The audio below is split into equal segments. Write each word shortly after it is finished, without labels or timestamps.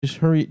Just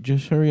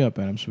hurry up,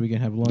 Adam, so we can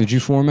have lunch. Did you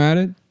format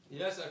it?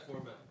 Yes, I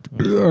format.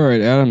 All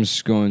right,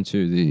 Adam's going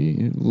to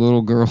the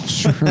little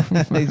girl's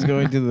room. He's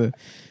going to the.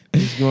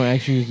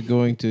 He's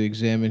going to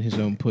examine his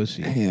own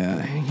pussy.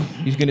 Yeah.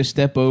 He's going to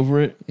step over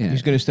it. Yeah.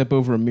 He's going to step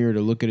over a mirror to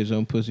look at his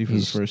own pussy for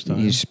the first time.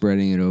 He's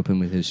spreading it open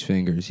with his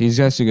fingers. He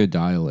has to go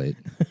dilate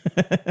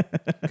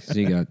because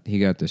he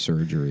got the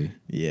surgery.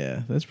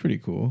 Yeah, that's pretty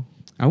cool.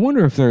 I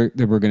wonder if we're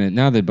gonna,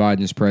 now that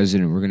Biden's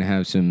president, we're gonna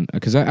have some,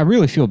 because I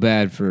really feel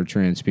bad for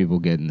trans people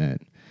getting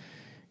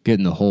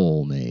the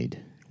hole made.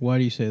 Why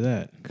do you say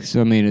that? Because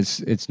I mean,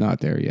 it's not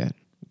there yet.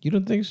 You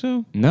don't think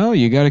so? No,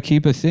 you got to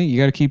keep a thing. You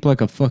got to keep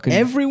like a fucking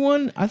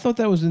everyone. I thought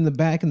that was in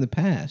the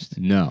past.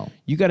 No,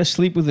 you got to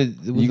sleep with a.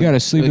 You got to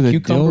sleep with a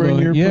cucumber dildo.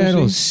 in your pussy?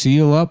 It'll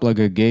seal up like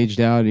a gauged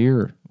out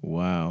ear.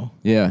 Wow.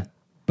 Yeah,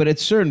 but at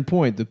a certain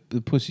point, the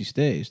pussy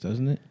stays,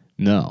 doesn't it?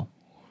 No.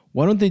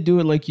 Why don't they do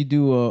it like you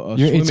do a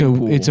swimming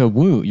pool? It's a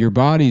wound. Your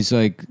body's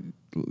like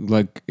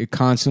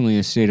constantly in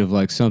a state of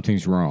like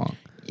something's wrong.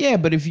 Yeah,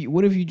 but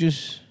what if you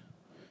just?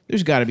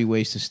 There's got to be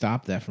ways to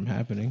stop that from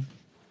happening.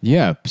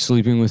 Yeah,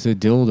 sleeping with a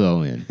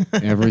dildo in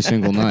every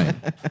single night.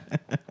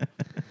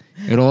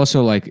 It'll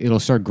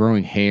start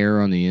growing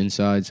hair on the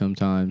inside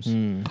sometimes.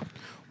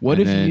 What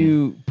if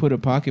you put a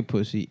pocket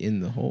pussy in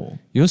the hole?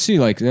 You'll see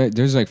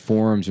there's like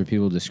forums where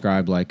people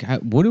describe like,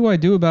 what do I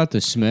do about the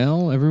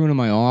smell? Everyone in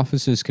my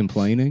office is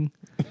complaining.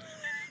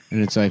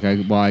 And it's like,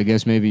 I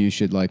guess maybe you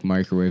should like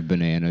microwave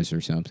bananas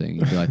or something.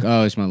 You'd be like,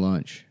 oh, it's my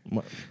lunch.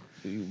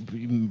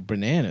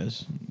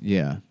 Bananas?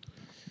 Yeah.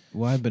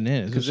 Why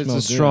bananas? Because it's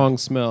a strong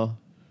smell.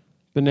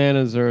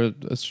 Bananas are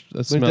a smell it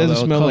doesn't that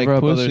smell like cover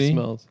up pussy. other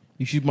smells.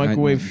 You should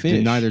microwave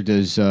fish. Neither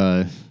does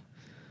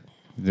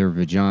their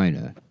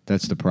vagina.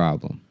 That's the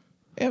problem.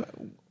 Yeah,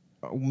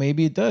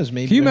 maybe it does.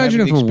 Maybe can you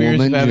imagine if a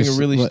woman having just, a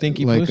really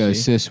stinky like pussy? a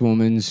cis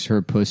woman's,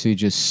 her pussy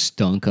just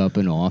stunk up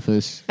in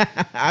office?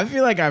 I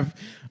feel like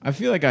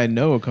I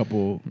know a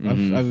couple.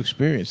 I've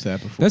experienced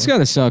that before. That's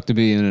gotta suck to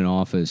be in an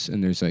office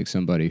and there's like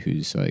somebody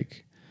who's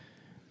like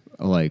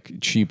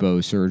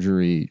cheapo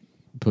surgery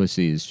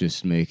pussy is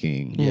just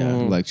making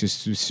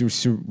just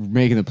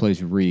making the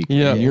place reek.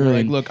 Yeah, you're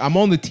like, look, I'm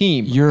on the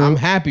team. I'm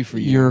happy for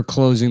you. You're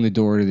closing the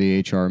door to the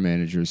HR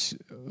manager's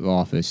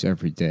office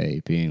every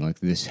day, being like,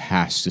 this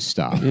has to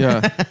stop.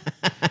 Yeah.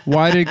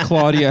 Why did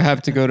Claudia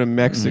have to go to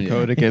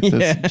Mexico to get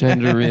this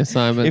gender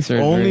reassignment if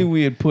surgery? only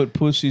we had put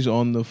pussies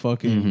on the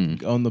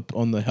fucking on the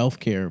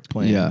healthcare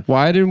plan. Yeah.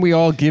 Why didn't we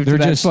all give They're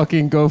to that just-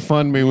 fucking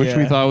GoFundMe, which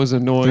we thought was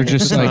annoying? They're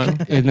just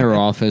like in their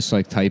office,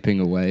 like typing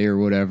away or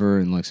whatever,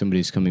 and like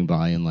somebody's coming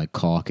by and like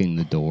caulking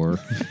the door.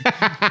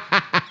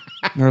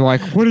 They're like,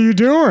 "What are you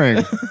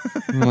doing?"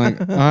 I'm like,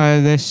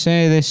 "They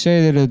say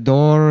that the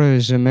door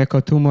is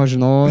making too much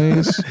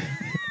noise,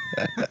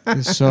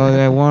 so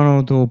they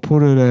want to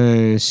put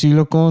a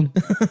silicone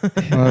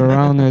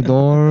around the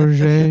door."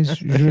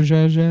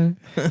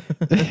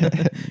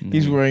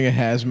 He's wearing a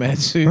hazmat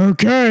suit.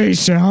 Okay,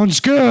 sounds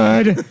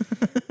good.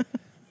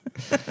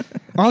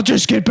 I'll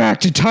just get back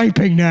to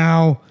typing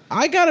now.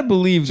 I gotta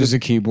believe Just a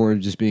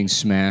keyboard just being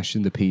smashed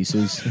into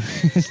pieces.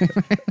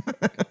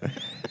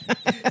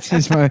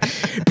 Just my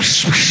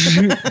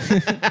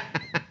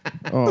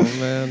Oh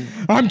man,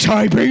 I'm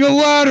typing a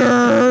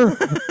letter.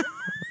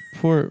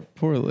 poor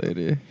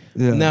lady.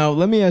 Yeah. Now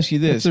let me ask you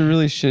this: It's a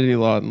really shitty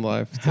lot in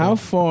life. how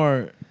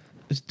far?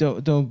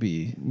 Don't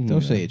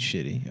say it's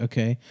shitty.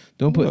 Okay,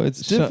 don't put. No,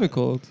 it's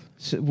difficult.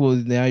 Well,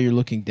 now you're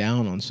looking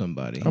down on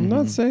somebody. I'm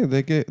not saying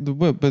they get the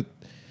whip, but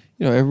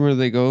you know, everywhere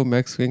they go,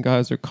 Mexican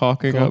guys are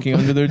caulking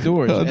under their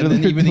doors, Under and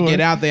then their even to door. get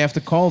out, they have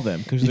to call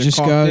them because they're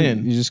caulked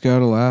in. You just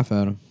gotta laugh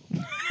at them.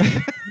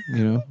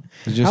 You know.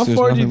 How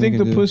far do you think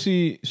the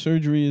pussy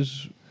surgery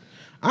is?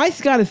 I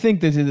got to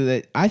think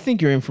that I think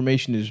your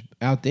information is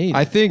outdated.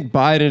 I think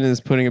Biden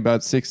is putting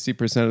about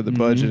 60% of the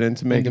budget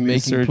into making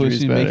these surgeries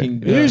pussy, better.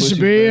 making It used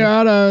to be you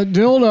had a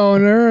dildo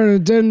in there and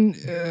it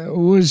didn't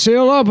would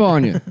seal up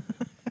on you.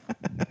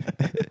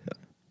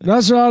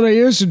 That's how they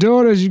used to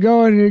do it. Is you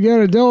go and you get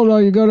a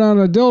dildo, you go down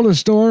to a dildo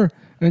store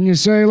and you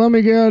say, "Let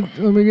me get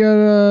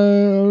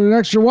an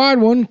extra wide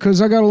one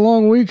because I got a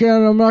long weekend.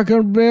 And I'm not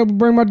going to be able to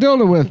bring my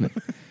dildo with me."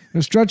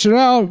 And stretch it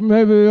out,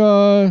 maybe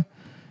the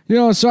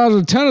size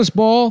of a tennis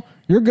ball.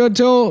 You're good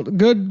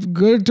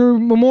through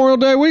Memorial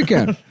Day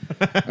weekend.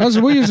 That's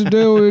what we used to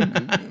do.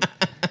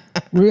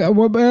 We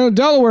in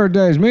Delaware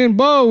days, me and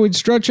Bo, we'd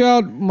stretch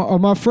out.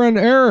 My friend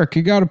Eric,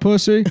 he got a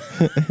pussy,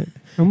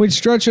 and we'd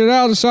stretch it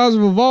out the size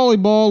of a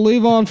volleyball.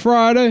 Leave on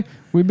Friday.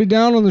 We'd be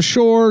down on the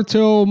shore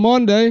till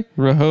Monday.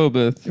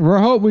 Rehoboth.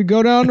 We'd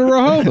go down to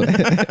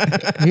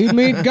Rehoboth. He'd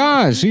meet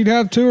guys. He'd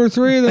have 2 or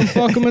 3 of them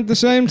fuck him at the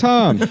same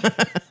time.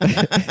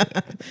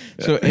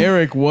 So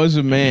Eric was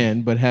a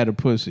man but had a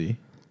pussy.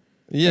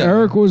 Yeah.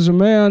 Eric was a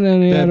man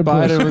and he had a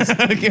pussy.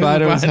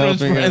 Biden was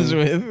helping friends him.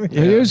 with.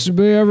 It used to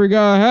be every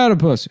guy had a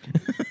pussy.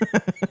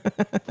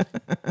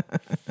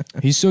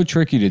 He's so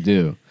tricky to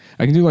do.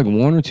 I can do like 1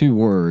 or 2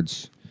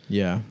 words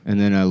Yeah. and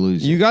then I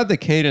lose You it. got the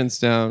cadence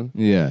down.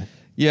 Yeah.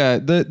 Yeah,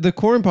 the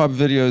corn pop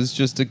video is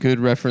just a good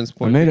reference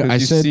point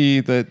because you see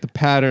the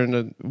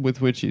pattern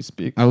with which he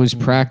speaks. I was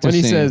practicing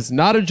when he says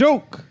 "not a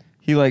joke."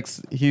 He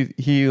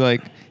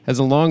has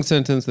a long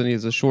sentence and he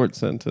has a short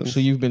sentence. So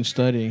you've been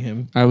studying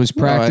him. I was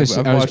I've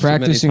I was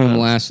practicing him times.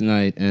 last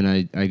night, and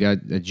I got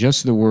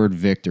just the word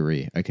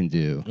victory I can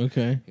do.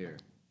 Okay. Here.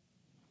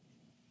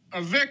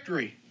 A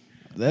victory.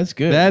 That's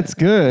good. That's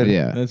good.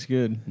 Yeah, That's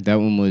good. that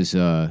one was.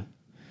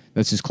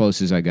 That's as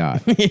close as I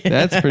got.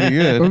 That's pretty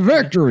A good.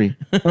 victory!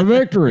 A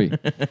victory!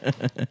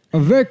 A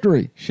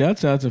victory!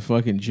 Shouts out to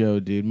fucking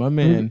Joe, dude. My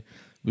man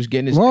was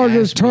getting his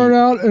Largest ass beat.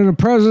 turnout in a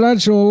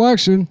presidential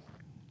election.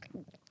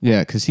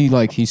 Yeah, because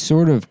he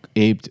sort of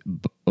aped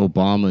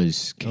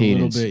Obama's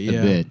cadence bit, a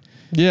yeah. bit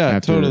Yeah,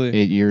 after totally.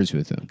 8 years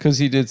with him. Because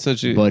he did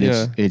such a. But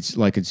yeah. it's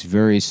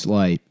very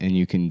slight, and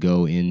you can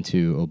go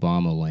into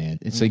Obama land.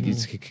 It's like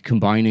it's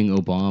combining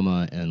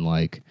Obama and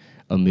like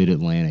a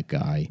mid-Atlantic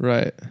guy,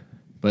 Right.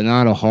 but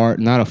not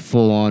a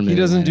full-on. He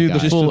doesn't do the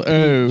guy. full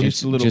O.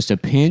 Just a a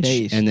pinch,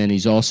 taste. and then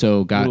he's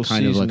also got Little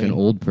kind of like an seasoning.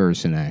 old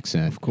person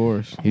accent. Of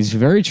course. He's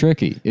very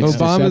tricky. It's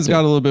Obama's deceptive.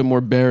 got a little bit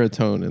more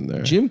baritone in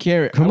there. Jim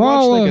Carrey. I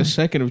Kamala. watched like a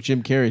second of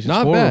Jim Carrey's. It's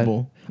Not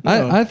horrible.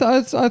 bad. I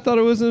thought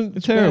it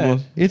wasn't terrible.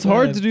 bad. It's It's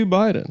hard bad. to do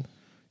Biden.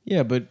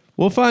 Yeah, but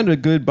We'll find a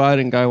good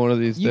Biden guy one of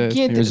these you days.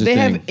 can't. Here's the They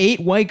have thing. 8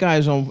 white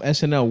guys on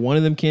SNL. One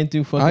of them can't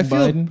do fucking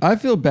Biden. I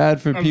feel bad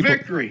for A people.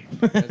 victory.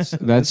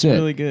 That's it.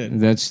 really good.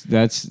 That's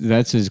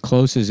as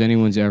close as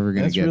anyone's ever going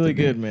to That's get. really to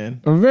me. good,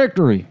 man. A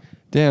victory.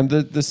 Damn,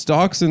 the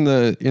stocks in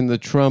the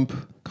Trump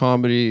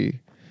comedy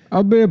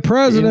I'll be a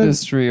president.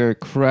 industry are A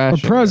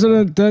crashing.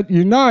 president that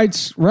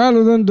unites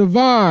rather than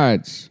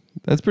divides.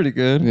 That's pretty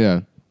good.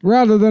 Yeah.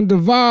 Rather than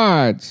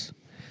divides.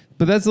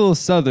 But that's a little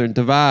southern.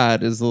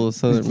 Divide is a little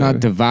southern. It's not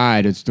word.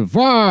 divide. It's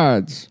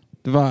divides.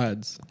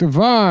 divides.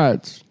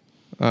 Divides.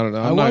 I don't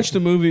know. I watched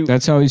a movie.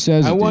 That's how he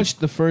says it. I dude. watched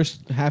the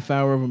first half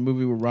hour of a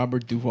movie where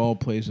Robert Duvall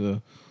plays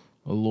an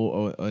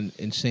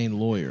insane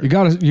lawyer. You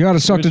gotta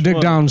suck was the dick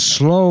fun. down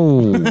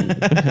slow. you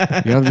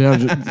have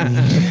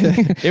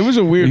to, It was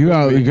a weird. you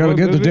gotta movie.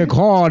 get the dick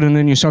hard and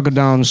then you suck it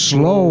down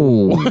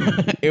slow.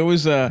 It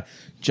was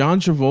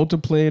John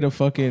Travolta played a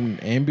fucking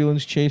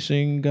ambulance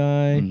chasing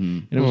guy,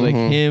 and it was like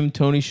him,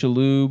 Tony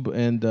Shalhoub,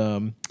 and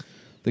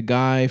the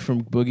guy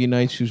from Boogie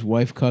Nights whose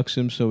wife cucks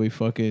him, so he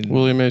fucking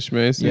William H.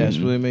 Macy. Yes,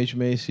 William H.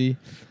 Macy.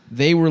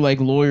 They were like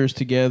lawyers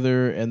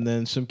together, and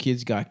then some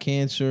kids got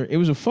cancer. It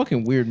was a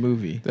fucking weird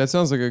movie. That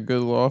sounds like a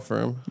good law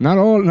firm. Not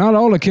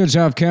all the kids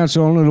have cancer,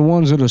 only the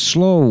ones that are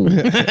slow.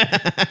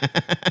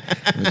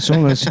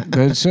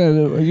 They said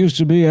it used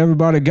to be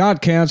everybody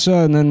got cancer,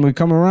 and then we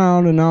come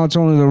around, and now it's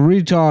only the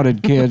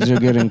retarded kids that are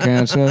getting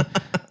cancer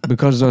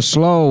because they're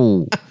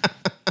slow.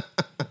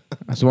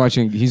 I was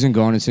watching. He's in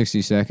Gone in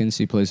 60 Seconds.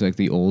 He plays like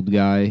the old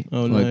guy,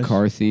 Oh, like nice.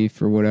 car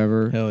thief or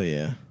whatever. Hell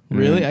yeah.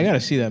 Really? I gotta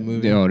see that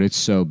movie. Oh, it's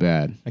so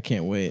bad. I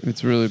can't wait.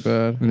 It's really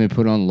bad. When they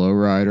put on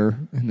Lowrider,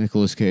 and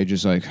Nicolas Cage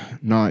is like,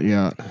 not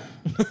yet.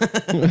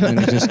 And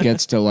it just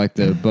gets to like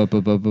the bup,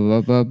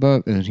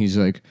 and he's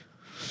like,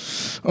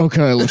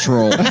 okay, let's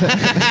roll.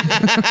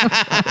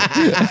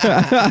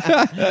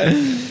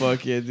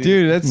 Fuck yeah, dude.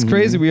 Dude, that's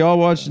crazy. We all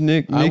watched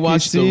Nicky I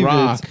watched The Stevens.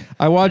 Rock.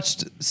 I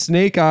watched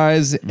Snake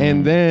Eyes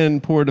and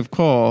then Port of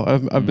Call.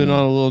 I've been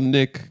on a little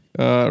Nick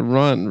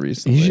run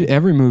recently.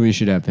 Every movie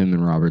should have him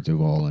and Robert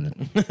Duvall in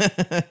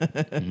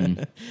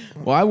it.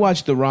 Well, I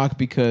watched The Rock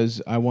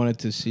because I wanted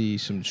to see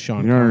some Sean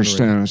You don't Connery.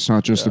 understand. It's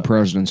not just the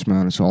president's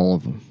men; it's all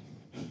of them.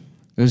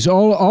 There's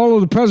all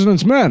of the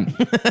president's men.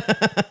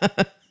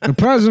 The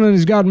president,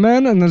 he's got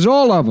men, and there's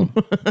all of them.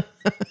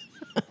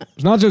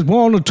 It's not just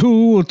 1 or 2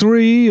 or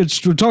 3.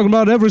 We're talking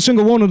about every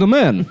single one of the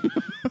men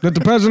that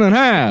the president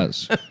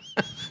has.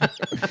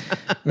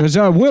 There's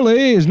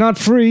Willie is not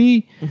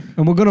free,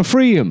 and we're going to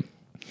free him.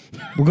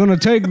 We're going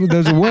to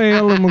there's a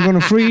whale, and we're going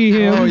to free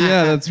him. Oh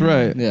yeah, that's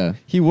right. Yeah.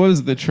 He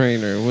was the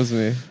trainer,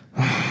 wasn't he?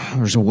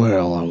 There's a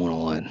whale I want to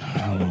let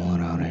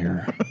out of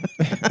here.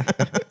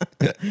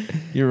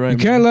 You're right. You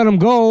can't let him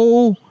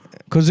go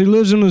because he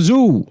lives in the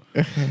zoo.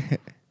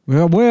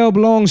 Well, whale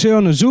belongs here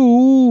in the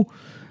zoo,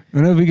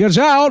 and if he gets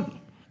out,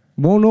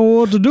 won't know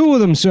what to do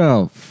with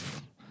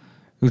himself.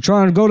 He'll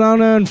try and go down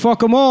there and fuck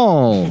them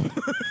all.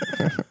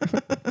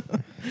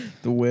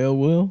 The whale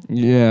will.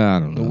 Yeah, I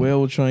don't know. The whale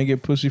will try and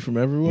get pussy from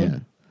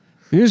everyone.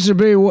 Yeah. Used to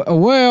be a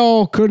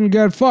whale couldn't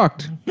get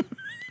fucked.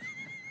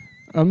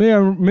 Me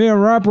and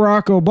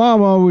Barack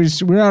Obama,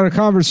 we had a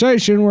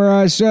conversation where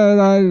I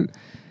said,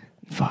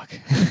 fuck.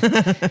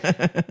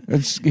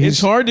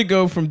 It's hard to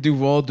go from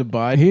Duvall to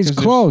Biden. He's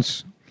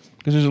close.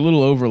 Because there's a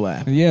little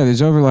overlap. Yeah,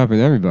 there's overlap with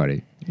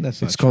everybody.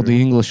 That's It's called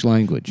the English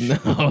language.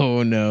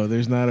 No,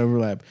 there's not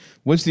overlap.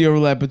 What's the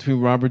overlap between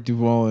Robert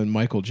Duvall and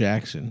Michael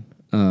Jackson?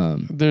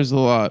 There's a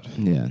lot.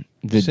 Yeah.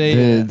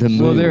 Say the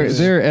Well, movies.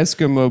 they're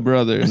Eskimo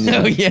brothers.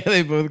 Oh yeah,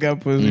 they both got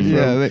pussy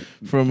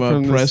from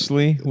from this-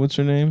 Presley. What's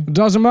her name? It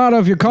doesn't matter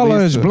if your color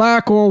is Lisa.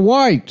 black or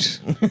white.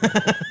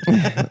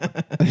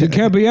 It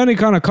can't be any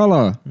kind of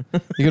color.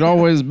 You could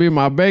always be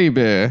my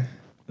baby.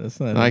 That's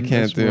not. I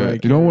can't that's do Mariah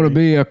it. You don't want to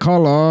Carey. be a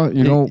color.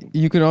 You don't.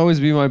 You can always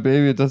be my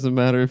baby. It doesn't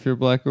matter if you're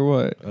black or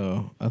white.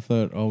 Oh, I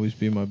thought always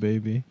be my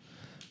baby.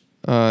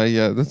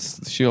 Yeah,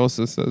 that's. She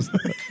also says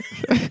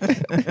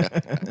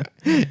that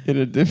in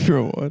a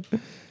different one.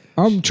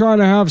 I'm trying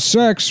to have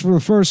sex for the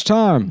first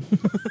time.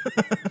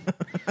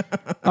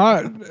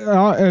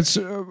 It's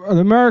the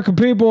American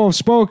people have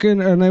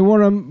spoken, and they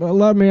want to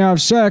let me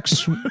have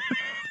sex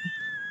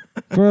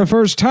for the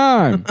first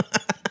time.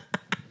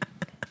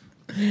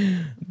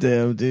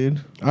 Damn,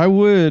 dude. I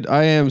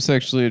am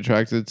sexually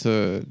attracted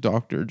to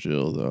Dr.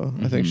 Jill, though.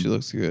 I think she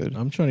looks good.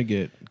 I'm trying to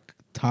get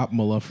top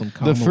Kamala from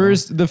Kamala.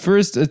 The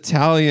first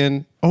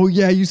Italian. Oh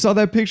yeah, you saw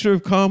that picture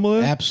of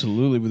Kamala?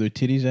 Absolutely, with her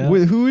titties out.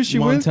 Who is she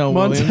Montel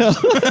with? Williams.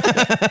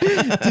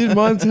 Did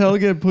Montel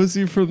get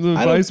pussy from the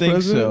I don't vice think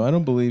president? so. I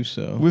don't believe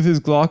so. With his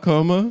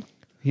glaucoma?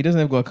 He doesn't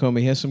have glaucoma.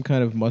 He has some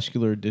kind of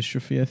muscular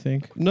dystrophy, I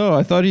think. No,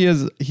 I thought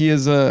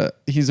he's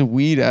a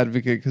weed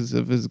advocate because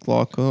of his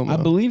glaucoma. I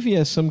believe he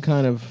has some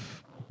kind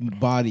of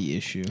body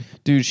issue.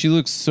 Dude, she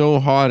looks so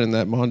hot in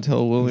that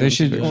Montel Williams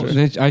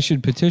picture. I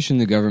should petition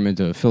the government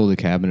to fill the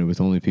cabinet with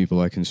only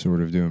people I can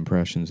sort of do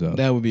impressions of.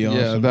 That would be awesome.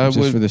 Yeah, that just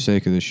would. for the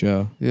sake of the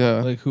show.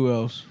 Yeah. Like who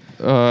else?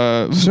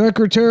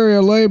 Secretary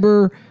of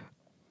Labor,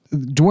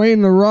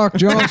 Dwayne the Rock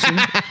Johnson.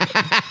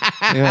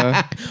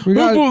 Yeah. We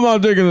got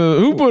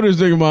Who put his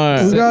dick in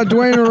my we got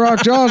Dwayne the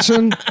Rock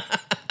Johnson,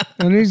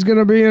 and he's going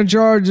to be in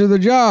charge of the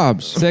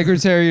jobs.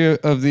 Secretary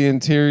of the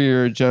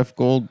Interior, Jeff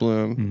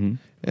Goldblum.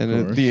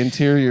 And the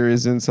interior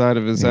is inside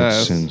of his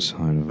ass.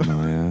 inside of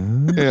my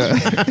ass.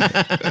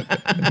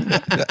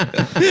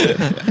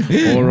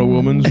 Yeah. Or a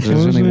woman's Does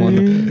pussy.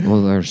 anyone?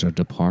 Well, there's a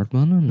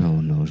department and no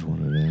one knows what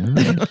it is.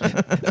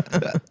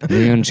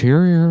 The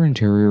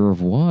interior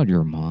of what?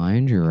 Your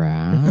mind, your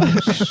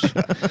ass.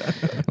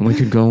 And we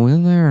could go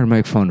in there and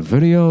make fun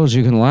videos.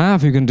 You can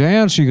laugh, you can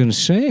dance, you can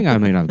sing. I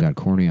mean, I've got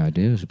corny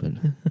ideas, but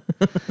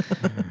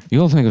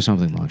you'll think of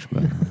something much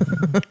better.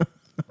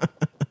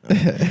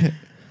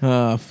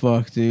 Ah,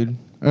 fuck, dude.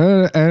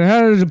 And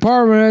head of the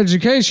Department of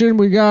Education,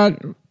 we got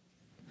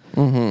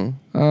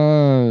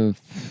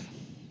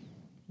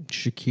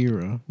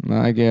Shakira.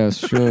 I guess,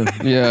 sure.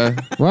 Yeah.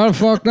 Why the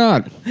fuck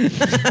not?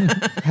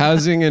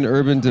 Housing and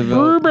urban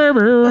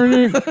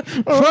development.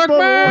 Fuck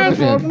man,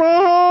 fuck my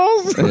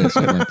house. Yeah,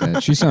 something like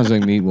that. She sounds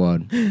like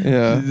Meatwad.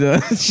 Yeah.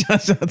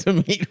 Shouts out to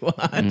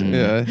Meatwad.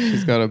 Yeah.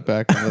 She's got a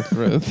back in the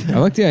throat. I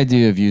like the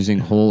idea of using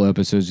whole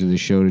episodes of the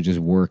show to just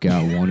work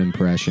out one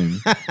impression,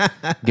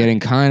 getting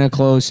kind of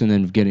close, and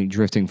then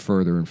drifting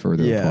further and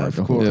further Yeah, apart. of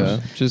the whole course. Yeah.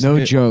 time. Just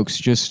No jokes,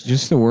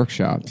 just the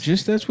workshop.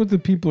 Just that's what the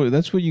people are.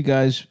 That's what you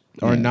guys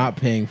are not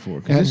paying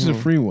for because this is a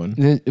free one.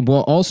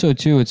 Well, also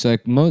too, it's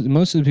like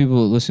most of the people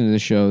that listen to the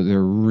show,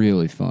 they're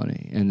really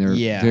funny, and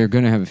they're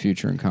going to have a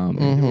future in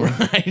comedy.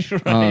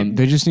 Right.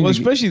 They just need Well, to,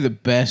 especially the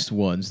best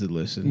ones that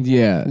listen.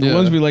 yeah, The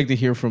ones we like to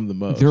hear from the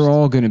most. they're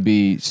all going to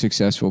be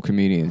successful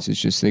comedians. It's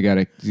just they got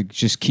to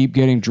just keep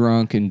getting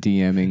drunk and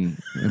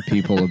DMing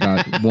people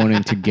about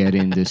wanting to get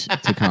into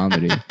to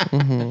comedy.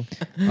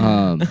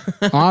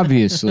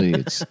 Obviously,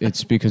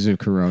 it's because of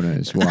Corona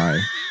is why.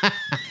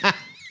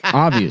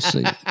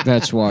 Obviously,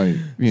 that's why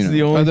It's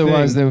the only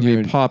otherwise thing. they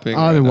would be popping.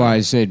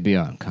 Otherwise, they'd be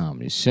on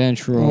Comedy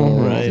Central.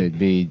 Right. They'd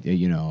be,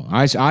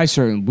 I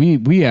certainly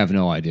we have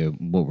no idea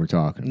what we're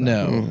talking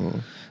about.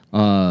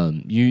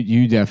 No.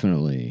 You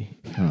definitely.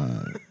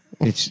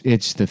 It's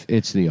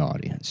the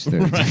audience.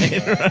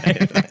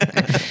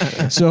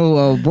 So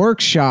a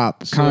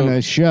workshop kind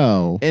of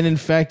show. And in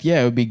fact,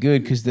 yeah, it would be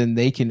good because then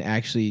they can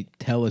actually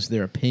tell us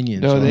their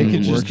opinions. No, on they the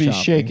could just be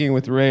workshopping. shaking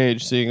with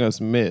rage seeing us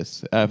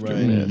miss after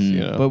Right. miss, you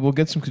know. But we'll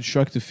get some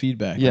constructive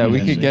feedback. yeah, on we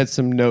that. could get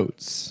some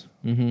notes.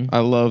 I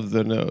love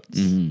the notes.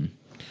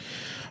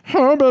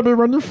 Oh, baby,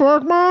 when you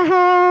fuck my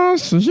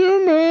house,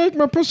 you make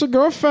my pussy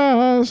go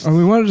fast. Oh,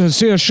 we wanted to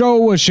see a show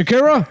with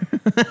Shakira?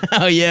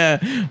 Oh yeah,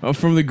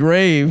 from the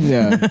grave.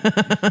 Yeah.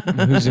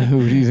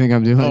 Who do you think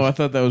I'm doing? Oh, I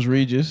thought that was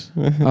Regis.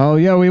 Oh,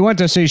 yeah, we went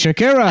to see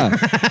Shakira.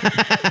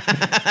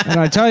 And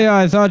I tell you,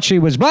 I thought she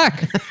was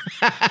black.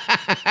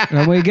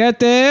 When we get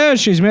there,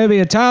 she's maybe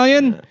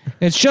Italian.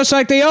 It's just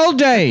like the old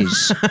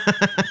days.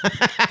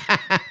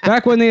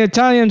 Back when the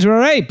Italians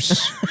were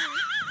apes.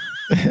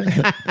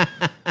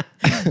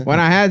 When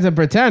I had to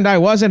pretend I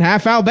wasn't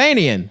half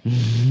Albanian.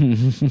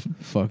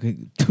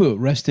 Fucking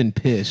rest in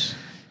piss.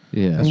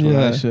 Yeah. That's what I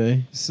Yeah.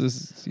 say This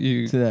is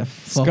you. to that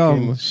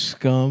fucking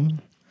scum,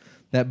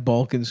 that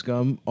Balkan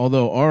scum.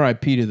 Although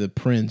R.I.P. to the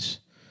Prince,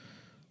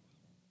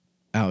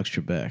 Alex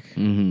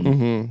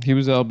Trebek. He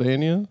was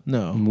Albania.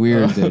 No,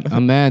 Weird that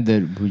I'm mad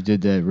that we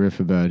did that riff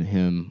about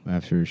him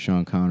after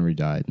Sean Connery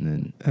died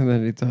and And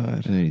then he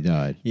died. then he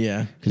died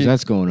yeah. because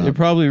that's going It up.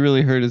 probably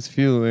really hurt his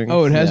feelings.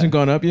 Oh, it hasn't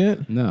gone up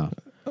yet. No,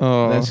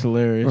 Oh, That's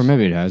hilarious. or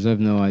maybe it has. I have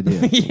no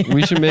idea.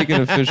 we should make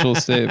an official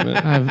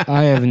statement.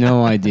 I have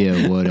no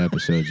idea what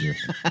episodes are.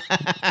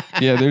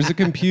 Yeah, there's a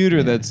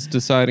computer that's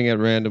deciding at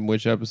random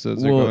which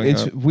episodes are Well, going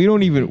it's up. we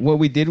don't even. What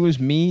we did was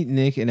me,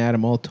 Nick, and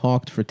Adam all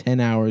talked for 10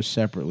 hours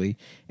separately,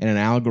 and an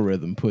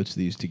algorithm puts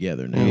these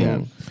together now. Yeah.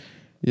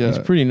 Yeah. It's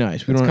pretty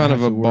nice. We It's don't kind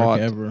have of to a work bot.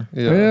 ever.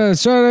 Yeah,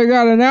 so they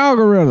got an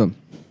algorithm.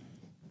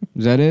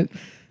 Is that it?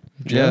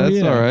 Yeah,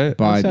 that's all right. That's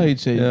Biden. how you'd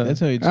say. Yeah. That's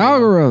how you'd say.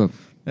 Algorithm.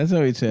 That's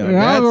how you'd say. An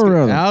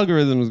algorithm. algorithm.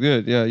 Algorithm's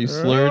good. Yeah, you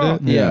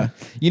slurred it. Yeah.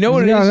 You know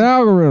what He's it got is? an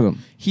algorithm.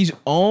 He's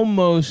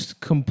almost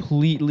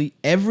completely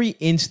every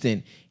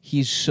instant.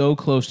 He's so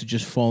close to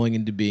just falling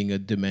into being a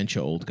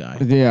dementia old guy.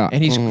 Yeah.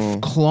 And he's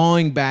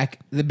clawing back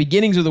the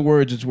beginnings of the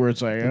words. It's where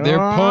it's like They're We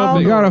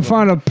pumping. got to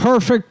find a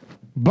perfect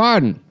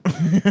Biden.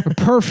 A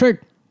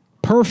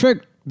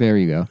perfect. There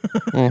you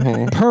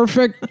go.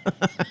 Perfect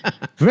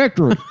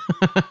victory.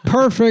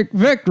 Perfect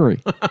victory.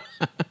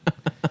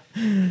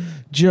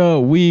 Joe.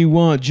 We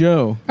want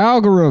Joe.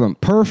 Algorithm.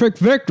 Perfect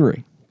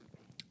victory.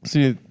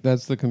 See,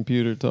 that's the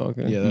computer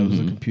talking. Yeah, that was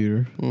the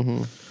computer.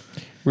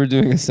 We're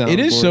doing a sound. It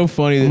is so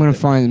funny that I'm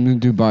gonna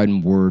do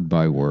Biden word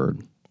by word.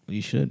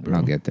 you should, And bro.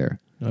 I'll get there.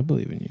 I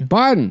believe in you.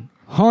 Biden.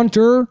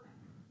 Hunter.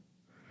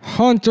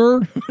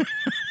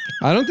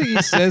 I don't think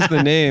he says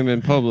the name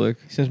in public.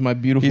 He says my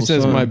beautiful. He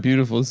says son. my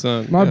beautiful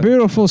son. My Yeah.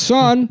 beautiful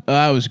son.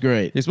 That was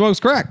great. He smokes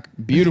crack.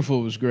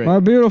 Beautiful was great. My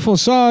beautiful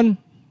son.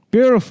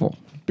 Beautiful.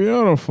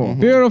 Beautiful.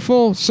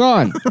 Beautiful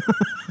son.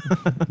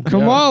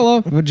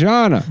 Kamala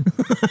vagina.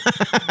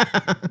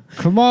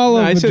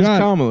 Kamala No, he says vagina.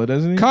 Kamala,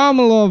 doesn't he?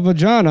 Kamala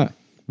vagina.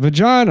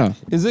 Vagina.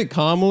 Is it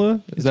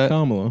Kamala? Is It's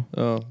Kamala.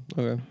 Oh,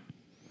 okay.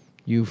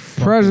 You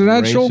fucking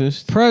Presidential.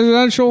 racist.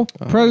 Presidential.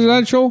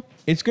 Presidential.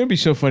 It's gonna be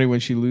so funny when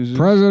she loses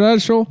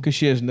Presidential. because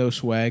she has no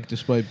swag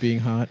despite being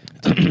hot.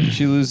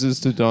 She loses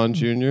to Don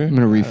Jr. I'm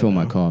gonna refill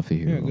my coffee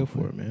here. Yeah, real go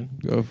quick. for it, man.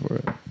 Go for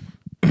it.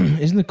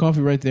 Isn't the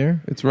coffee right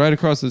there? It's right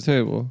across the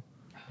table.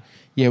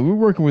 Yeah, we're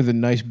working with a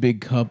nice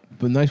big cup,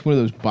 but nice one of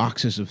those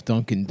boxes of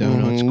Dunkin'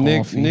 Donuts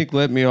coffee. Nick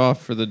let me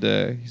off for the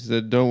day. He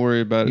said, "Don't worry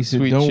about He it, said,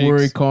 sweet "Don't cheeks.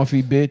 worry,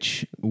 coffee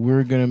bitch.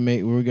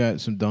 We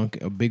got some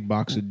a big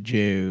box of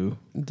Joe."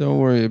 Don't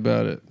worry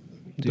about it.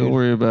 Dude. Don't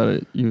worry about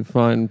it. You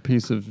fine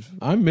piece of."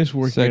 I miss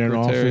working in an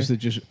Secretary. office that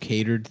just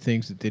catered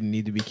things that didn't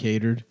need to be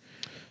catered.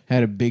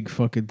 Had a big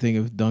fucking thing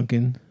of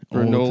Dunkin' all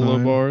the Granola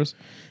time. bars.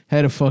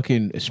 Had a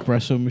fucking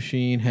espresso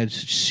machine. Had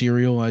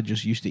cereal I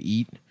just used to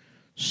eat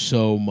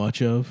so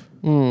much of.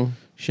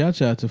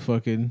 Shouts out to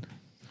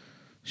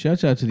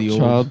the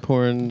Child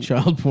porn. old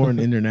Child Porn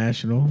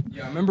International.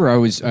 Yeah, I remember I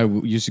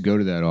used to go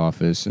to that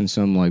office, and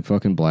some like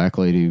fucking black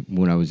lady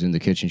when I was in the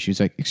kitchen, she was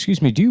like,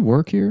 "Excuse me, do you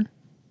work here?"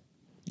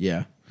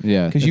 Yeah.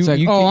 Yeah, 'Cause it's you- like,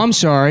 you oh, can- I'm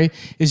sorry.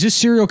 Is this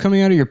cereal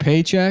coming out of your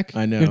paycheck?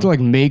 I know. You have to like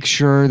make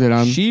sure that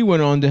I'm. She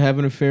went on to have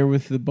an affair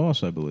with the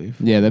boss, I believe.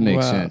 Yeah, that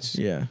makes Wow. sense.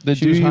 Yeah. The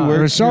She was dude you hot. work-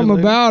 There's something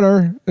Really? about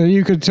her that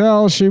you could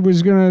tell she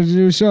was gonna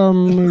do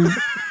some.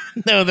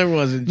 No, there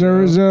wasn't. There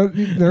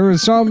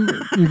was some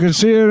you could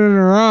see it in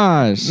her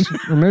eyes,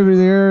 or maybe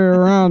the area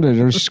around it,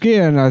 her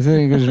skin. I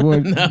think is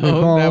what they No,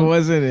 call that it.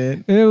 wasn't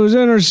it. It was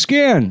in her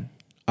skin.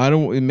 I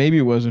don't. Maybe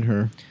it wasn't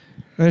her.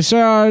 They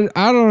say I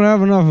don't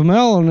have enough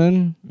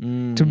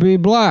melanin to be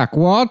black.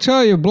 Well, I'll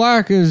tell you,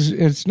 black is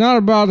it's not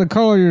about the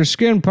color of your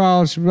skin,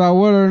 pal. It's about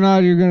whether or not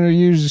you're going to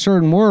use a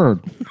certain word.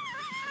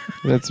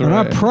 That's And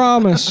right. I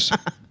promise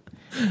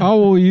I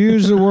will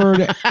use the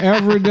word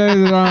every day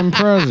that I'm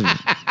president.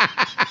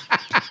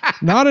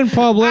 Not in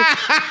public.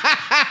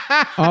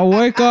 I'll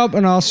wake up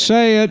and I'll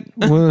say it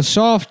with a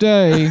soft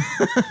A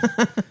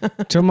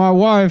to my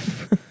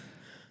wife,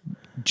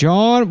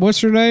 John,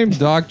 what's her name?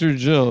 Dr.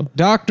 Jill.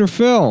 Dr.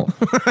 Phil.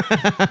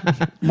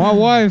 My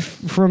wife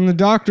from the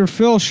Dr.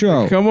 Phil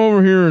show. Come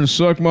over here and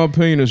suck my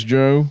penis,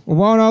 Joe.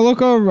 When I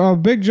look over, a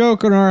big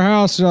joke in our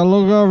house is I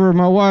look over at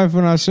my wife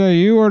and I say,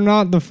 "You are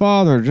not the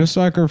father," just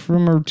like her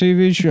from her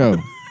TV show.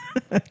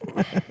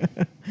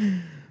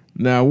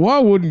 Now, why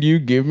wouldn't you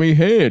give me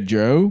head,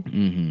 Joe?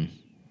 Mm-hmm.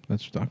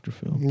 That's Dr.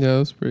 Phil. Yeah,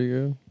 that's pretty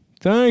good.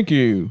 Thank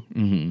you.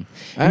 Mm-hmm. It'd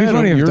be Adam,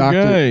 funny if you're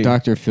gay.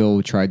 Dr.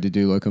 Phil tried to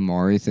do like a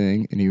Maury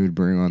thing, and he would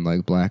bring on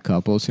like black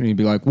couples, and he'd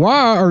be like,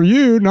 "Why are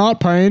you not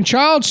paying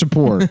child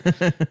support?"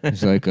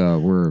 He's like,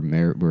 "We're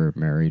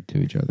married to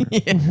each other."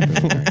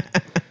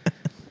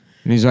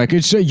 And he's like,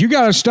 "It's you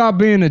got to stop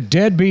being a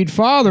deadbeat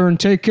father and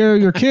take care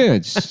of your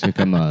kids." It's like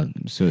I'm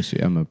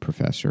a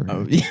professor.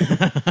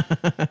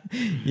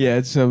 Yeah,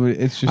 it's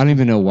just. I don't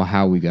even know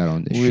how we got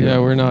on this show. Yeah,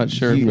 we're not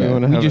sure if we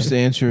want to we have just it.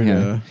 answered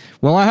Yeah.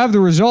 Well, I have the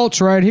results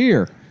right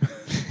here.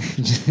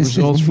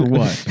 results for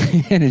what?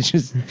 And it's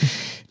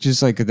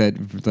just like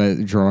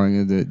that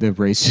drawing of the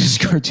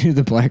racist cartoon of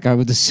the black guy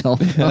with the cell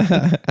phone,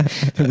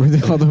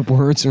 where all the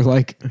words are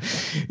like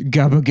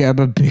 "gabba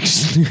gabba big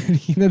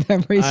snoot." You know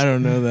that racist? I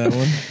don't know that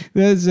one.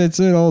 That's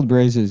an old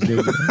racist.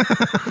 Dude.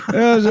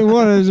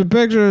 There's a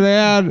picture they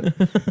had.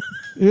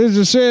 Here's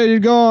to say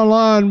you'd go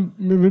online,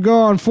 you'd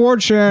go on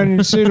 4chan and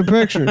you'd see the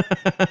picture.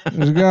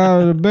 There's a guy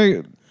with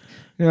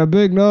a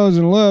big nose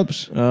and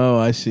lips. Oh,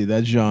 I see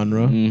that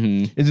genre.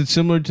 Mm-hmm. Is it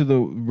similar to the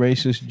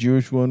racist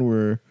Jewish one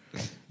where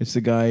it's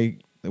the guy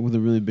with a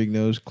really big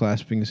nose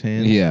clasping his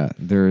hands? Yeah,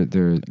 they're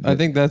I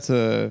think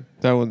that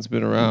one's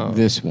been around.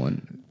 this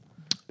one.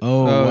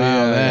 Oh, Oh, wow,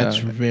 yeah, that's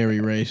yeah. very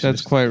racist.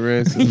 That's quite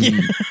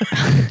racist.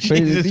 But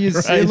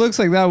Jesus it looks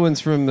like that one's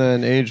from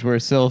an age where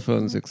cell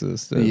phones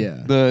existed.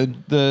 Yeah.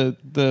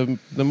 The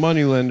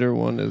moneylender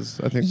one is,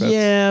 I think that's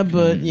yeah,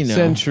 but you know,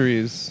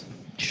 centuries.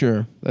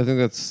 sure. I think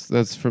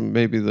that's from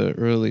maybe the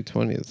early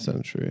 20th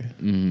century.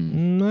 I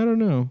don't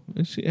know.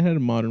 It had a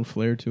modern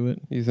flair to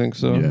it. You think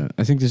so? Yeah,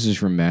 I think this is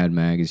from Mad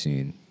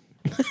Magazine.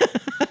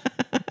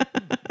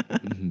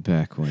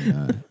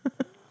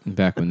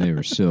 back when they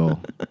were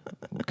still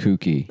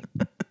kooky.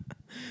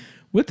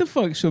 What the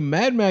fuck? So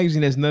Mad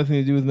Magazine has nothing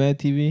to do with Mad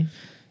TV?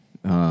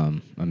 I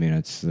mean,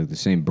 it's like the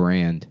same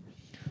brand.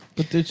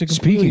 But there's a Speaking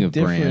completely of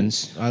different-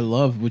 brands. I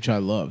love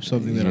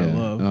something that I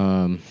love.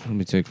 Let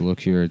me take a look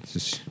here. It's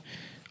just,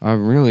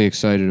 I'm really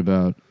excited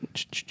about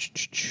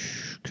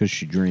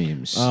Cushy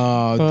Dreams.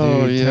 Oh, dude,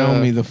 Oh, yeah. tell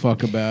me the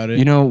fuck about it.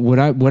 You know what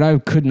I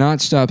could not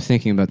stop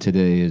thinking about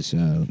today is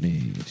let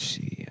me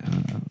see,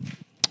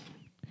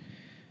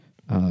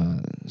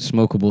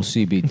 smokable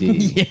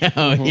CBD. yeah,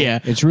 oh, yeah.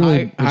 It's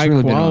really high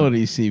really been on-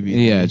 quality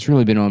CBD. Yeah, it's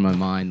really been on my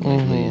mind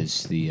lately.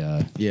 Is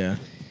the yeah.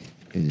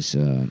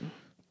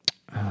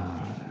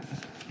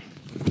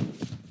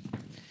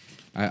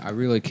 I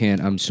really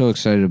can't. I'm so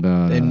excited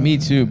about. And me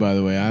too, by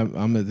the way.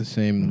 I'm at the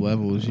same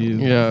level as you.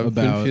 Yeah, I've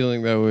been about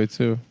feeling that way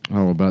too.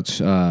 about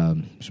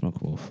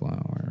smokable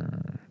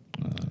flower.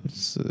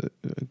 It's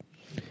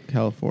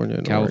California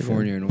and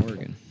California and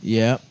Oregon.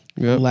 yeah.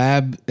 Yep.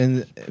 Lab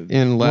and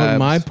In well, labs.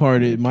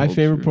 my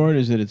favorite part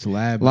is that it's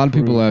lab. A lot of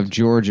people approved. have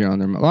Georgia on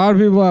their mind. A lot of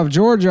people have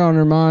Georgia on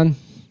their mind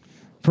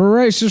for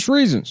racist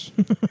reasons.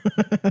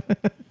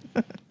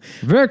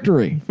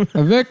 Victory.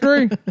 A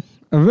victory.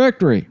 A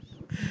victory.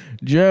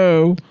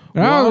 Joe.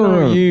 Why don't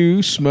Alvaro.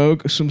 you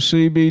smoke some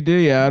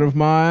CBD out of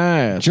my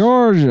ass?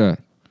 Georgia.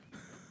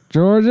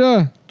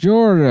 Georgia.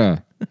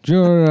 Georgia.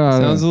 Georgia.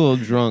 Sounds a little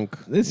drunk.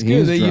 It's He good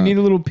is that you drunk. need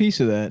a little piece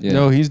of that. Yeah.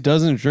 No, he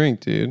doesn't drink,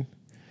 dude.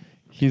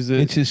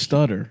 It's his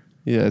stutter.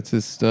 Yeah, it's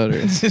his stutter.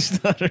 It's his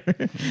stutter.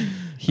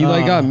 He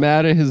got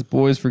mad at his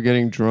boys for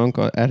getting drunk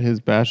at his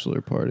bachelor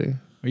party.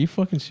 Are you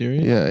fucking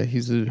serious? Yeah,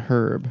 he's a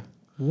herb.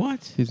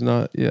 What? He's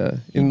not. Yeah,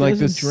 in like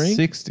the doesn't drink?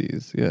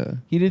 60s. Yeah.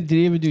 He did. Did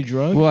he ever do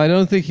drugs? Well, I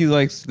don't think he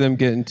likes them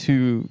getting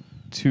too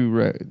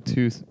throat.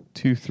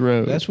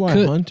 That's why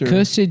Hunter.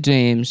 Cussy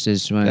James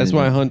is one. That's of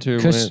why the- Hunter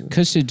went.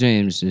 Cussy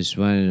James is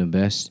one of the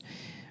best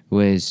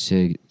ways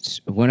to.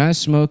 When I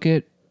smoke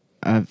it,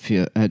 I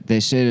feel. They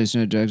say there's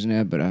no drugs in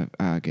there, but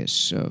I get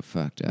so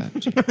fucked up.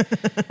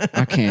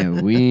 I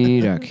can't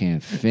weed. I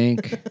can't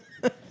think.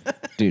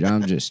 Dude,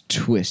 I'm just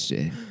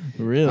twisted.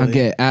 Really? I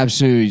get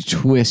absolutely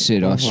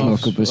twisted off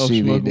smokable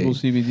CBD. Smokable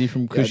CBD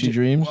from Cushy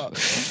Dreams.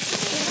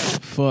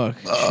 Fuck.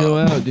 Chill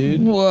out,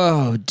 dude.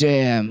 Whoa,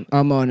 damn!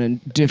 I'm on a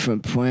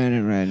different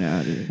planet right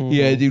now, dude.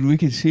 Yeah, dude. We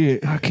can see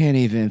it. I can't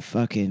even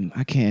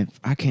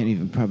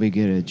probably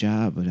get a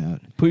job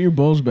without. Put your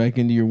balls back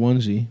into your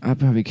onesie. I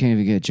probably can't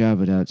even get a job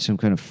without some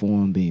kind of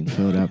form being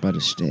filled out by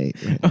the state.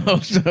 Right now.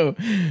 Oh,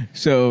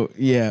 so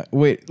yeah.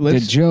 Wait. The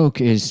Let's. joke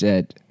is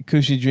that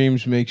Cushy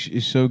Dreams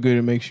is so good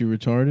it makes you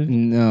retarded.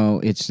 no,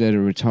 it's that a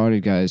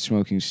retarded guy is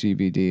smoking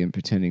CBD and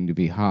pretending to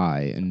be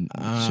high, and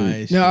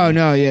I see. no, I'm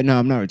not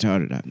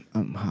retarded.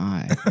 I'm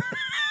high.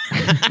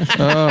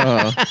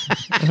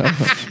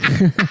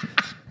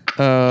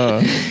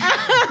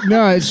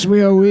 No, it's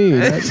real weed.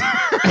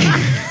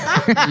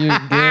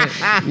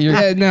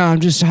 No, I'm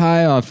just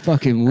high off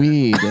fucking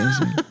weed.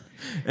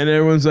 And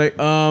everyone's like,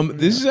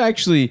 this is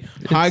actually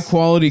high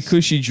quality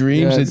Cushy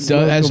Dreams. Yeah, It it's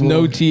has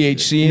no smokable.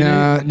 THC in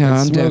it. No,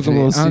 It's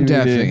smokable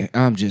CBD.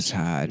 I'm just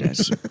high.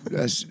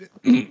 That's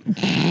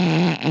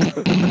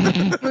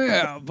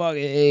yeah,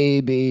 fucking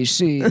A, B,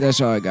 C.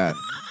 That's all I got.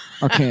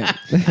 I can't.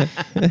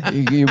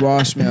 You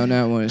lost me on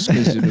that one. It's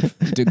because of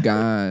the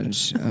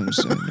ganj.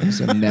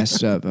 It's a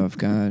mess up of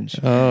ganj.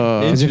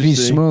 Because if he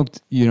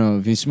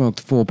smoked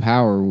full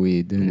power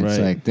weed, then it's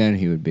Right. like then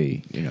he would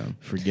be,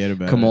 Forget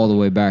about come it. all the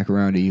way back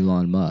around to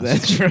Elon Musk.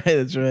 That's right.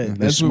 That's right. the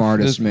That's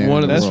smartest man.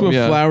 one in of the That's world. what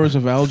Yeah. Flowers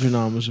of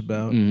Algernon was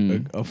about.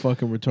 A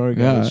fucking retarded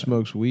guy Yeah. that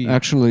smokes weed.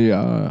 Actually,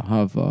 I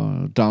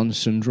have Down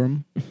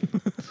syndrome,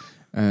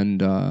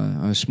 and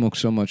I smoked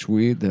so much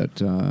weed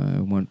that I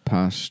went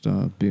past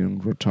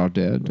being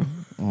retarded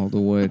all the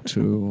way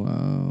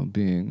to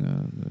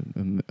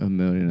being a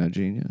millionaire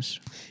genius.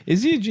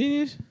 Is he a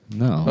genius?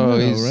 No, Oh, No,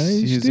 he's, right?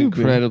 He's he's stupid.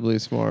 incredibly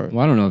smart.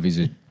 well, I don't know if he's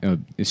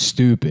is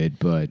stupid,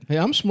 but Hey,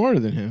 I'm smarter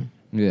than him.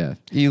 yeah,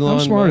 Elon I'm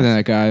smarter Musk. than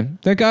that guy.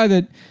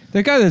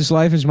 That guy that's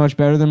life is much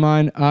better than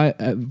mine.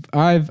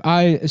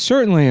 I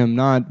certainly am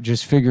not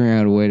just figuring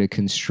out a way to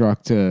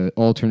construct an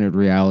alternate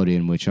reality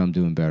in which I'm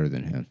doing better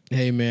than him.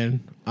 Hey,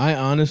 man. I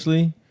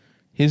honestly,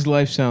 his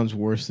life sounds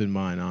worse than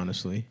mine,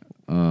 honestly.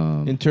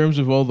 In terms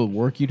of all the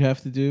work you'd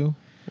have to do.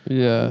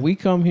 Yeah. We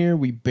come here,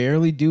 we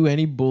barely do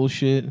any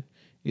bullshit.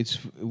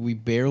 We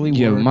barely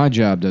Yeah, work. but my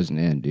job doesn't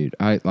end, dude.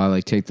 I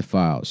like take the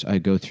files. I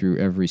go through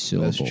every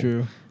syllable. That's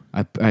true.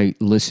 I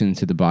listen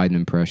to the Biden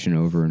impression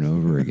over and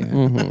over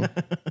again.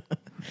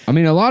 I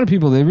mean, a lot of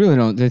people, they really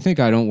don't. They think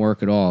I don't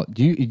work at all.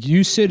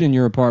 You sit in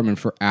your apartment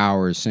for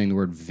hours saying the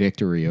word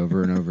victory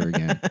over and over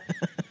again.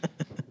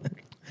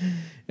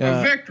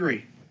 A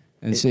victory.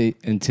 And see,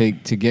 and to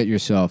get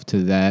yourself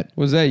to that,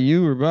 Was that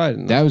you or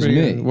Biden? That was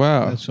pretty me. good.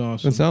 Wow. That's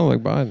awesome. That sounded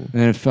like Biden.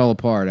 and it fell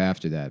apart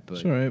after that. But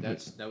It's all right.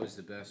 that was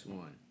the best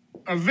one.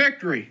 A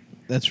victory.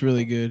 That's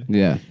really good.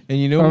 Yeah, And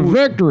you know, A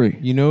victory.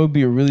 you know, it'd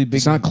be a really big.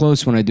 it's not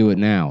close when I do it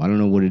now. I don't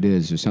know what it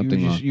is. There's something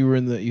you, wrong. you were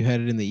in the. You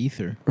had it in the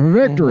ether. A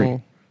victory.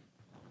 Mhm.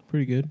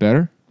 Pretty good.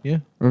 Better? Yeah.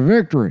 A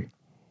victory.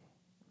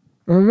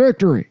 A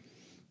victory.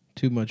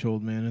 Too much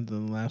old man into the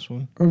last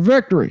one. A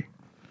victory.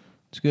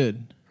 It's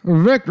good. A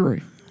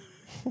victory.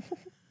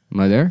 Am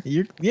I there?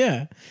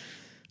 Yeah.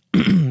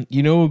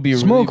 You know, it would be a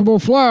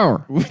Smokable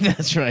flower. Really,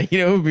 that's right. You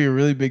know, it would be a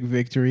really big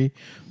victory.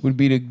 Would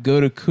be to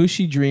go to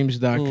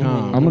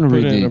cushydreams.com. I'm gonna Put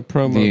read in the, a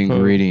promo the code.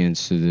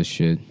 ingredients to this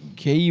shit.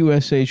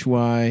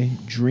 KUSHY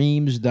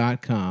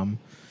dreams.com.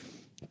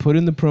 Put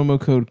in the promo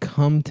code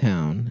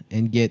CUMTOWN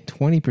and get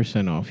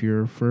 20% off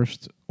your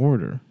first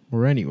order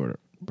or any order.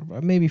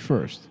 Maybe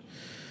first.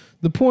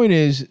 The point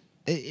is,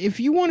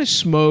 if you want to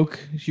smoke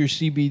your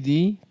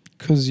CBD,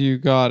 Because you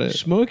got it.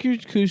 smoke your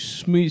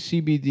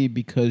CBD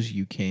because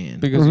you can. A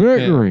Because you can.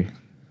 victory.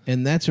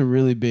 And that's a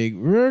really big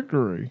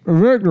victory. A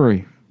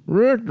victory.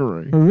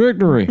 Victory. A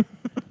victory.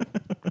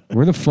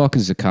 Where the fuck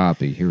is the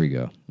copy? Here we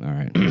go. All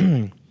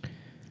right.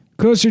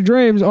 Cushy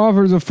Dreams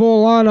offers a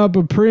full lineup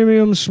of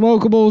premium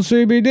smokable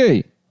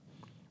CBD.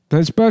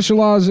 They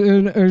specialize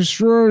in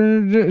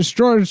extraordinary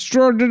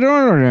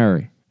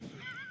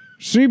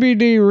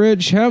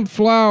CBD-rich hemp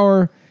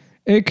flower,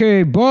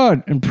 a.k.a.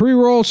 bud, and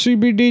pre-roll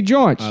CBD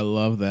joints. I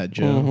love that,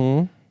 Joe.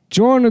 Mhm.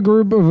 Join a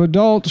group of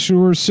adults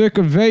who are sick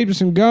of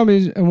vapes and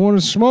gummies and want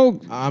to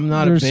smoke I'm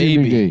not their a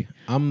baby. CBD.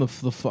 I'm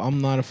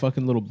not a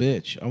fucking little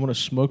bitch. I want to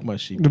smoke my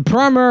CBD. The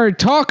primary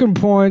talking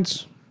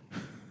points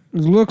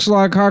looks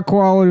like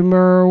high-quality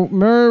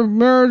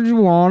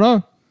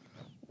marijuana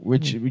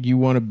Which you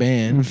want to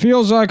ban. and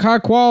feels like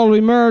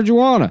high-quality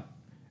marijuana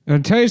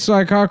and tastes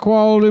like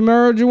high-quality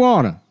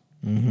marijuana.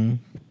 Mm-hmm.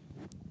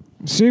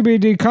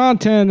 CBD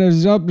content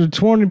is up to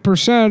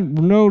 20%,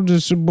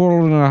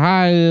 noticeable in the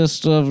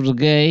highest of the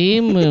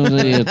game. And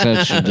the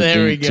attention to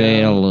There we go.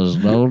 detail is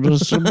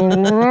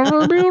noticeable of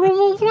a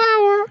beautiful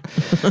flower.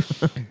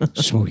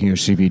 Smoking your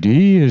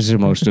CBD is the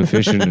most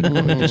efficient and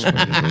quickest way to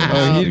do it.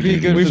 Oh, he'd be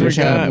good We for the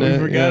forgot. cabinet. We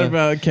forgot yeah.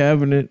 about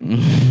cabinet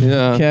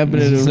yeah.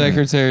 Cabinet of-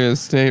 Secretary of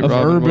State of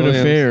Robin Urban Williams.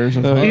 Affairs.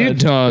 Of It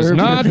does Urban-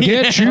 not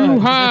get you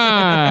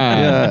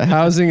high. Yeah,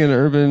 housing and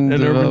urban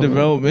and urban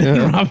development.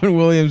 Yeah. Robin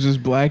Williams is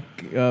black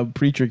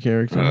preacher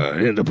character.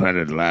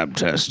 Independent lab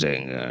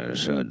testing.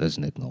 So that's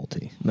Nick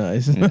Nolte.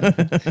 Nice.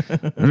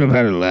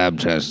 Independent lab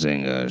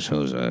testing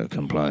shows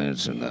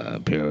compliance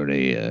and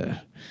purity.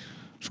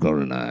 Let's go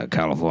to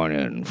California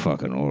and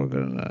fucking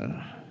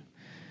Oregon.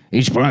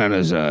 Each plan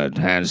is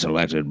hand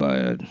selected by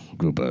a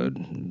group of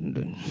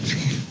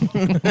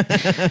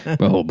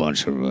a whole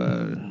bunch of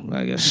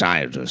I guess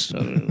scientists,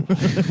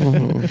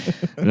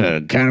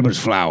 cannabis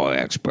flower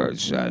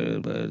experts.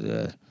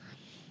 Yeah,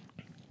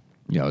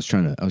 I was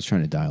trying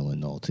to dial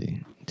in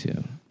Nolte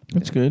too.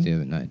 That's good. The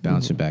other night,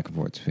 bouncing back and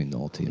forth between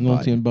Nolte and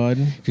Nolte Biden. and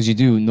Biden. Because you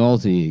do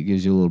Nolte, it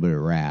gives you a little bit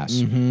of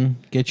rasp. Mm-hmm.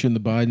 Get you in the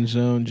Biden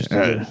zone. Just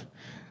a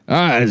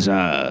I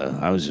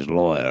was his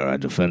lawyer. I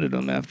defended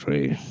him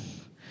after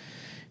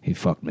he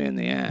fucked me in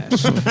the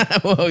ass.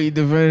 Whoa, you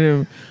defended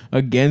him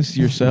against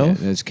yourself?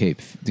 Yeah, that's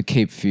the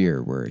Cape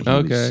Fear, where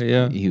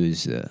he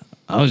was.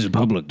 I was a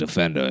public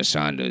defender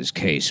assigned to his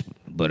case,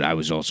 but I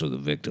was also the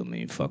victim. And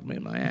he fucked me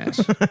in my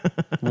ass.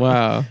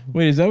 Wow.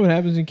 Wait, is that what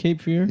happens in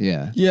Cape Fear?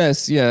 Yeah.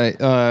 Yes, yeah.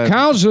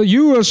 Counselor,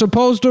 you were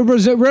supposed to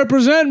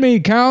represent me,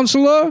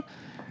 counselor.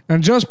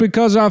 And just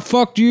because I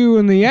fucked you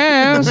in the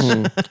ass,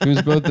 He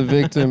was both the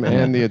victim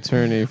and the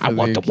attorney for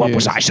the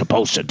accused.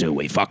 supposed to do?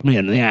 He fucked me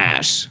in the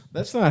ass.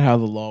 That's not how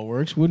the law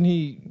works. Wouldn't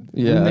he?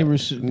 Yeah.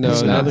 Wouldn't they No,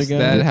 another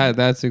guy?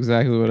 that's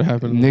exactly what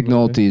happened. Nick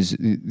Nolte's,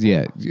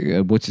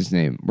 what's his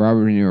name?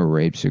 Robert De Niro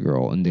rapes a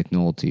girl, and Nick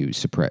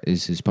Nolte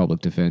is his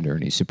public defender,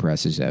 and he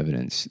suppresses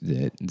evidence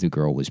that the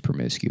girl was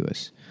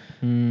promiscuous.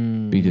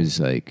 Because,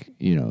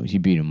 he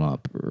beat him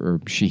up, or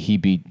he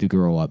beat the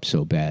girl up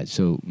so bad.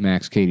 So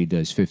Max Cady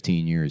does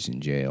 15 years in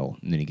jail,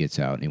 and then he gets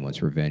out, and he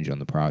wants revenge on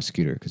the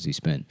prosecutor because he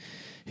spent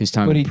his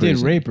time But in he did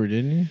prison. rape her,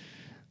 didn't he?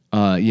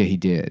 Yeah, he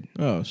did.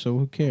 Oh, so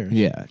who cares?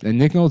 Yeah, and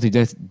Nick Nolte,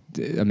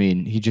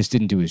 he just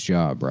didn't do his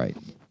job right.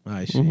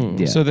 I see.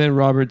 Yeah. So then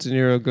Robert De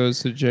Niro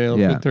goes to jail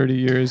Yeah. for 30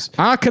 years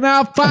I can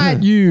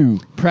outfight you,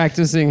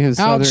 practicing his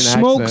out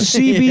southern smoke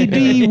accent.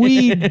 CBD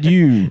weed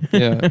you.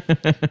 Yeah.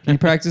 He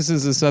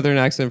practices a southern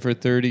accent for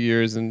 30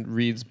 years and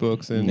reads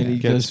books and, And he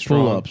gets does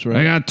strong. pull-ups,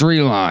 right? got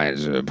 3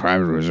 lines: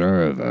 private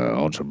reserve,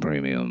 ultra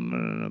premium,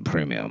 and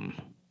premium.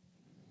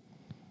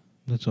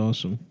 That's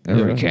awesome.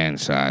 Every Yeah. can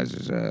size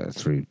is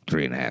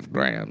 3.5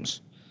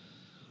 grams.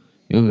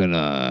 You can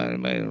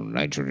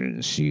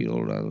nitrogen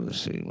sealed.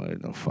 Let's see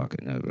what the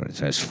fucking it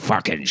says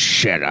fucking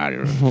shit out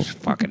of this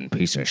fucking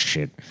piece of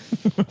shit.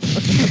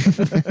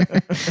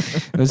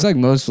 It's like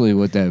mostly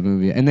what that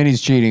movie, and then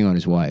he's cheating on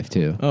his wife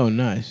too. Oh,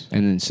 nice.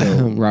 And then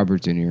so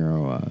Robert De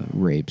Niro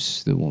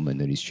rapes the woman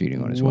that he's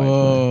cheating on his wife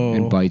Whoa. with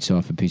and bites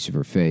off a piece of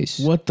her face.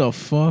 What the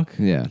fuck?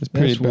 Yeah,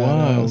 That's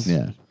wild.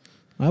 yeah.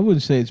 I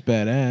wouldn't say it's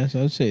badass.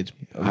 I would say it's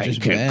I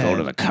just can't bad. go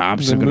to the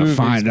cops. The They're gonna movie's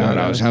find out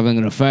I was badass. having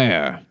an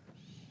affair.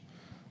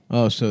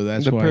 Oh, so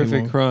that's The why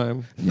perfect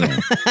crime. Yeah.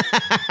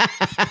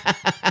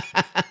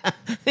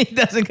 he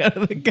doesn't go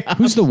to the cops.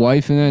 Who's the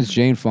wife in that? It's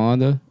Jane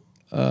Fonda.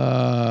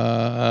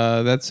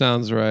 That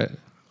sounds right.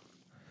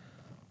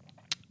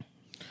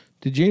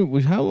 Did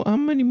Jane? How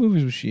many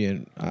movies was she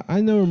in?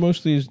 I know her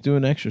mostly as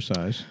doing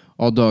exercise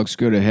All Dogs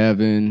Go to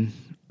Heaven.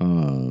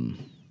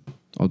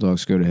 All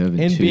Dogs Go to Heaven.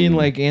 and 2. being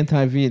like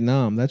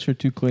anti-Vietnam. That's her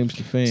two claims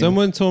to fame.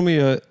 Someone told me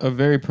a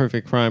very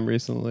perfect crime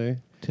recently.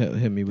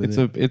 Hit me with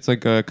it. It's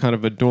like a kind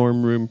of a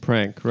dorm room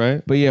prank,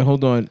 right? But yeah,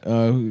 hold on.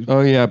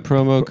 Oh yeah,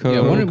 promo code.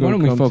 Yeah, why don't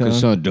we Come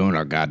focus Town. on doing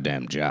our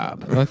goddamn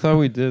job? I thought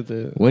we did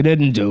it. We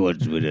didn't do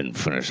it. We didn't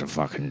finish the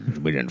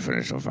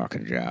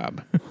fucking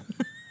job.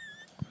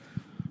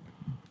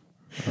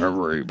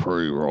 Every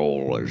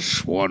pre-roll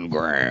is 1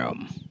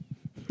 gram.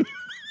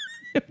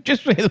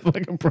 Just say the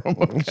fucking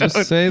promo code.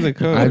 Just say the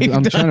code.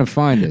 I'm trying to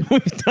find it.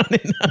 We've done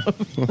enough.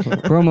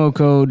 Promo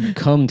code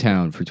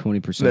CUMTOWN for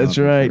 20%. That's off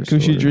your right. first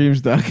order.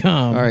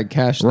 CushyDreams.com. All right,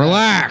 cash. that.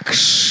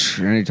 Relax.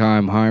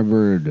 Anytime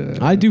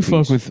hybrid. I do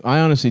fuck with. I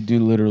honestly do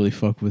literally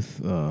fuck with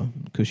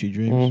Cushy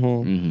Dreams.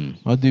 Mhm.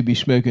 I do be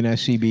smoking that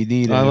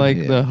CBD. There. I like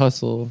Yeah. the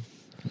hustle.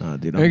 Nah,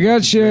 dude, I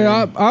got you.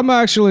 I'm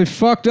actually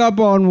fucked up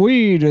on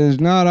weed. Is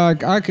not.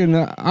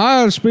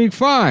 I speak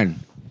fine.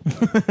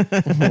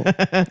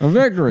 A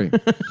victory.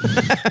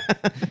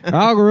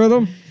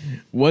 Algorithm.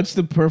 What's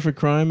the perfect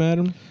crime,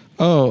 Adam?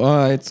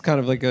 Oh, it's kind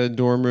of like a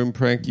dorm room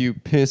prank. You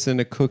piss in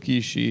a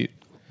cookie sheet,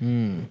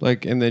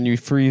 like, and then you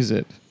freeze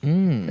it,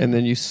 and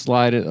then you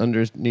slide it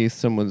underneath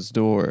someone's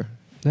door,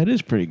 That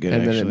is pretty good.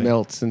 and then actually. it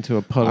melts into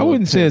a puddle. I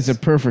wouldn't of say it's piss. a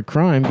perfect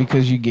crime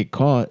because you get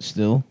caught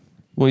still.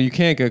 Well, you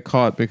can't get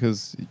caught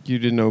because you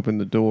didn't open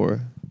the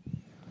door.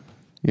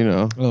 You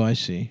know. Oh, I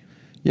see.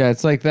 Yeah,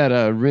 it's like that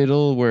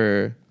riddle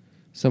where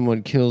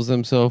someone kills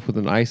themselves with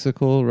an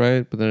icicle,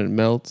 right? But then it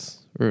melts.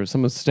 Or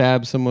someone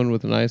stabs someone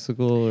with an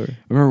icicle. Or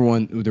I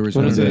remember there was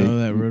What one is day, it? Know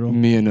that riddle?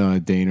 me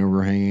and Dana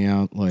were hanging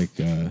out, like,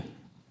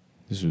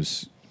 this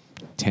was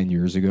 10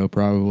 years ago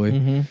probably.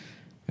 Mm-hmm.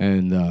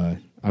 And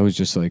I was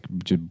just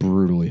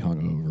brutally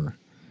hungover.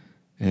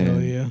 And,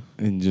 Hell yeah.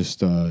 And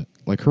just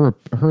like her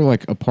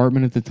like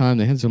apartment at the time,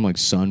 they had some like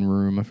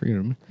sunroom. I forget.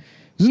 It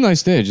was a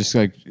nice day. Just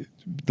like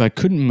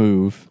couldn't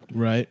move,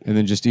 Right. and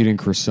then just eating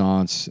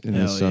croissants in the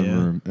Hell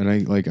sunroom. And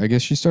I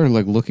guess she started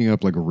like looking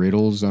up like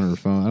riddles on her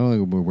phone. I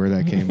don't know where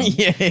that came from.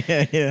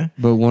 Yeah.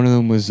 But one of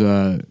them was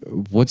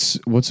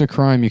what's a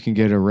crime you can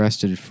get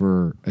arrested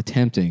for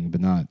attempting but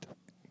not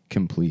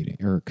completing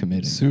or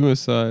committing?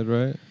 suicide,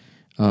 right?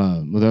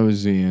 Well, that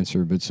was the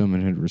answer, but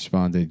someone had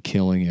responded,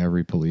 killing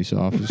every police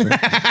officer.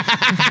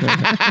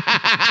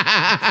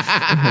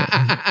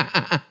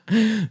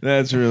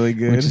 That's really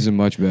good. Which is a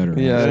much better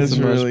Yeah, answer. that's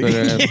a much really-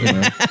 better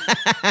answer.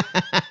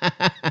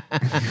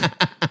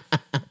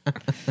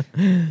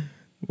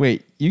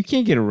 Wait, you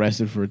can't get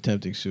arrested for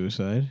attempting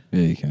suicide.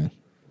 Yeah, you can.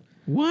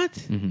 What?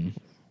 Mm-hmm.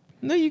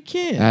 No, you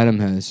can't. Adam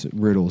has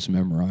riddles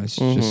memorized,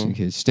 just in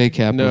case. State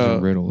capitals No.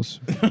 and riddles.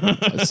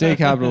 State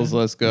capitals,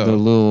 let's go. The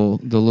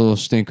little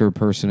stinker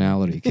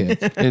personality kid.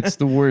 It's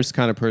the worst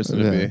kind of person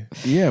to Yeah.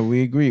 be. Yeah,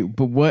 we agree.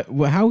 But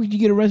how would you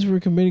get arrested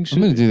for committing I'm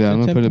suicide? gonna do that. I'm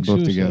gonna put a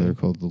book together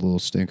called The Little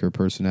Stinker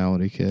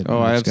Personality Kid. Oh,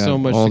 I It's have so got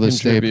much all to the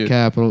state contribute.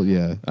 capital.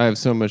 Yeah, I have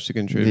so much to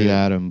contribute. the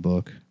Adam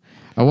book.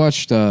 I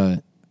watched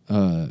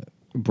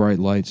Bright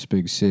Lights,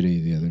 Big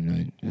City the other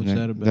night. And What's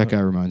that about? That guy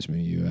reminds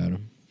me of you,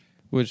 Adam.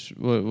 What's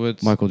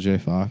Michael J.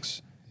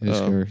 Fox,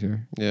 his Oh.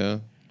 character. Yeah.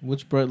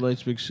 What's Bright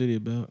Lights Big City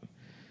about?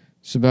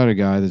 It's about a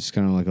guy that's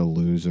kind of like a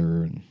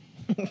loser, and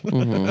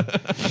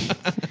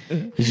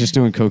he's just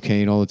doing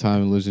cocaine all the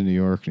time and lives in New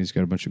York, and he's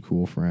got a bunch of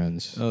cool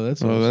friends. Oh,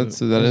 that's Oh,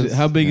 awesome. that Is is- it-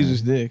 how big is yeah.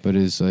 his dick? But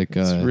is like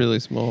It's really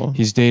small.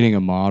 he's dating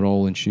a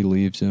model, and she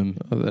leaves him,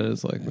 Oh, that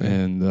is like me.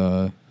 and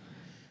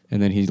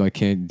then he like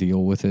can't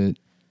deal with it.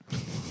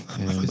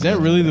 And, Is that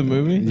really the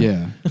movie?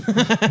 Yeah.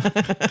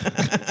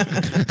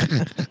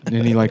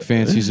 And he like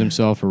fancies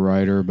himself a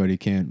writer, but he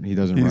can't. He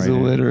doesn't He's write.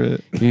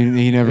 illiterate.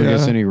 He never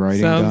gets Yeah. any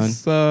writing done.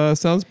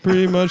 Sounds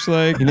pretty much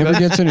like He never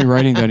gets any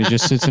writing done. He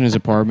just sits in his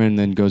apartment and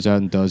then goes out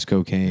and does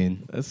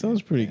cocaine. That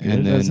sounds pretty good.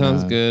 And that then,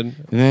 sounds good.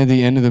 And then at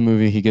the end of the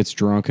movie, he gets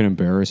drunk and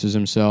embarrasses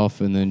himself,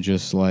 and then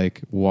just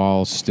like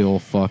while still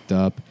fucked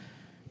up,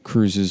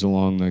 cruises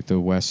along like the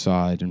west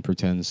side and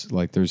pretends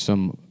like there's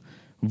some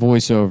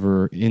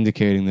voiceover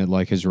indicating that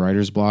like his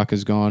writer's block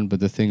is gone, but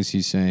the things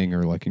he's saying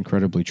are like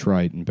incredibly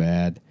trite and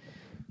bad,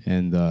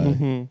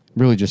 and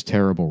really just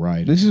terrible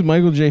writing. This is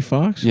Michael J.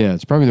 Fox? Yeah,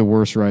 it's probably the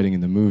worst writing in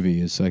the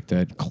movie. It's like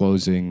that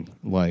closing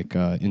like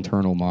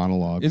internal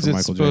monologue. Is from it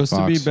Michael supposed J.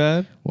 to Fox be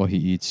bad? while he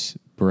eats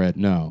bread?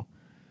 No.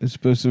 It's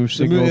supposed to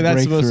signal movie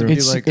that's supposed to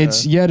breakthrough. be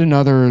It's yet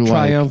another like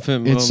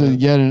triumphant It's moment.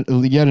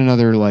 yet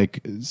another like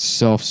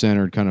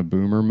self-centered kind of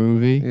boomer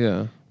movie.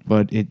 Yeah.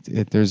 But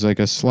it there's like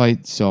a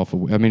slight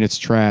I mean, it's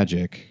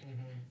tragic,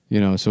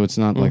 so it's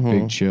not like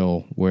Big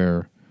Chill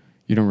where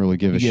you don't really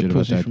give a You get shit about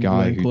pussy that from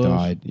guy Glenn who Close?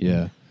 died.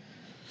 Yeah.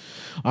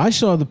 I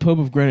saw The Pope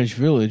of Greenwich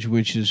Village,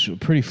 which is a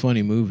pretty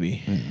funny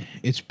movie.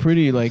 It's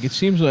pretty like it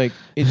seems like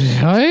it's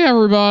Hey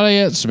everybody,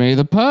 it's me,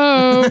 the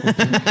Pope.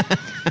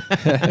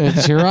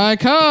 It's here I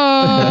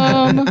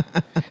come.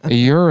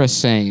 You're a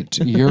saint.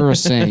 You're a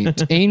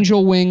saint.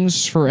 Angel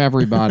wings for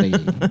everybody.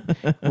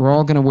 We're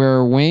all gonna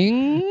wear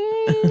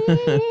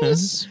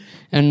wings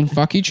and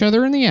fuck each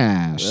other in the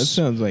ass. that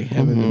sounds like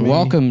heaven to me.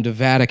 Welcome to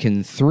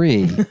Vatican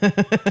III.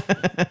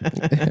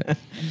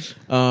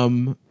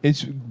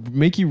 It's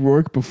Mickey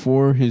Rourke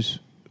before his.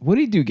 What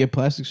did he do? Get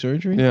plastic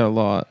surgery? Yeah, a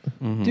lot.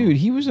 Dude,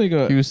 he was like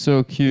He was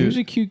so cute. he was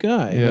a cute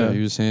guy. Yeah.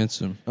 he was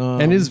handsome.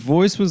 And his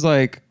voice was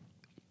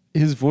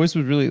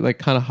really like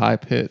kind of high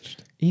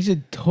pitched. He's a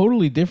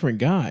totally different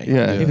guy.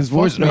 Yeah, It his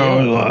voice. fucked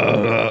me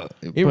up.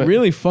 It But-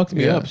 really fucked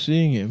me yeah. up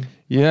seeing him.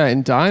 Yeah,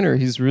 in Diner,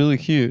 he's really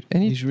cute,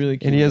 and He's really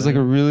cute. and he has like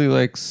man. a really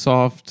like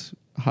soft,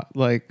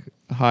 like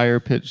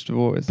higher pitched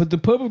voice. But the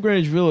Pope of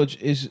Greenwich Village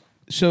is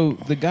so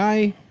the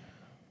guy.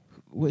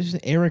 What is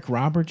it? Eric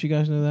Roberts? You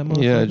guys know that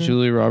motherfucker? yeah,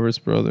 Julia Roberts'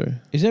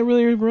 brother. Is that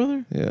really your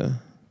brother? Yeah,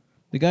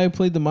 The guy who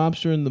played the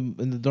mobster in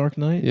the Dark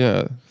Knight?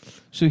 yeah,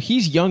 So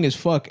he's young as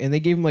fuck, and they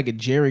gave him like a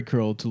Jerry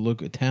curl to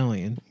look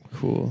Italian.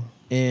 cool.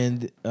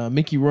 And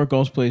Mickey Rourke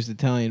also plays the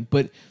Italian.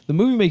 But the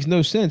movie makes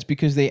no sense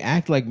because they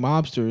act like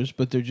mobsters,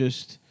 but they're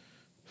just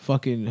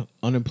fucking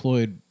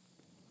unemployed,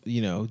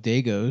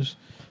 dagos.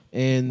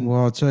 And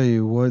Well, I'll tell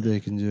you what they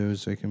can do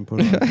is they can put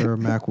on a pair of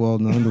Mack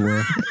Weldon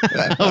underwear.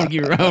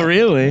 oh,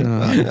 really?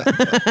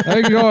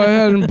 They can go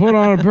ahead and put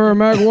on a pair of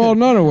Mack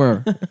Weldon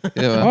underwear.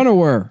 Yeah,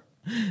 Underwear.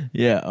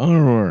 Yeah,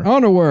 underwear.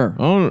 Underwear.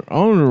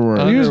 Underwear.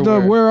 They used to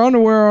Underwear. wear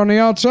underwear on the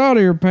outside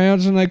of your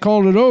pants, and they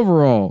called it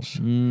overalls.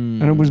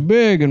 And it was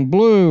big and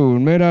blue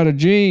and made out of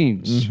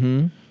jeans.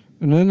 Mm-hmm.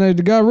 And then they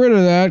got rid of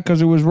that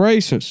because it was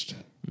racist.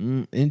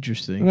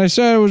 Interesting. And they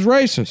said it was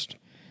racist.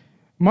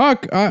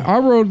 I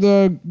wrote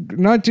the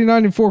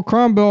 1994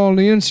 crime bill on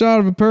the inside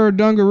of a pair of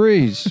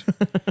dungarees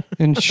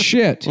and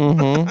shit.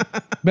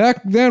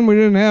 Back then, we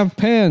didn't have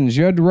pens.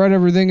 You had to write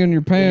everything in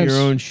your pants.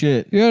 Your own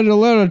shit. You had to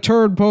let a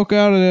turd poke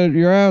out of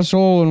your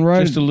asshole and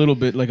write Just a little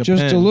bit like a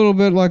just pen. a little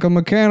bit like a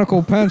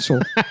mechanical pencil.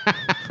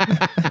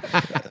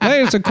 They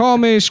used to call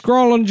me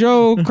Scrawlin'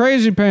 Joe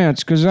Crazy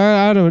Pants because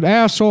I had an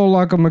asshole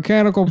like a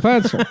mechanical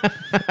pencil.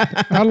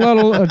 I let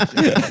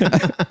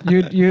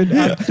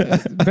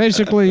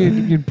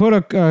you'd put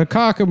a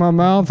cock in my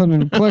mouth and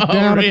then click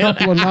down really? a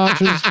couple of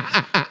notches.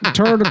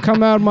 Turd would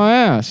come out of my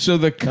ass. So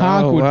the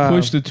cock Oh, would wow.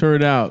 push the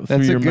turd out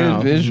that's through a your good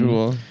mouth.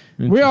 visual.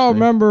 We all Interesting.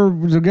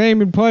 remember the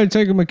game you played.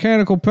 Take a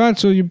mechanical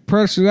pencil, you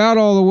press it out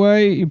all the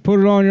way, you put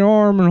it on your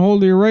arm, and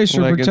hold the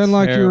eraser, Like pretend it's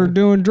like you were heroin.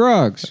 doing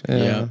drugs.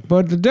 Yeah.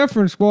 But the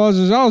difference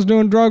was I was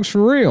doing drugs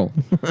for real.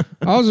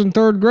 I was in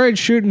third grade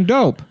shooting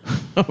dope.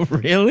 Oh,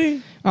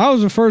 really? I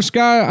was the first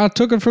guy. I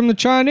took it from the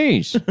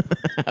Chinese.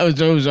 It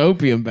was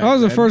opium back I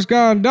was the then. first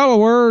guy in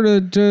Delaware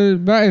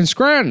back in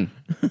Scranton,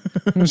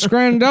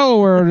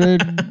 Delaware,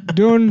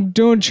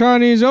 doing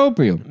Chinese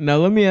opium. Now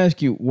let me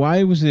ask you,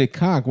 why was it a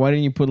cock? Why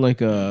didn't you put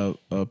like a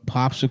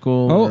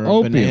popsicle or a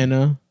opium.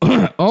 banana?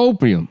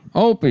 Opium.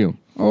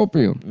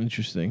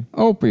 Interesting.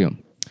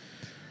 Opium.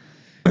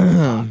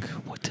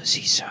 What does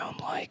he sound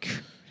like?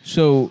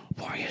 So,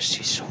 Why is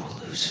he so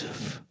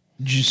elusive?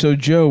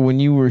 Joe, when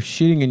you were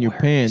shitting in your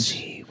pants,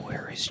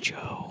 Where is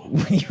Joe?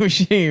 when you were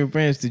shitting in your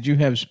pants, did you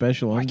have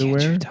special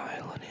underwear?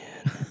 dial it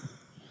in?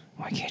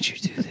 Why can't you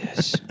do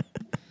this?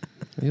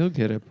 You'll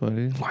get it,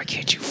 buddy. Why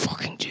can't you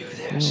fucking do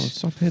No,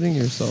 stop hitting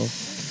yourself.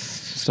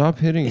 Stop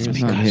hitting yourself.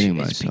 not hitting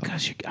It's myself.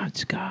 because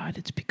it's God.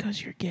 It's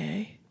because you're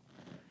gay.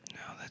 No,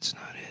 that's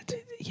not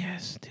it.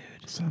 Yes,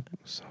 dude. Stop.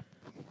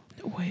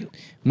 No, wait.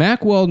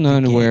 Mack Weldon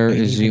underwear gay-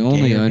 is the even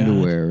only gayer God.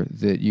 underwear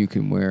that you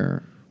can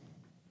wear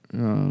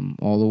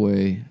all the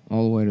way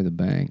to the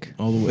bank.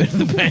 All the way to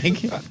the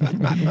bank.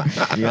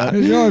 Yeah.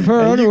 There's the only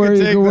pair of underwear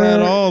you can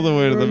wear. all the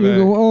way to the You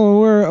can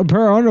only wear a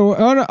pair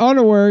of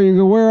underwear you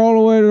can wear all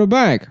the way to the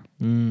bank.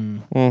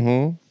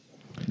 Mm-hmm.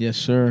 Yes,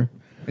 sir.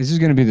 This is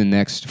going to be the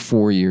next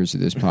 4 years of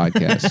this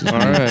podcast. is me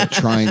right.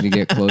 trying to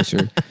get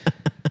closer.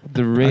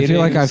 The I ratings. feel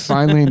like I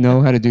finally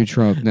know how to do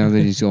Trump now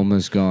that he's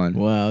almost gone.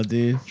 Wow,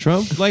 dude.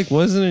 Trump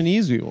wasn't an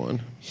easy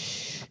one.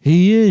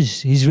 He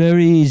is. He's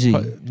very easy.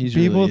 He's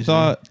People really easy.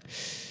 thought.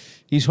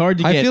 He's hard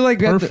to get I feel like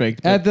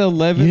perfect. at the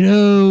 11th You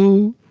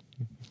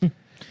know,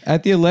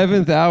 at the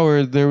 11th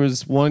hour, there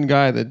was one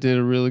guy that did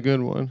a really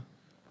good one.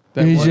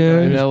 That He's, one guy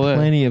in there's L.A.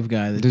 plenty of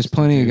guys. there's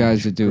plenty of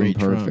guys that do him great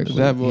Trumps. perfectly.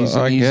 That- He's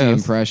I an easy guess.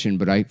 impression,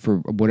 but for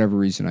whatever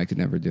reason, I could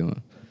never do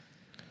him.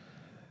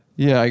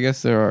 Yeah, I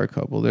guess there are a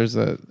couple. There's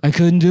that I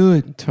couldn't do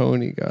it.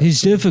 Tony guy.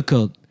 He's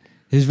difficult.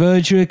 He's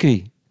very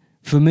tricky.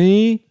 For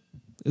me,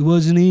 it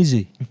wasn't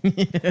easy.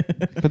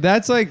 But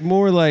that's like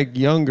more like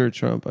younger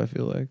Trump, I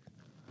feel like.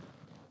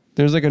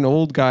 There's like an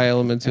old guy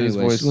element to his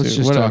Anyways, voice. let's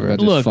too. just talk Whatever. about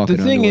this Look, the fucking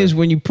thing underwear. is,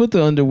 when you put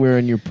the underwear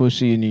in your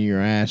pussy and in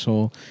your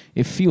asshole,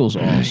 it feels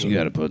awesome. You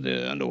gotta put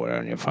the underwear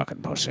on your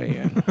fucking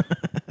pussy.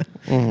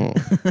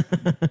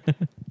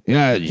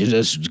 Yeah, you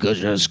just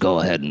go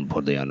ahead and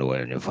put the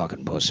underwear in your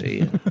fucking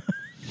pussy.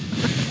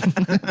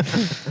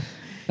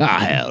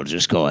 Hell,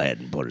 just go ahead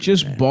and put it.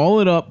 Just in there. ball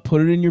it up,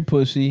 put it in your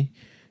pussy.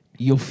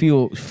 You'll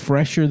feel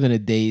fresher than a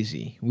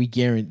daisy. We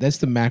guarantee. That's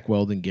the Mack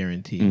Weldon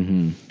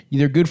guarantee.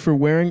 They're good for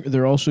wearing.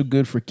 They're also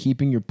good for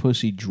keeping your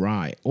pussy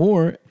dry.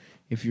 Or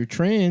if you're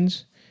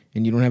trans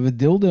and you don't have a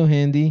dildo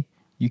handy,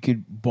 you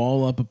could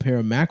ball up a pair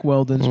of Mack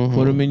Weldons,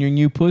 put them in your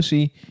new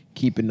pussy,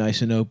 keep it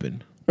nice and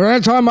open. They're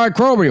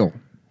antimicrobial.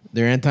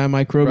 They're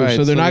antimicrobial, Right,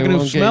 so they're not they going to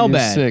won't get smell you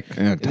bad. sick.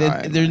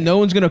 There's no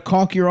one's going to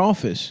caulk your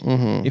office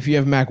if you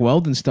have Mack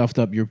Weldon stuffed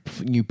up your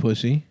new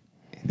pussy.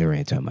 Their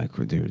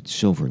their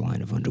silver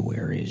line of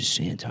underwear is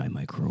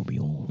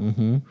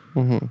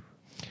antimicrobial.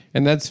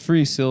 And that's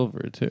free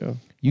silver too.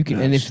 You can,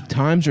 and if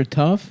times are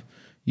tough,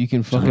 you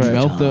can fucking Times are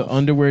melt the tough.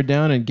 underwear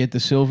down and get the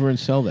silver and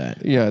sell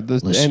that. Yeah,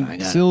 Listen, I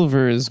and got-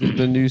 silver is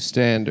the new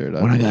standard.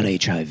 When I got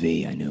think. HIV,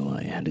 I knew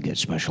I had to get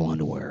special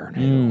underwear,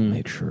 and I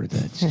had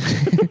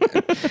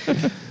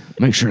to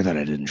make sure that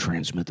I didn't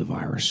transmit the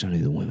virus to any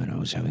of the women I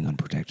was having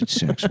unprotected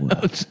sex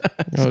with.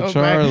 Oh,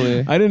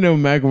 Charlie. I didn't know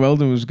Mack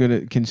Weldon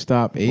can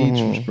stop AIDS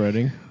from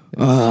spreading.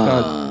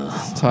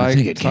 It's I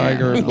think it can.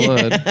 tiger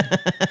blood.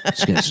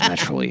 It's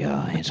naturally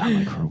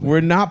antimicrobial.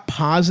 We're not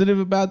positive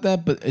about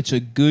that, but it's a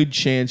good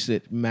chance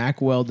that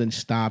Mack Weldon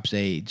stops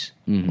AIDS.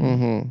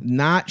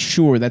 Not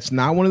sure. That's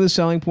not one of the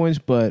selling points,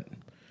 but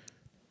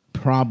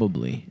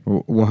probably.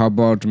 Well, how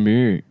about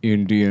me,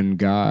 Indian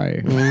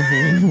guy?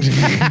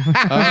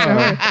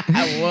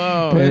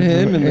 Whoa. Put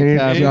him in the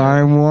cabinet.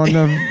 I'm one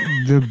of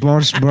the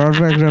most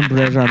perfect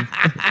impression.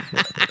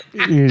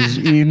 Is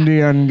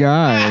Indian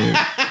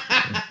guy.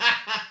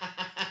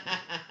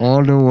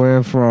 All the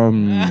way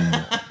from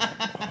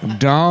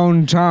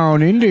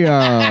downtown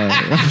India.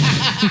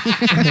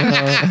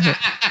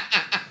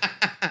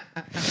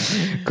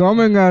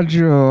 Coming at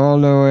you all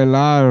the way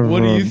live.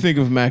 What do you from- think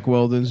of Mack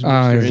Weldon's Mr.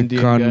 I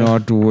Indian guy?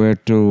 cannot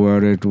wait to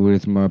wear it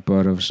with my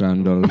pair of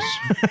sandals.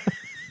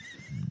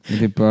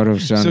 The pair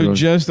of So sandals.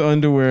 just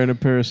underwear and a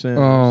pair of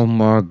sandals. Oh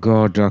my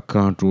God, I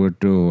can't wait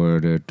to wear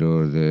it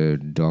to the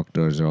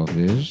doctor's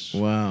office.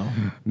 Wow.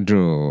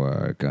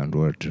 I can't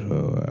wait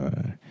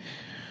to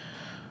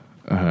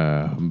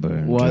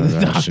been Why to the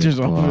Jurassic doctor's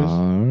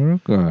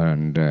office? Park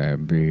and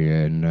be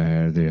in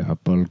the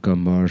Apple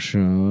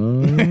commercial.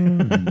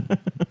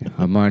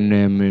 My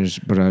name is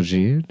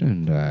Brigitte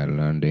and I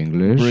learned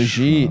English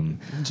Brigitte.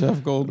 Jeff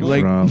Goldblum.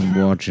 Like- from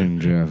watching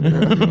Jeff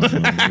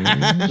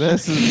Goldblum.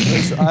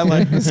 This I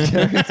like this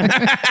character.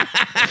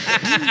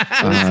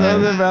 There's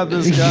something about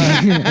this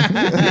guy.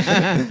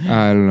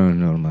 I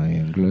learned all my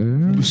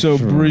English. So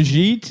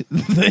Brigitte,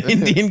 the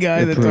Indian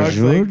guy that talks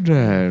like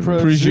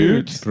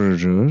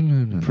prosciutto.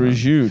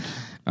 Prosciutto.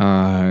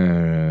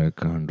 I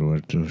can't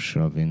wait to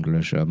shove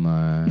English up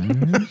my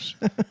ass.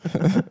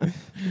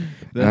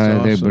 That's They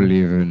awesome.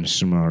 believe in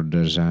smart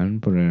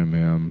design,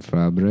 premium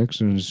fabrics,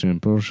 and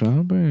simple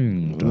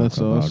shopping. Talk That's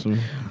about awesome.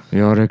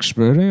 your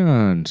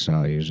experience,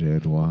 how easy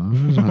it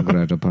was, how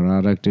great a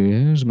product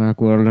is. Mack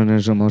Weldon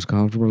is the most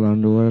comfortable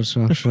underwear,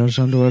 socks,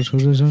 underwear,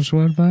 hoodies, and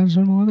sweatpants,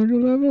 and more than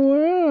you'll ever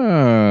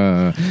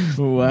wear.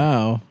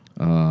 Wow.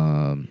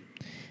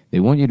 They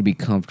want you to be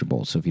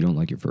comfortable, so if you don't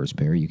like your first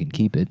pair, you can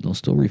keep it. They'll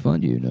still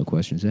refund you, no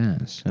questions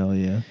asked. Hell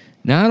yeah.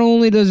 Not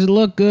only does it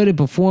look good, it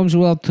performs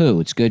well too.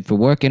 It's good for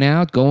working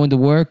out, going to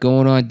work,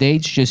 going on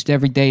dates, just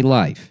everyday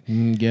life.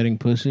 Getting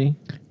pussy.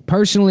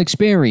 Personal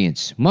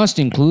experience must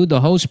include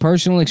the host's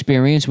personal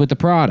experience with the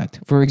product.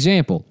 For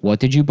example, what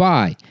did you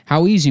buy?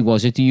 How easy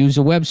was it to use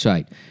the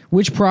website?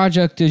 Which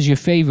project is your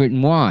favorite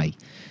and why?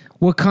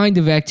 What kind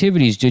of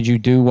activities did you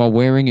do while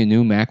wearing a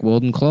new Mack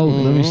Weldon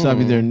clothing? Let me stop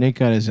you there. Nick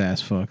got his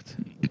ass fucked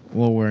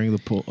while wearing a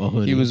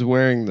hoodie. He was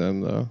wearing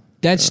them though.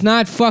 That's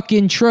not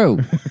fucking true.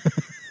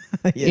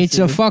 It's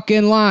a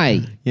fucking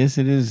lie. Yes,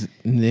 it is.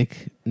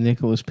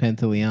 Nicholas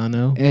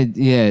Pantaleano.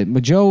 Yeah,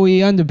 but Joey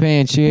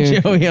Underpants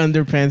here. Joey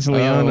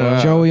Underpants-Leano. Oh,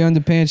 wow. Joey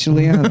Underpants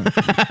Leano.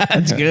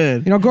 That's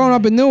good. You know, growing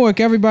up in Newark,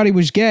 everybody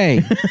was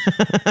gay.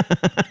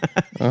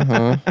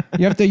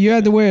 You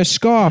had to wear a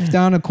scarf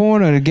down the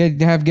corner to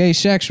have gay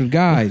sex with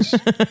guys.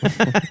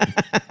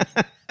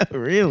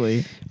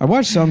 Really? I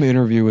watched some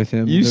interview with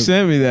him. You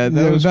sent me that.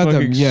 That was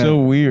fucking so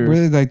weird.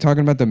 Really, like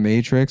talking about the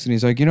Matrix, and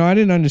he's like, I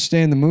didn't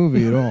understand the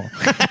movie at all.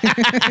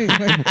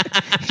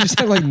 He just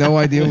had like no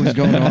idea what was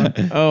going on.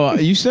 Oh,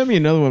 you sent me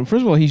another one.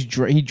 First of all,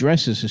 he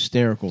dresses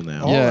hysterical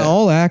now. Yeah.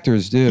 All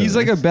actors do. He's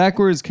like a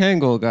backwards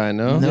Kangol guy,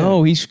 no?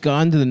 No, he's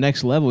gone to the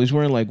next level. He's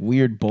wearing like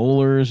weird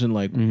bowlers and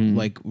like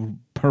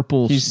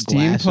purple He's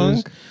glasses.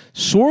 steampunk?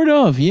 Sort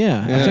of,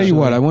 yeah. I'll tell you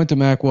what. I went to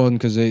Mack Weldon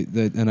because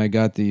and I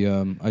got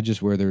the. I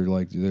just wear their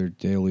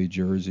daily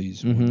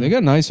jerseys. They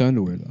got nice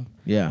underwear though.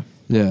 Yeah.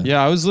 Yeah.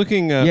 Yeah, I was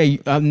looking.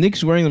 Yeah,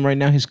 Nick's wearing them right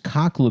now. His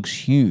cock looks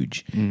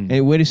huge.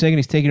 Hey, wait a second.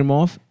 He's taking them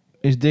off.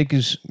 His dick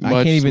is I Much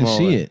can't even smaller.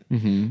 see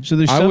it. So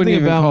there's I wouldn't something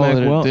even about call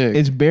it a Mac dick.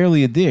 It's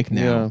barely a dick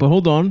now. Yeah. But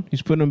hold on,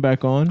 he's putting him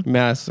back on.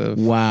 Massive.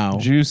 Wow,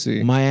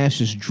 Juicy. My ass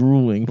is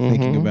drooling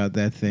thinking about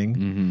that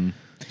thing.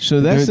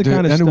 So that's the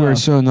kind of underwear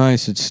is stuff. so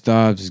nice it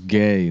stops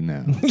gay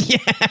now.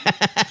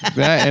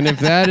 That, and if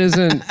that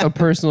isn't a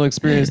personal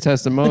experience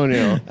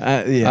testimonial,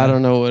 Yeah. I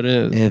don't know what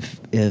is.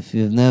 If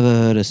you've never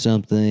heard of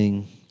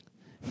something,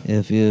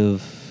 if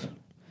you've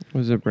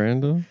Was it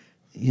Brando?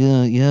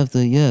 you have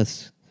to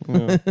yes.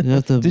 Yeah. You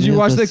have to. Did you have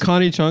watch to the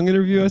Connie Chung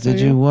interview? I Did sent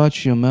you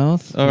watch your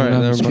mouth? All right, when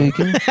I'm never mind.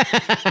 speaking.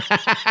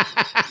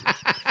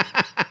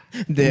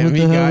 Damn, What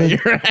he the hell got is-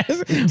 your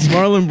ass.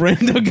 Marlon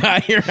Brando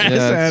got your ass, Yeah,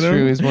 it's Adam.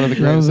 true. He's one of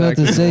the I was greatest about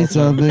to actors say of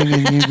all time. something,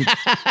 and you.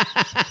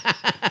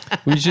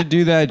 We should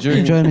do that I'm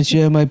during. trying to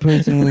share my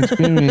personal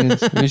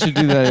experience. We should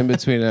do that in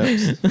between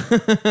eps.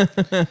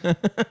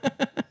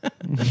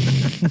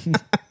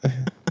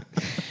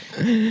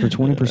 For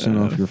 20%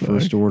 off your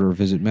first order,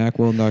 visit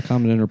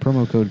macweldon.com and enter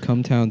promo code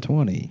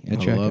CUMTOWN20 at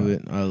I checkout. love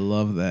it. I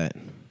love that.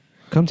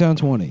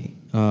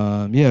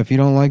 CUMTOWN20. Yeah, if you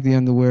don't like the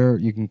underwear,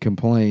 you can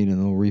complain and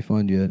they'll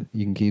refund you.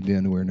 You can keep the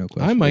underwear, no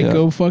question. I might Yeah.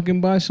 go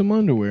fucking buy some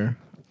underwear.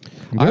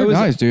 They're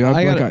nice, dude.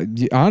 I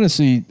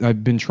Honestly,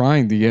 I've been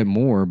trying to get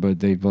more, but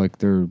they've I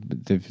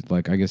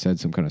guess had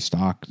some kind of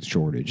stock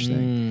shortage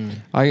thing.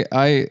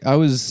 I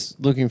was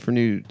looking for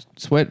new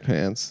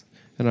sweatpants,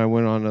 and I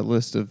went on a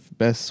list of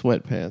best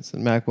sweatpants,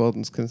 and Mac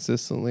Weldon's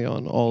consistently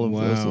on all of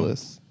those Wow.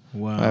 lists.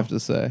 Wow. I have to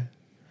say.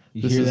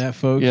 You This hear is- that,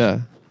 folks?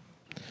 Yeah.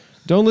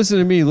 Don't listen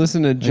to me.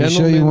 Listen to Are you gentlemen.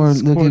 sure you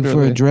weren't looking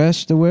for a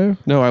dress to wear?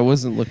 No, I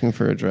wasn't looking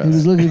for a dress. He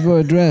was looking for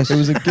a dress. It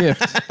was a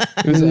gift.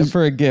 It was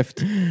for a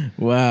gift.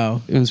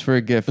 Wow. It was for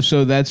a gift.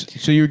 So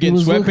you're getting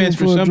was looking sweatpants for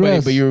for a somebody,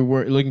 dress. but you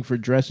were looking for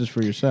dresses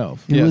for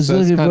yourself. He Yes, was that's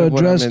looking kind for a of what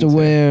I'm dress to into.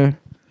 wear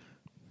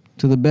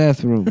to the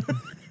bathroom.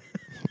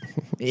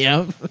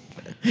 Yep.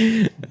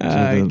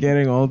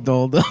 Getting all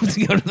dolled up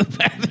to go to the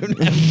bathroom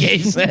and have gay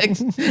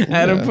sex.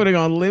 Adam putting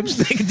on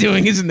lipstick,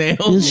 doing his You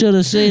nails. should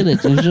have seen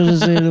it. You should have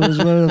seen it. It was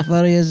one of the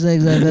funniest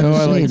things I've ever No,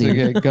 I like seen. to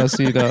get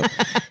gussied up.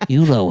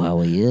 You know how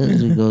he is.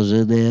 He goes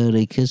in there and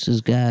he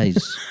kisses guys.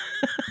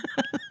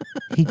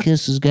 He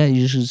kisses guys.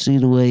 You should see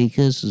the way he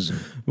kisses them.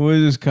 What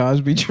is this,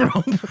 Cosby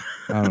Trump?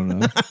 I don't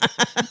know.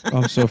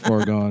 I'm so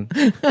far gone.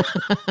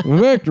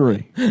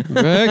 Victory.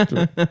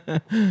 Victor.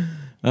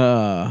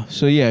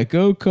 So yeah,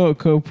 go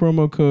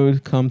promo code A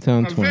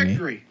CUMTOWN20.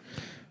 victory.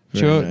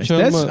 Show- Nice. show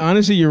That's them a-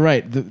 honestly, you're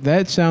right.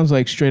 That sounds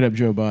like straight up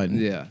Joe Biden.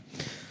 Yeah.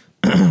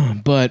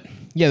 But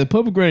yeah, the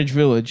Pope of Greenwich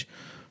Village.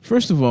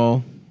 First of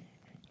all,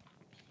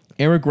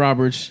 Eric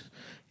Roberts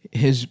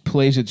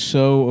plays it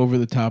so over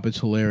the top. It's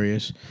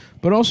hilarious.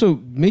 But also,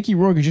 Mickey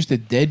Rourke is just a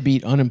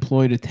deadbeat,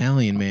 unemployed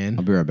Italian man.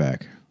 I'll be right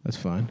back. That's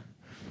fine.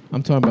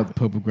 I'm talking about the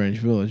Pope of Greenwich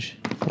Village.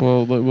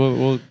 Well,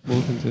 we'll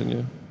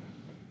continue.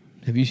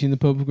 Have you seen the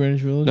Pope of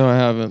Greenwich Village? No, I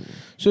haven't.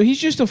 So he's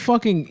just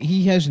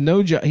he has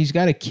no job. He's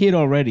got a kid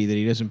already that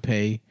he doesn't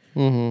pay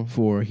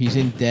for. He's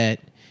in debt.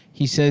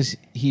 He says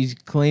he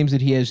claims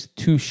that he has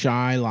 2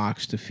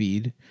 Shylocks to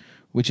feed,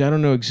 which I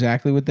don't know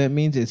exactly what that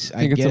means. I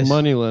think it's a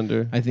money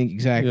lender. I think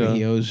exactly. Yeah.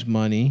 He owes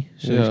money,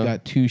 so he's Yeah.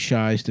 got 2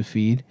 Shys to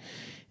feed.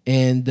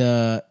 And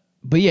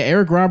but yeah,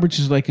 Eric Roberts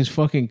is like his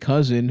fucking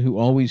cousin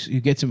who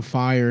gets him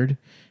fired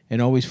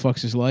and always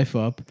fucks his life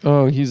up.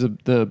 Oh, he's a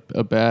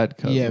bad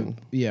cousin.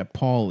 Yeah,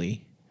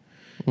 Paulie.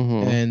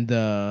 And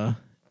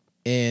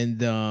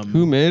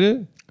Who made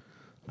it?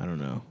 I don't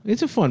know.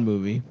 It's a fun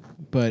movie,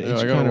 but Yeah,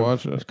 it's I gotta kind of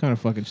watch it. It's kind of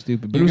fucking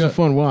stupid, but You it was a got-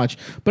 fun watch.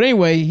 But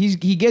anyway, he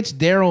gets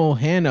Daryl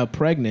Hannah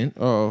pregnant,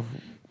 Oh,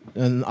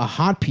 and a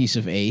hot piece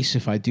of ace,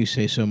 if I do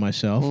say so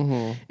myself.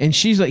 Mm-hmm. And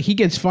she's like, he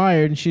gets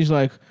fired, and she's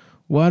like,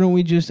 why don't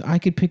we I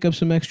could pick up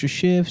some extra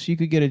shifts. You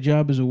could get a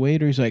job as a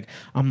waiter. He's like,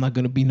 I'm not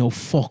going to be no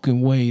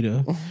fucking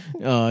waiter.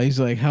 He's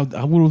like,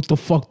 what the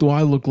fuck do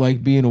I look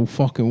like being a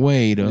fucking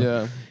waiter?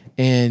 yeah.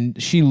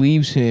 And she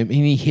leaves him, and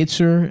he hits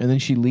her, and then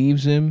she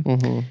leaves him.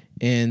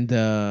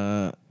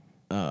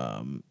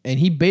 And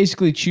he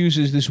basically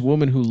chooses this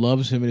woman who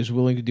loves him and is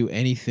willing to do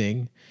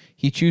anything.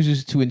 He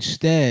chooses to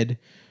instead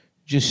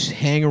just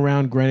hang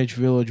around Greenwich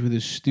Village with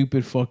his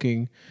stupid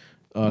fucking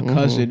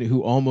cousin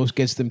who almost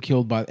gets them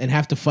killed and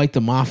have to fight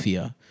the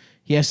mafia.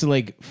 He has to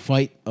like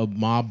fight a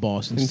mob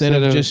boss instead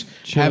of just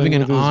chilling having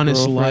an with his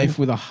honest girlfriend. life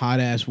with a hot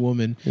ass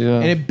woman. Yeah.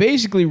 And it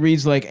basically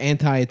reads like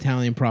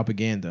anti-Italian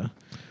propaganda.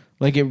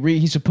 Like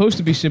he's supposed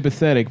to be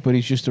sympathetic, but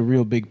he's just a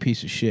real big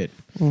piece of shit.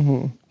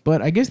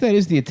 But I guess that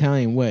is the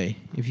Italian way.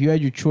 If you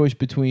had your choice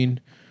between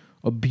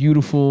a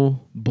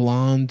beautiful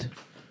blonde,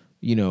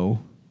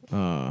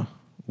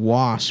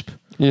 wasp,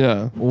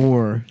 Yeah.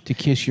 or to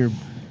kiss your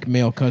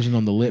male cousin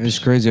on the lips. It's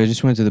crazy. I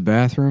just went to the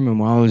bathroom, and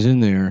while I was in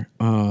there,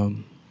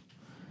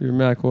 You're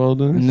Mac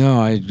Weldon.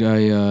 no, I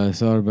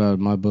thought about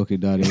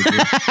mybookie.ag.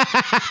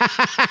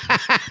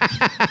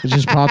 It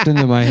just popped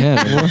into my head.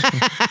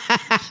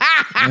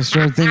 I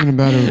started thinking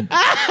about it.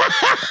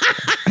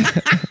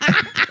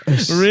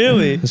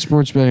 Really? The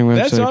sports betting website.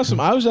 That's awesome.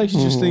 I was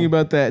actually just thinking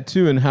about that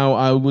too, and how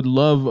I would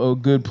love a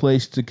good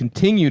place to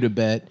continue to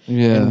bet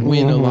Yeah. and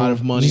win a lot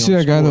of money. Did you see on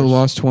that guy that sports.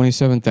 lost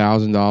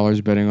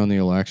 $27,000 betting on the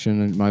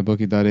election at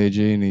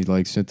mybookie.ag, and he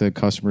like sent the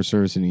customer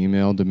service an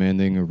email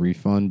demanding a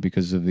refund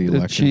because of the The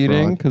election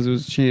cheating fraud? because it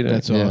was cheating.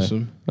 That's Yeah.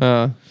 awesome.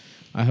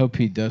 I hope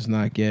he does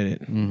not get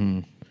it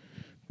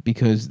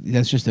because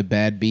that's just a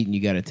bad beat, and you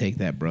got to take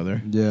that,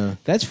 brother. Yeah.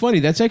 That's funny.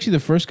 That's actually the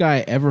first guy I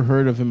ever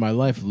heard of in my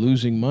life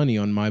losing money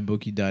on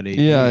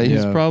mybookie.ag. Yeah,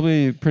 he's Yeah.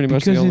 probably pretty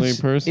much the only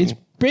person. It's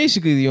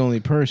basically the only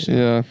person.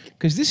 yeah.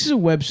 Because this is a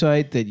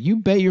website that you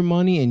bet your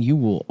money and you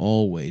will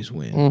always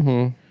win.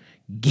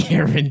 Mm-hmm.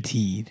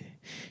 Guaranteed.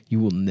 You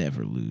will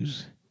never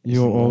lose.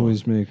 You'll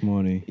always make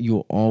money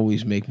You'll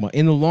always make money.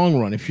 In the long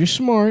run, if you're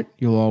smart,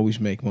 you'll always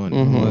make money.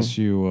 unless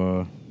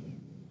you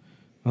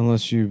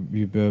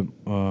bet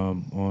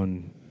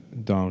on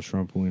Donald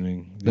Trump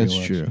winning. The That's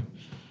election. true.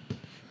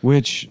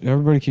 Which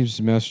everybody keeps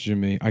messaging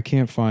me. I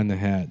can't find the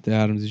hat.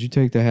 Adam, did you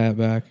take the hat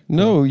back?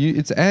 No,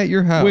 it's at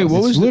your house. Wait, what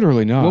It's was the-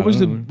 literally not. What was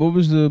the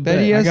I bet?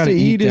 That he has gotta to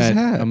eat his that.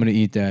 hat. I'm gonna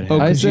eat that hat. Oh,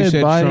 I 'cause you said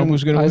said Biden Trump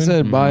was gonna I win?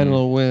 said Biden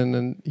will win,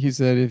 and he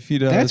said if he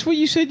does, That's what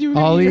you said you were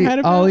going I'll to eat eat. your hat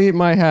about? I'll eat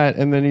my hat,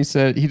 and then he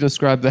said he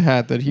described the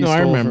hat that he No, stole I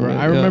remember. From it.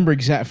 I remember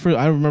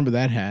I remember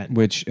that hat.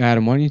 Which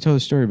Adam, why don't you tell the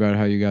story about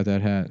how you got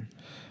that hat?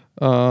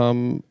 How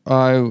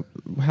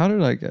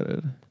did I get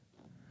it?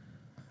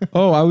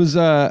 Oh, I was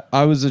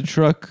a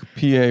truck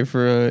PA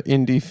for a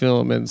indie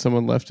film, and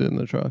someone left it in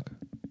the truck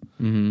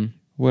Mm-hmm.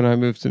 when I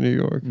moved to New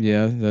York.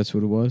 Yeah, that's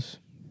what it was.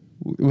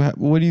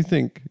 What do you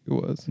think it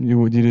was?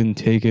 You didn't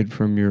take it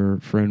from your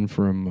friend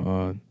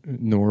from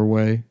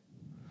Norway.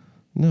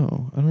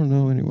 No, I don't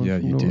know anyone. Yeah,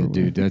 from you Norway.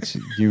 did, dude.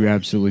 You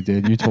absolutely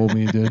did. You told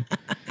me you did.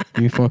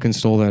 You fucking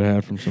stole that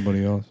hat from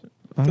somebody else.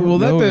 I don't Well,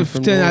 know him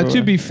from to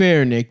Norway. be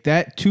fair, Nick,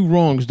 that two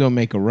wrongs don't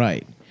make a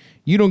right.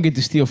 You don't get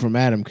to steal from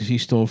Adam because he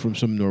stole from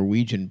some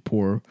Norwegian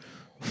poor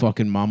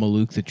fucking Mama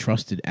Luke that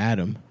trusted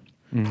Adam.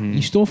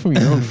 You stole from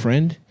your own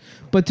friend.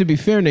 But to be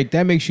fair, Nick,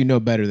 that makes you no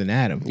better than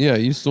Adam. Yeah,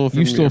 you stole from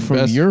You stole from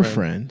best your friend.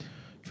 friend.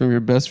 From your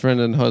best friend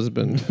and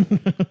husband.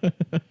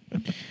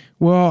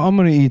 Well, I'm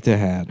gonna eat the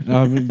hat.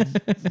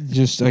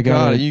 I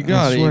got You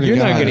got it. You're You're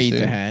not God, going to eat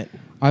dude. the hat.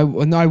 I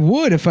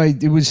would if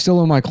it was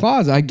still in my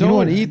closet. You know Don't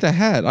what? eat the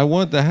hat. I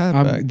want the hat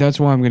back. That's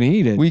why I'm gonna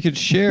eat it. We could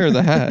share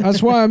the hat.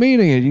 That's why I'm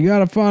eating it. You got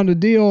to find a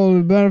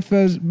deal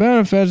that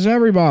benefits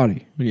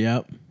everybody.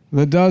 Yep.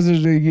 That does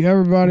it.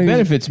 Everybody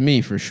Benefits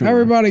me for sure.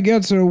 Everybody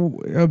gets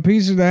a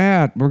piece of the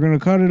hat. We're gonna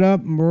cut it up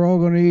and we're all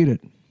gonna eat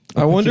it.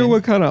 I wonder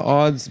what kind of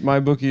odds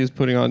MyBookie is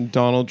putting on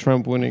Donald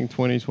Trump winning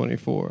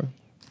 2024.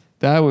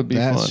 That would be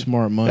That's fun.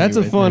 smart money. That's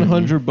a right fun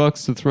there.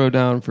 $100 to throw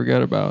down and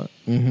forget about.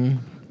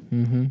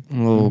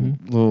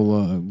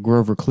 Little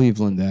Grover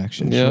Cleveland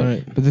action. Yeah.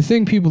 Right. But the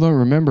thing people don't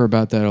remember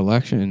about that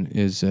election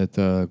is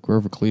that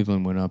Grover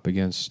Cleveland went up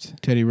against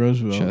Teddy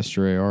Roosevelt.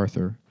 Chester A.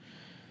 Arthur,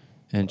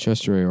 and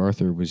Chester A.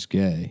 Arthur was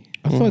gay.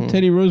 I thought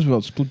Teddy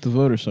Roosevelt split the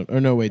vote or something.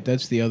 Or no, wait,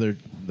 that's the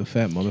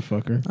fat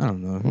motherfucker. I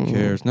don't know. Who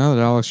cares? Now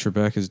that Alex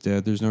Trebek is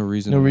dead, there's no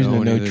reason. No to reason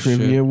know to any know of this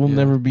trivia. shit. We'll Yeah.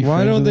 never be Why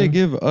friends don't with they him.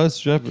 give us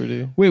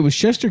Jeopardy? Wait, was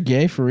Chester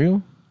gay for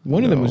real?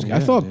 One of them No. was. Yeah, I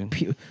thought.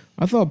 dude.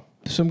 I thought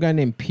some guy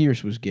named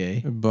Pierce was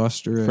gay.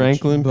 Buster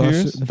Franklin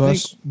Pierce? I think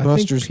Pierce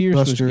was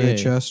Buster gay. A.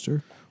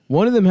 Chester.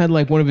 One of them had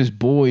like one of his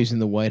boys in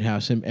the White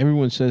House, and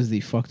everyone says that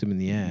he fucked him in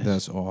the ass.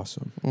 That's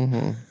awesome.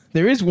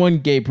 There is one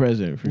gay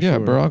president for Yeah,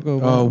 sure. Barack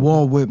Obama.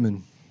 Walt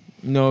Whitman.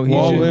 No,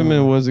 Walt just-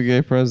 Whitman was a gay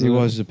He president.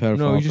 was a pedophile.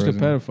 No, he's just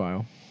president. a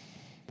pedophile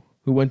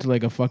who went to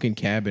like a fucking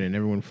cabin, and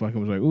everyone fucking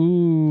was like,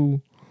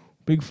 "Ooh,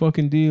 big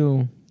fucking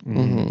deal."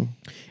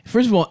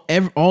 First of all,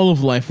 all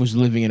of life was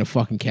living in a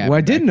fucking cabin. What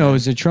I back did then. know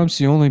is that Trump's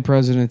the only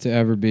president to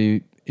ever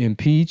be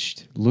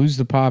impeached, lose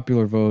the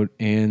popular vote,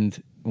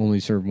 and only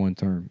serve one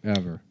term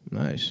ever.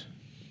 Nice.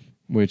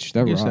 Which I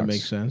that guess rocks. that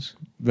makes sense.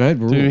 That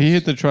rules. Dude, he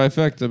hit the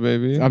trifecta,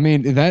 baby. I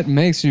mean, that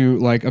makes you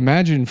like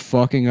imagine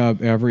fucking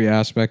up every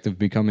aspect of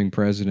becoming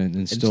president and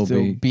And still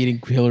be. beating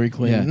Hillary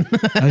Clinton.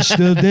 I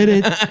still did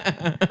it.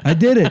 I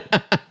did it.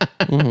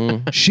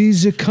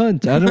 She's a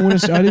cunt. I don't want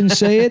to. I didn't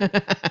say it.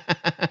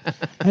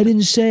 I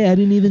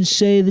didn't even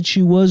say that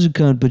she was a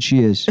cunt, but she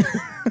is.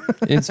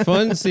 It's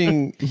fun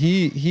seeing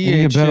he You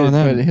ate can bet shit, on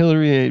that. but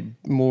Hillary ate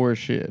more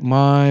shit.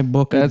 My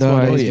bookie. That's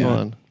why it's yeah.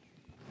 fun.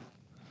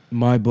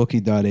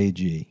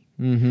 Mybookie.ag.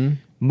 Mm-hmm.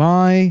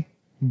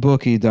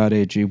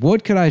 Mybookie.ag.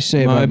 What could I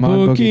say about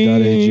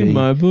mybookie.ag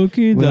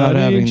MyBookie.ag. without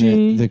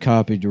having the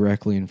copy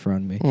directly in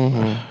front of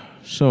me?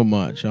 So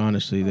much,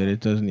 honestly, that it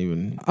doesn't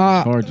even. It's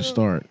Uh, hard to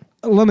start.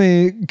 Let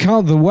me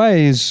count the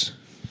ways.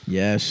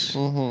 Yes,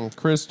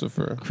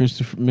 Christopher.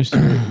 Christopher,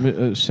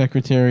 Mr.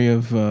 Secretary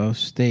of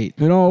State.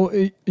 You know,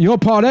 your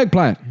part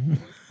eggplant.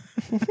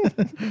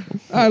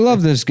 I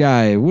love this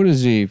guy. What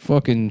is he?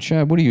 Fucking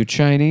what are you,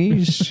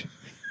 Chinese?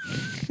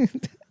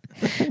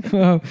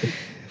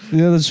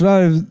 Yeah, it's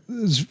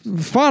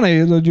funny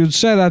that you'd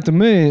say that to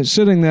me,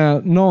 sitting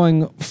there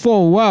knowing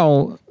full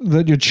well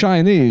that you're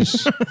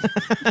Chinese.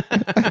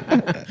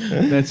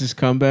 That's his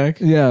comeback.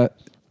 Yeah.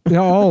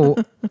 Yeah, oh,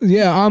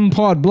 yeah, I'm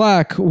part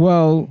black.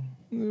 Well,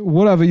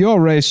 whatever your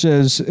race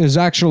is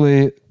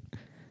actually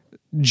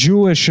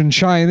Jewish and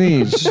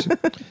Chinese.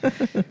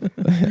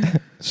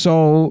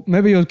 So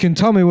maybe you can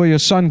tell me where your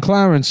son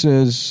Clarence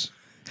is.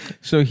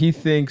 So he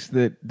thinks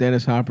that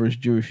Dennis Hopper is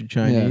Jewish and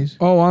Chinese.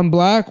 Oh, I'm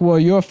black? Well,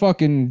 you're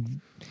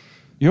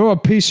a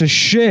piece of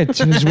shit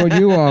is what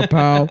you are,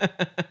 pal.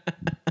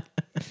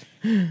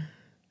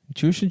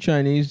 Jewish and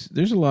Chinese.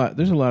 There's a lot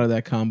of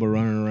that combo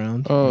running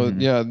around. Oh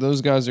yeah,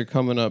 those guys are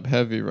coming up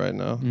heavy right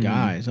now.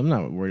 Guys, I'm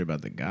not worried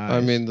about the guys.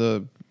 I mean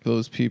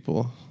those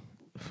people.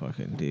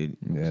 fucking dude.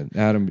 Yeah,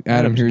 Adam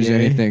Adam's hears gay.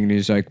 anything and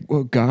he's like,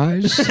 "Well,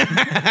 guys."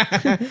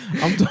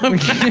 I'm talking.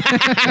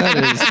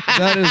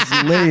 That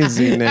is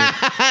lazy, Nick.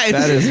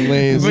 That is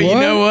lazy. But you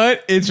know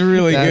what? It's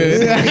really That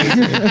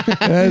good.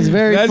 That is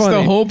very That's funny.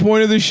 the whole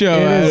point of the show.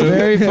 It is Adam.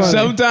 very funny.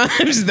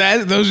 Sometimes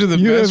those are the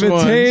You best have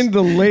ones. attained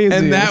the laziest.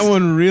 And that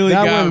one really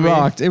that got one me.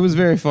 rocked. It was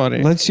very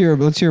funny. Let's hear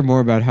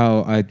more about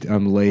how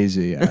I'm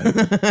lazy.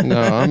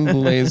 No, I'm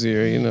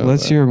lazier. You know.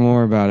 Let's that. hear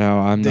more about how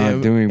I'm Damn,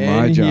 not doing my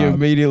and He job.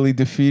 immediately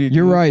defeated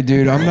You're you. right,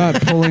 dude. I'm not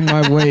pulling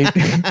my weight.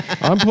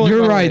 I'm pulling.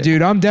 You're my right, weight.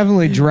 dude. I'm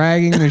definitely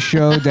dragging the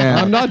show down.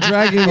 I'm not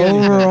dragging anything.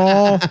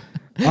 Overall,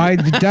 I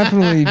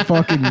definitely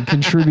fucking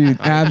contribute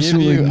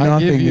absolutely I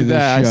nothing give you to this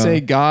that. show. I say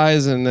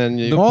guys, and then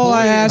you. All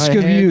I ask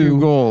of hand you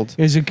gold.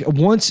 is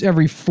once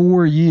every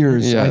 4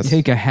 years, Yes. I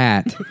take a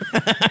hat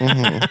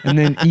and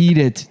then eat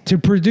it to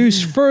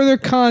produce further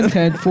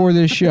content for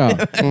this show.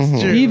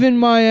 True. Even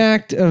my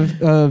act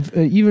of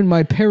even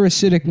my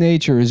parasitic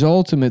nature is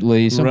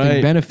ultimately something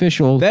Right.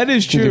 beneficial. That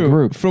is to the true.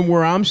 group. From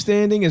where I'm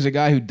standing, as a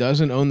guy who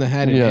doesn't own the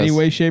hat in Yes. any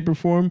way, shape, or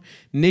form,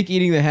 Nick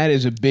eating the hat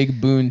is a big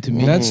boon to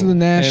me. That's the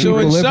national so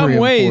in some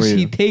equilibrium ways, for you.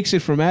 he takes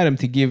it from Adam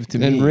to give to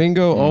And me.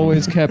 Ringo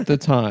always kept the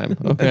time.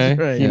 Okay,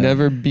 right, he yeah.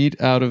 never beat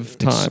out of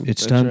time.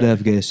 It's That's time right. to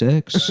have gay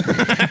sex.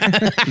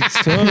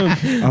 It's time.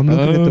 I'm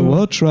looking at the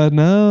watch right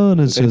now,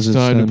 and it says it's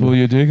time to pull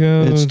your dick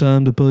out. It's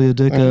time to pull your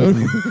dick out.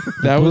 and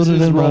That was put it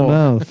his in role. my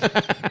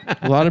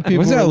mouth. A lot of people.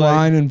 What's were that like,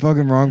 line in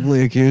fucking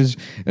Wrongfully Accused?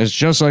 It's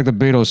just like the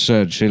Beatles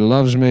said. She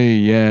loves me.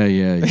 Yeah,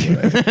 yeah, yeah.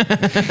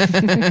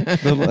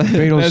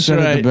 Beatles That's said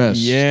right. it the best.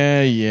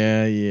 Yeah,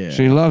 yeah, yeah.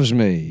 She loves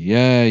me.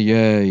 Yeah,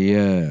 yeah,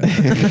 yeah.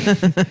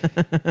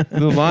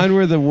 The line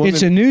where the woman.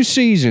 It's a new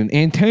season.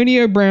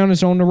 Antonio Brown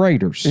is on the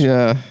Raiders.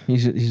 yeah.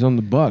 He's on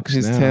the Bucks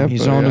He's now. Tampa.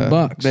 He's on the yeah.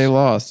 Bucks. They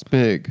lost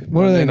big.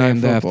 What are they Monday Night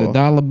named after? Football.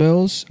 Dollar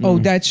Bills? Oh,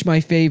 that's my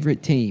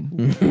favorite team.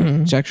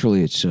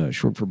 It's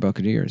short for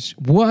Buccaneers.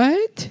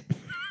 What?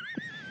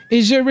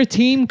 Is there a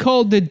team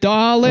called the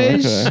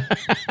Dollars? Okay.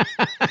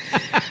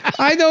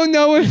 I don't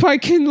know if I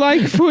can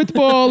like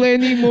football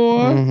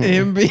anymore.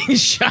 Him being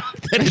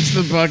shocked that it's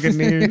the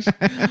Buccaneers.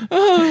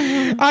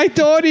 I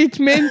thought it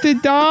meant the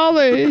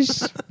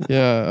dollars.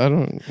 Yeah, I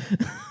don't.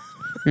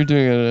 You're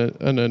doing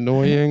an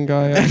annoying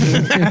guy.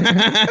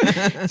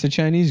 It's a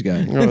Chinese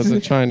guy. No, it's a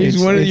Chinese.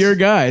 He's one of It's- your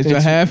guys. A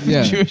it's- half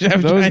yeah. Jewish,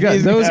 half Those Chinese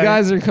guys. Those guy.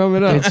 guys are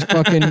coming up. It's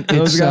fucking.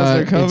 Those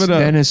guys are coming it's up.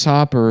 Dennis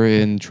Hopper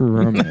in True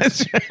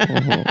Romance.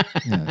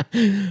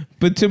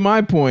 But to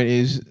my point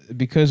is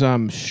because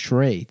I'm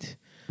straight,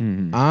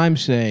 I'm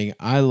saying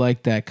I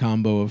like that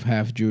combo of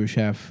half Jewish,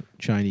 half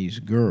Chinese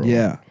girl.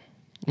 Yeah.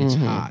 It's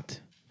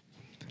hot.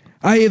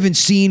 I haven't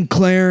seen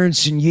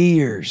Clarence in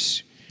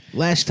years.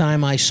 Last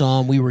time I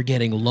saw him, we were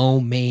getting lo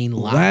mein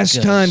latkes.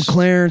 Last time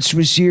Clarence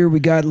was here, we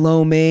got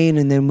lo mein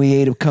and then we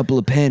ate a couple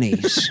of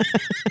pennies.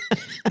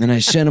 Then I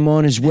sent him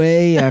on his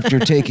way after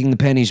taking the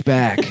pennies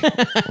back.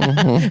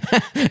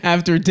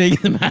 After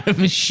taking them out of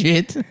his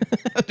shit.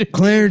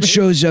 Clarence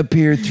shows up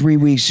here 3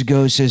 weeks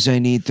ago, says I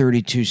need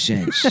 32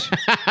 cents.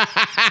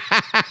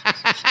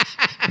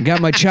 I got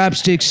my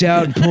chopsticks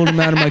out and pulled them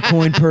out of my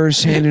coin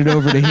purse, handed it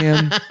over to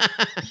him.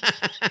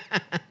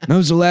 That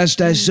was the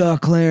last I saw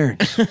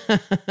Clarence.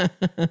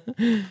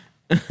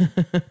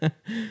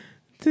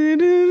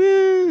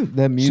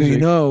 That music. So you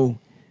know,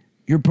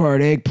 you're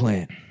part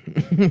eggplant.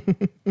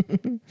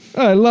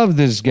 I love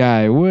this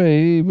guy.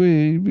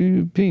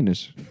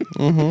 Penis.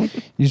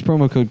 Use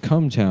promo code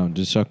CUMTOWN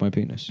to suck my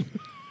penis.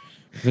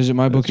 Visit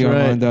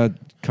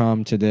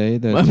mybookie.online.com today.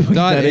 That's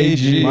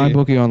MyBookie.ag.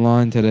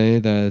 MyBookieOnline today.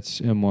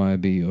 That's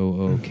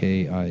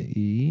MYBOOKIE.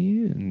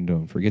 And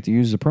don't forget to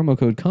use the promo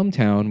code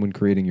CUMTOWN when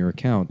creating your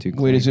account. To Wait,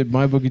 claim- is it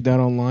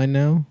mybookie.online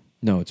now?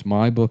 No, it's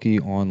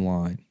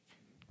MyBookieOnline.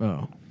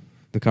 Oh.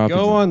 The copy.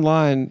 Go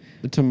online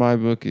to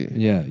MyBookie.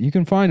 Yeah, you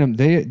can find them.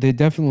 They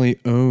definitely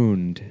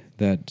owned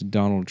that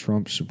Donald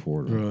Trump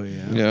supporter. Oh,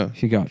 yeah. Yeah.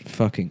 He got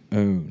fucking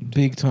owned.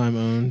 Big time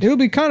owned. It would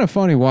be kind of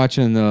funny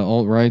watching the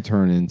alt-right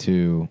turn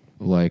into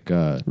like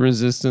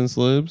Resistance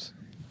libs.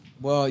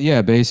 well,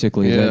 yeah,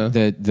 basically Yeah.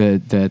 that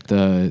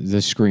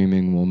the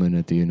screaming woman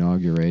at the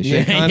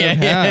inauguration. Kind of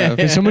have.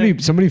 Hey, somebody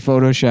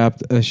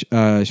photoshopped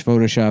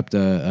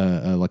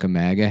a like a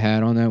MAGA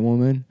hat on that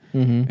woman,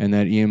 and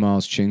that Ian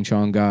Miles Ching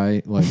Chong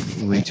guy like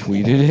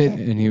retweeted it,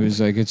 and he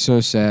was like, "It's so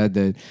sad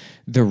that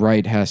the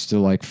right has to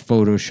like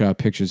Photoshop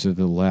pictures of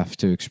the left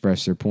to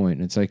express their point."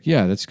 And it's like,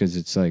 yeah, that's because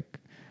it's like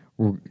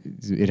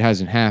it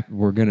hasn't happened.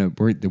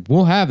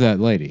 We'll have that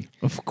lady.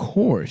 Of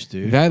course,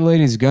 dude. That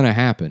lady's gonna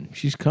happen.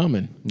 She's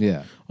coming.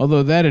 Yeah.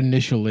 Although that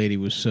initial lady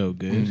was so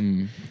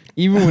good.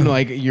 Even when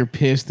like you're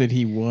pissed that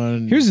he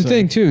won. Here's the so-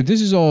 thing too.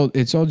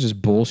 It's all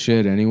just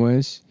bullshit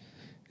anyways.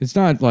 It's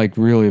not like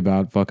really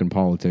about fucking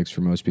politics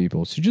for most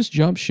people. So just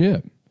jump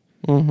ship.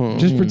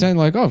 Just pretend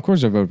like, oh, of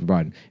course I voted for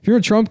Biden. If you're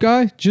a Trump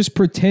guy, just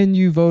pretend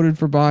you voted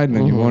for Biden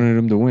and you wanted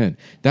him to win.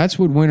 That's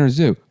what winners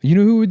do. You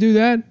know who would do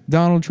that?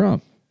 Donald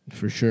Trump.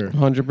 For sure.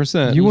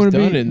 100%. You want to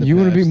done be it in the you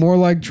want to be past. more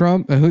like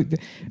Trump.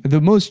 The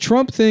most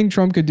Trump thing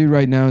Trump could do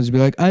right now is be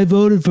like, I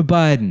voted for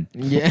Biden.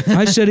 Yeah.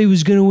 I said he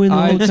was going to win the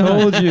I whole time.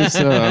 told you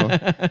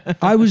so.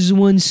 I was the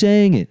one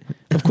saying it.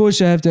 Of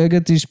course, I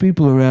got these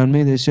people around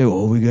me. They say,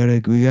 "Oh, we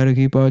gotta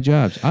keep our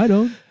jobs." I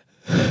don't.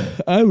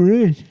 I'm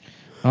rich.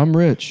 I'm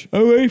rich.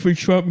 I'm waiting for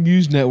Trump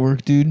News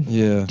Network, dude.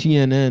 Yeah.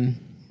 TNN.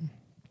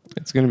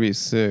 It's going to be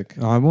sick.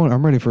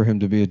 I'm ready for him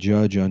to be a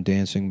judge on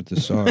Dancing with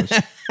the Stars.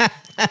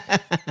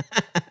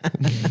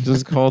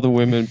 Just call the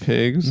women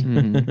pigs.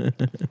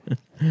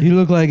 You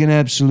look like an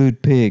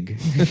absolute pig.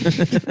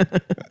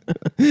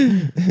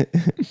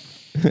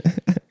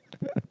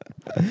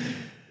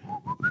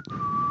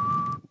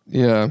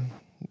 Yeah.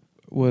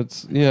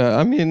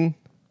 I mean,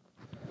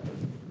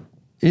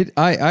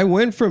 I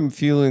went from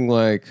feeling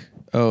like,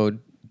 oh,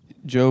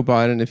 Joe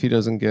Biden, if he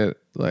doesn't get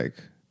like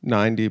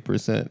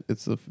 90%,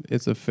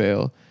 it's a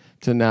fail,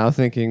 to now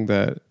thinking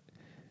that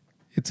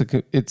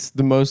it's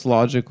the most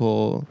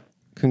logical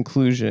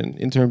conclusion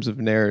in terms of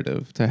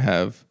narrative to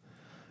have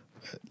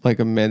like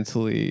a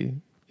mentally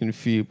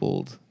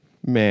enfeebled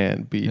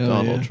man beat Hell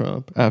Donald yeah.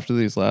 Trump after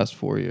these last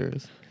 4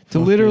 years. To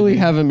Fuck literally yeah,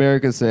 dude. have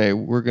America say,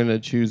 we're going to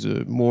choose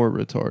a more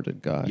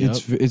retarded guy. Yep.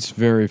 It's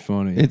very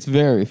funny. It's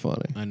very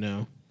funny. I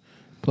know.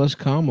 Plus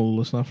Kamala,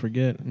 let's not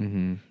forget.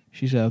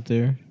 She's out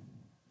there.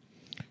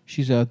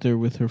 She's out there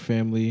with her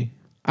family.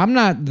 I'm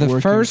not the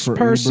Working first for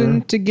person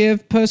Uber. to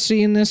give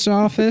pussy in this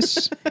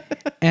office,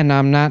 and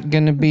I'm not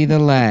going to be the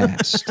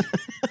last.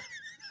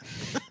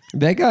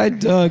 That guy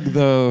Doug,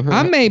 though.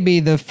 I may be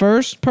the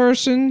first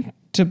person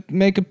to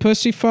make a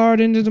pussy fart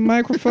into the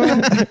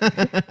microphone,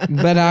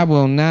 but I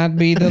will not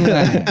be the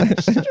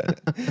last.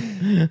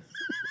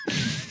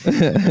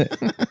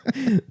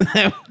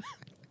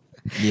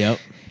 Yep.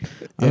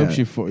 I hope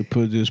she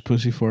put those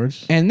pussy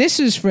farts. And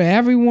this is for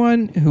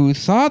everyone who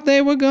thought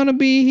they were going to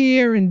be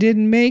here and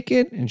didn't make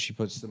it. and she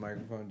puts the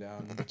microphone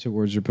down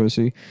towards her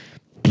pussy.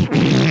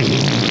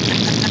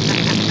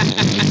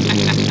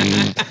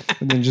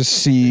 And then just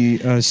see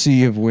a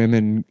sea of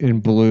women in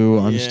blue.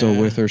 I'm still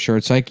Yeah. with her.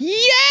 Shirts like, yeah.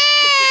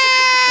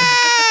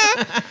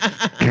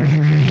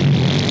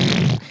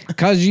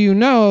 Because you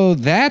know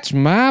that's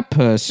my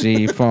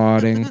pussy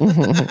farting.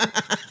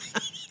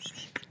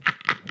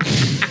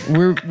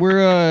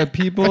 We're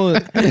people.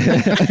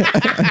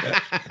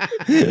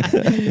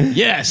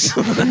 Yes.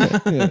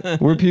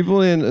 Were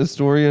people in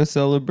Astoria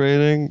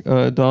celebrating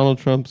Donald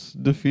Trump's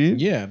defeat?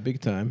 Yeah,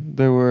 big time.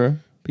 There were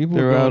People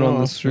They were going out on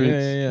the off. streets.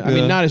 Yeah. I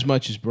mean, not as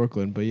much as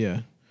Brooklyn, but yeah.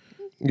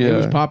 It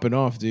was popping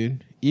off,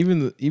 dude.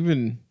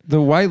 Even.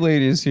 The white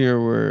ladies here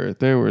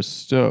were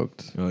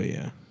stoked. Oh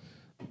yeah.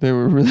 They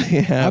were really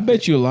happy. I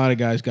bet you a lot of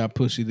guys got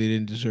pussy they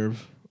didn't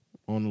deserve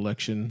on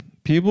election.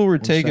 People were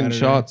taking Saturday.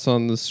 shots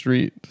on the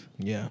street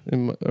Yeah.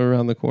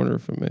 around the corner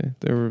from me.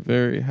 They were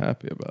very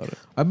happy about it.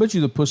 I bet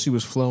you the pussy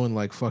was flowing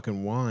like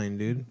fucking wine,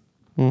 dude.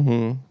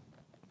 Mm-hmm.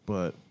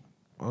 But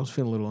I was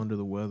feeling a little under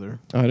the weather.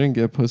 I didn't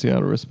get pussy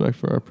out of respect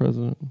for our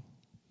president.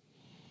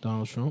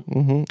 Donald Trump.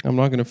 Mm-hmm. I'm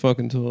not gonna fuck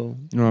until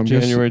No, I'm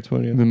just- January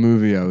 20th. The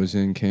movie I was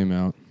in came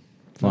out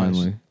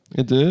finally.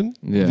 It did?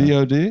 Yeah.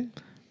 VOD?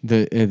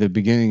 At the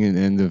beginning and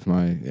end of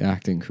my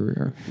acting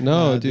career.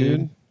 No, Nah,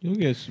 dude. You'll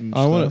get some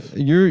I want stuff.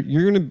 to.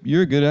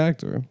 You're a good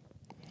actor.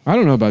 I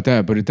don't know about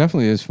that, but it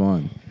definitely is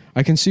fun.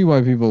 I can see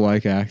why people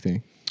like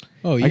acting.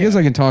 Oh yeah. I guess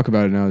I can talk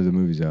about it now that the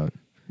movie's out.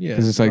 Yeah.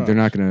 Because it's like they're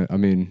not going to, I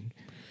mean,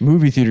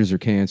 movie theaters are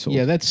canceled.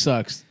 Yeah, that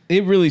sucks.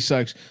 It really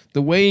sucks.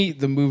 The way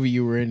the movie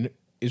you were in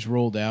is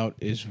rolled out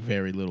is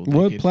very little.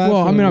 What dickhead. platform?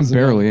 Well, I mean, I'm is it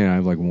barely in. I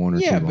have like one or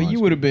two Yeah, but lines.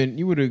 you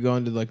would have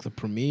gone to like the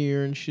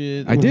premiere and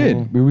shit. I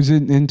did. It was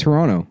in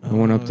Toronto. I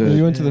went up on? to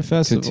You went to the to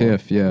festival.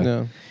 TIFF, yeah.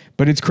 No.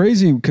 But it's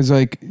crazy because,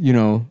 like, you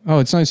know,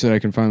 it's nice that I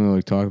can finally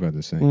like talk about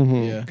this thing.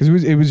 Mm-hmm. Yeah. Because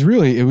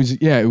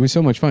it was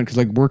so much fun. Because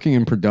like working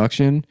in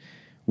production,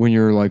 when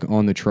you're like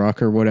on the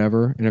truck or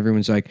whatever, and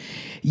everyone's like,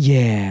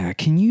 "Yeah,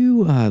 can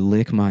you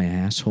lick my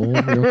asshole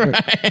real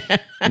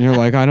quick?" And you're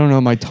like, "I don't know,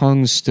 my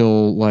tongue's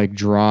still like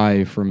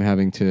dry from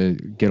having to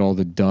get all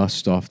the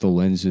dust off the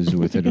lenses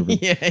with it." Or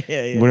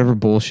Yeah. whatever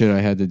bullshit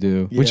I had to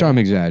do, which Yeah. I'm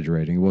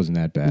exaggerating. It wasn't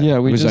that bad. Yeah,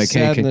 we it was just like,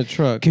 sat hey, in the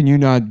truck. Can you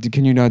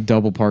not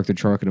double park the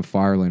truck in a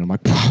fire lane? I'm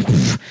like,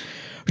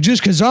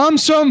 just because I'm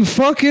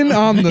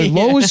the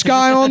lowest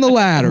guy on the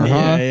ladder,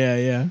 huh?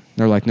 Yeah.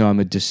 They're like, no, I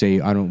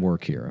don't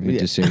work here. I'm a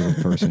disabled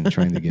person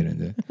trying to get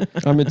into.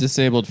 I'm a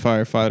disabled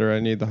firefighter. I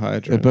need the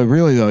hydrant. But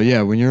really though,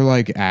 yeah, when you're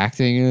like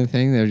acting in a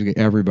thing,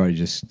 everybody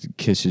just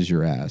kisses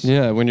your ass.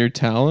 yeah, when you're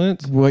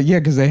talent. Well, yeah,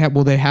 because they have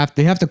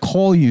to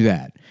call you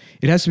that.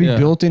 it has to be Yeah.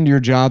 built into your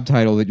job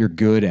title that you're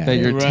good at That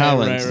it. your Right,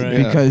 talent. right, right.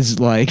 Yeah. Because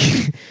like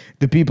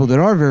the people that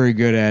are very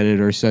good at it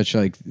are such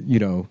like, you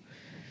know,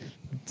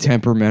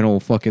 temperamental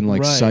fucking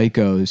like Right.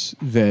 psychos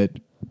that,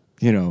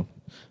 you know,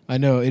 I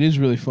know it is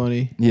really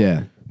funny.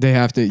 yeah. They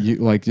have to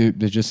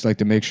they just like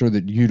to make sure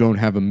that you don't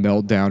have a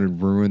meltdown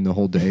and ruin the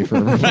whole day for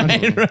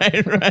everybody.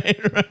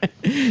 right.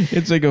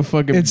 It's like a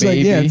fucking It's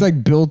baby. like it's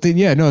like built in.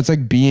 Yeah, no, it's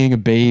like being a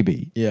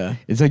baby. yeah,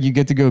 It's like you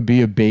get to go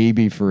be a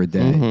baby for a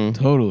day.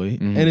 totally.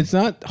 And it's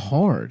not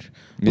hard.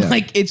 Yeah.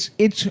 Like it's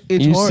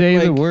You hard. say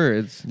like, the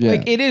words. Yeah.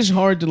 Like it is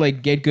hard to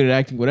like get good at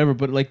acting, whatever.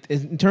 But like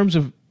in terms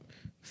of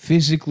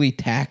physically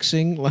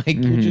taxing, like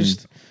you're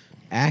just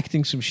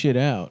acting some shit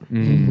out. I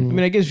mean,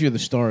 I guess if you're the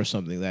star or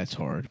something, that's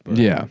hard. But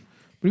Yeah.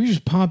 But if you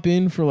just pop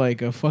in for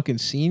like a fucking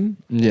scene,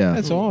 Yeah.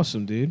 that's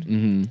awesome, dude.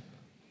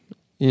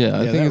 Yeah,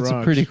 I Yeah, think that it's a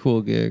rocks. pretty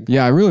cool gig.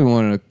 Yeah, I really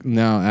want to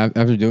now.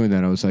 After doing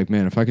that, I was like,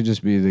 man, if I could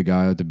just be the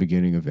guy at the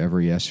beginning of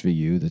every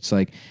SVU that's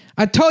like,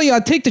 I tell you,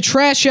 I'll take the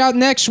trash out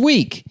next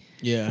week.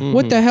 Yeah.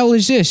 What the hell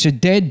is this? A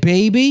dead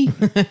baby?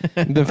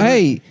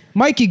 Hey,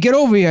 Mikey, get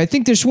over here. I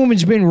think this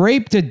woman's been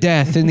raped to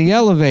death in the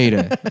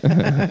elevator.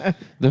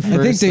 The I think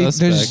first there's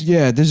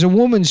suspect. there's a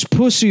woman's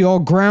pussy all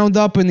ground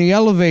up in the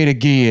elevator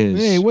gears.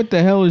 Hey, what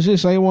the hell is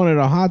this? I wanted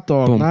a hot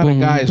dog, Boom, not boom,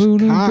 a guy's boom,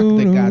 cock boom,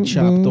 that got boom,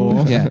 chopped boom.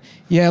 off.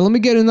 Yeah, let me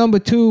get a number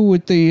 2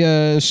 with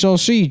the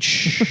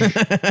sausage.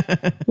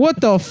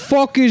 What the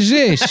fuck is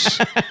this?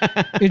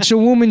 It's a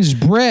woman's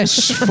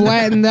breast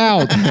flattened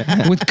out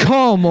with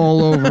cum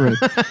all over it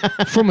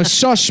from a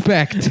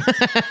suspect.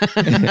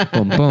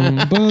 Bum, bum,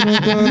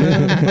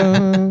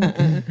 ba-da-ba-da-ba.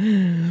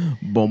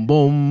 Boom,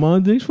 boom, my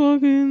dick's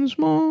fucking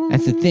small.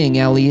 That's the thing,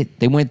 Elliot.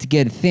 They went to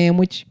get a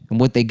sandwich, and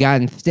what they got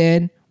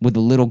instead was a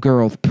little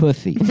girl's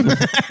pussy.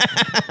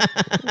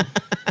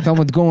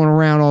 Someone's going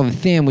around all the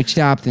sandwich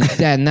shops in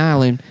Staten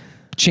Island,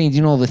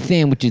 changing all the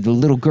sandwiches to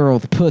little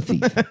girl's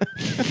pussy.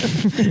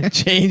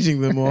 Changing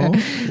them all.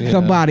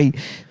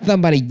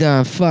 Somebody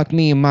done fucked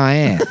me in my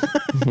ass.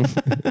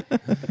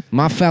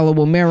 My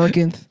fellow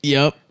Americans,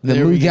 Yep. the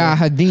there we go.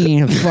 Mujahideen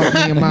have fucked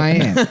me in my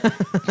ass.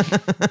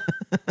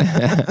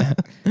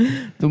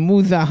 The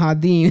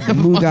Mujahideen. The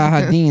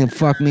Mujahideen have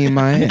fucked me in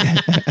my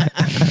ass.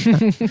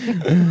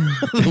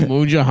 The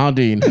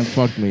Mujahideen have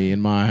fucked me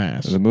in my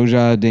ass. The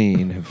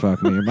Mujahideen have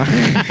fucked me in my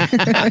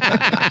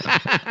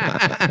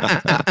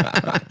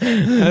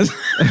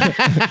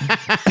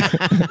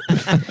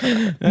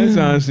That's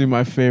honestly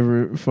my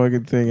favorite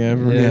fucking thing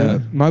ever. Yeah.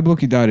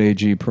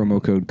 MyBookie.ag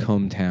promo code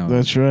CUMTOWN.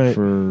 That's right.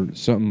 For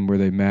something where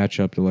they match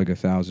up to like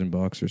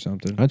 $1,000 or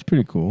something. That's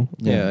pretty cool.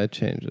 Yeah, it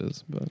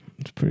changes, but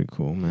It's pretty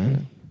cool,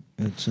 man.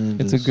 it's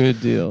a good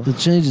deal. It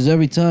changes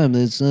every time.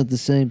 It's not the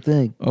same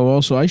thing. Oh,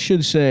 also, I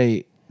should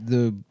say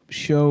the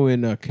show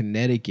in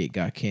Connecticut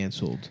got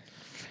canceled.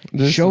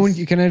 Show in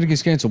Connecticut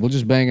is canceled. We'll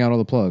just bang out all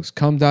the plugs.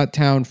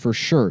 Come.town for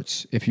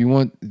shirts. If you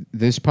want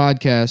this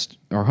podcast,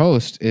 our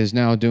host is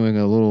now doing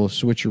a little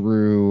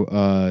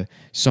switcheroo.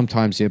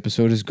 Sometimes the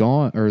episode is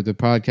gone or the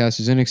podcast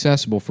is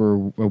inaccessible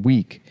for a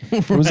week.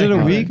 Was it a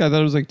week? I thought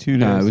it was like 2 days.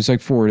 No, it was like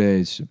 4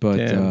 days. But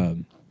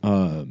Damn.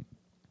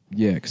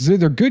 yeah, because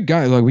they're good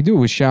guys. Like we do it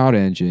with Shout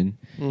Engine,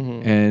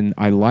 and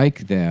I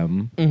like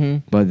them,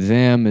 but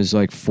them is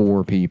like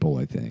 4 people,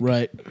 I think.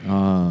 Right.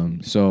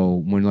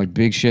 So when like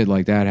big shit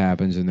like that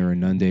happens and they're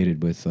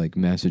inundated with like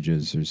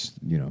messages, there's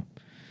you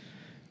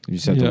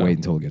just have to Yeah. wait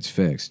until it gets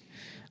fixed.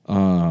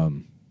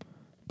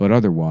 But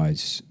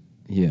otherwise,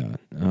 yeah.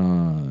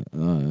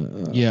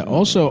 Yeah.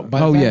 Also, by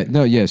Oh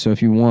that- yeah. So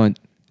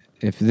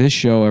if this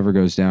show ever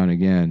goes down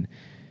again,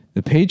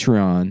 the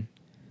Patreon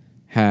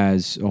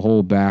has a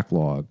whole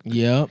backlog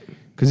Yep.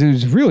 because it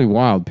was really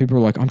wild. People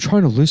are like, "I'm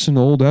trying to listen to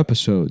old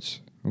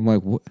episodes." I'm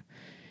like, "What?"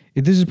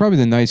 This is probably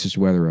the nicest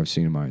weather I've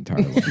seen in my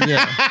entire life.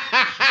 Yeah.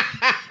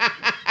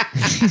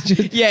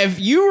 If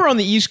you were on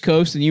the East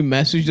Coast and you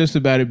messaged us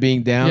about it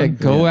being down, Yeah,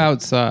 go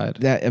outside.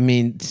 That I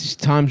mean,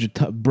 times are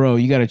tough, bro.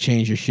 You got to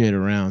change your shit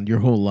around. Your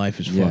whole life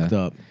is Yeah. fucked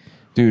up.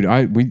 Dude,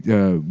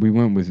 we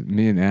went with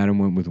me and Adam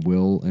went with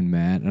Will and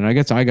Matt, and I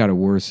guess I got it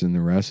worse than the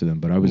rest of them.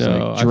 But I was No,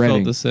 like I felt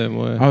dreading. the same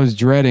way. I was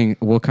dreading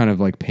what kind of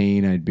like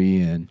pain I'd be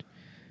in,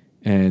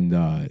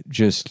 and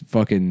just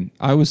fucking.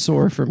 I was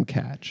sore from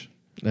catch.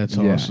 That's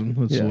Yeah. awesome.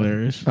 That's Yeah.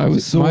 hilarious. I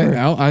was sore.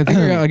 I think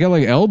I got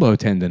like elbow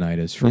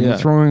tendonitis from Yeah.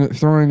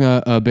 throwing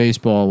a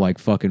baseball like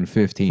fucking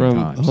 15 from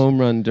times. home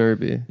run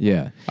derby.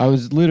 Yeah. I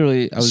was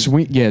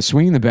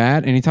Swinging the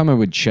bat. Anytime I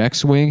would check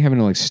swing, having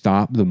to like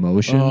stop the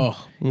motion. Oh,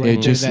 right.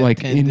 It just That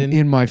like tendon.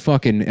 in my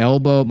fucking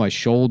elbow, my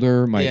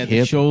shoulder, my yeah, the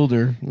hip.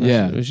 shoulder.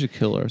 Yeah. we should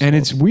kill ourselves. And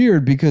it's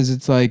weird because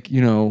it's like,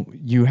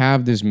 you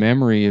have this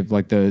memory of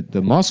like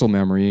the muscle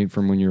memory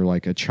from when you're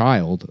like a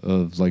child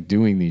of like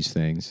doing these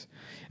things.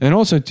 And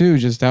also too,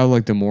 just how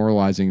like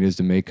demoralizing it is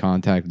to make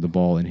contact with the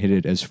ball and hit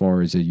it as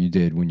far as you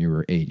did when you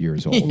were 8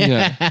 years old.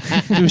 yeah,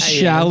 just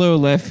shallow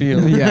left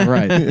field. Yeah,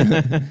 right.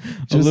 A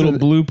little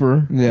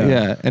blooper. Yeah.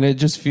 Yeah, and it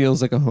just feels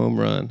like a home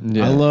run.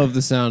 Yeah. I love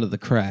the sound of the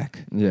crack.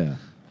 Yeah.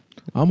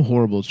 I'm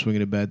horrible at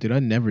swinging a bat, dude. I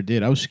never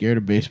did. I was scared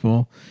of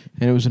baseball,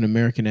 and it was an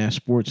American ass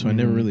sport, so I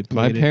never really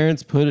My played it.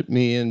 parents put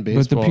me in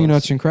baseball. But the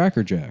Peanuts and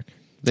Cracker Jack.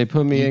 They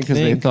put me in You'd because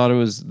they think. thought it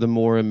was the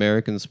more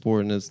American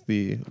sport and it's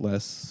the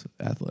less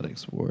athletic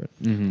sport.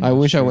 Mm-hmm. I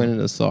wish I went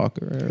into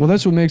soccer. Well,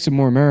 that's what makes it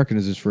more American.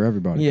 Is it's for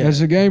everybody. Yeah. It's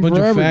a game Bunch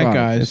for of everybody. fat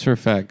guys. it's for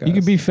fat guys. You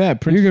could be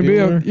fat. Prince You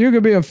Fielder.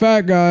 could be a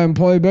fat guy and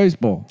play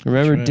baseball.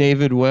 Remember right.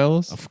 David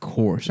Wells? Of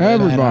course.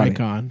 Everybody. An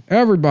icon.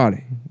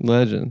 Everybody.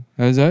 Legend.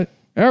 Is that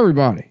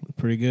everybody?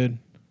 Pretty good.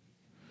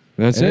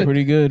 That's it.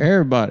 Pretty good.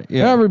 Everybody.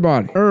 Yeah.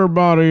 Everybody.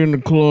 Everybody in the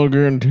club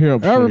getting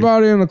tipsy.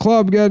 Everybody in the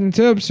club getting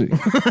tipsy.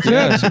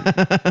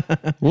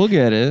 We'll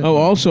get it. Oh,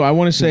 also, I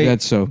want to say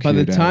That's so by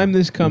cute. the time Adam.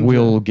 this comes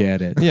we'll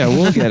get it. Yeah,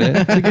 we'll get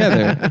it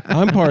together.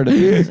 I'm part of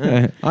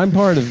this. I'm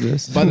part of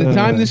this. by the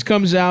time this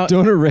comes out,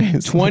 Don't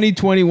erase.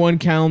 2021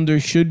 calendar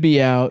should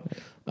be out.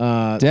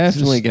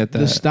 Definitely get that.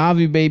 The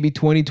Stavi Baby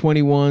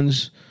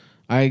 2021s.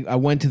 I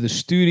went to the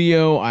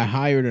studio. I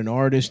hired an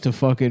artist to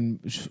fucking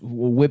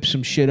whip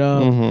some shit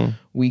up. Mm-hmm.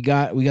 We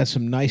got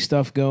some nice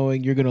stuff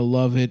going. You're gonna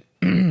love it.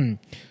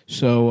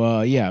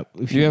 So yeah,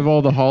 if You have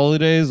all the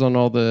holidays on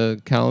all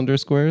the calendar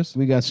squares?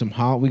 we got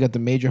we got the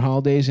major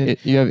holidays in.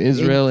 You have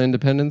Israel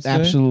Independence Day?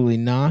 Absolutely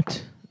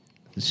not.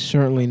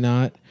 Certainly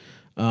not.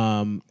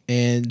 And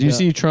Do you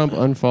see Trump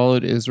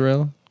unfollowed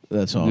Israel?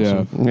 that's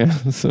awesome. Yeah,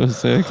 so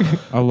sick.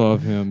 I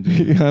love him,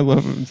 dude. Yeah, I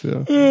love him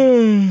too.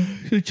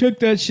 So check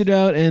that shit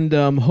out, and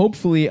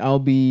hopefully I'll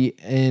be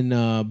in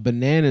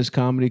Bananas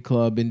Comedy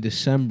Club in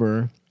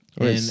December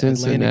Or in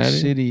Cincinnati?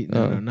 Atlantic City.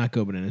 No, Oh. not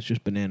Go Bananas,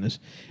 just Bananas.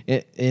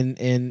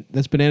 And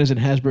that's Bananas in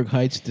Hasbrook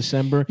Heights,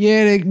 December.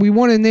 Yeah, we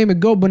wanted to name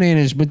it Go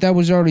Bananas, but that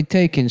was already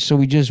taken, so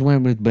we just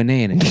went with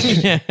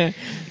Bananas.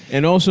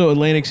 And also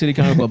Atlantic City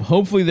Comedy Club.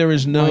 Hopefully there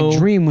is no My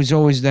dream was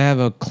always to have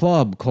a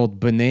club called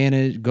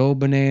Bananas, Go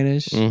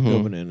Bananas.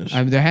 Go Bananas.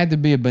 There had to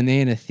be a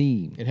banana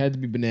theme. It had to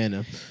be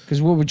banana.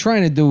 Because what we're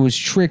trying to do is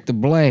trick the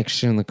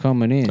blacks into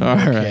coming in. All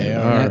right. Okay,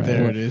 all right,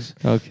 there it is.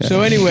 Okay.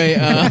 So anyway,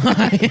 all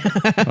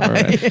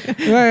right.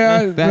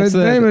 Hey, That's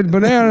name it. it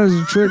Bananas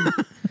and trick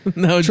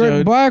no,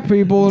 Joe, black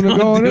people into Don't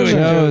going do in it,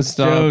 there. Joe, Joe,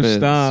 stop it.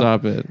 stop.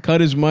 Stop it. cut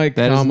his mic.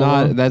 That is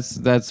Kamala. not.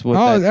 That's what.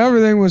 Oh, that,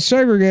 everything was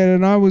segregated,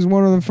 and I was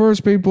one of the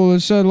first people that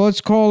said, let's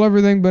call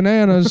everything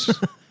bananas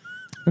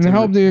and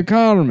help the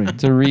economy.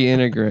 to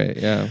reintegrate.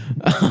 Yeah.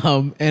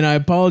 And I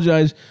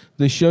apologize.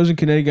 The shows in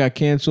Connecticut got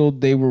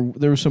canceled. There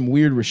were some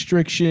weird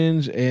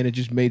restrictions, and it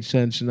just made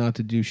sense not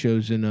to do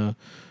shows in a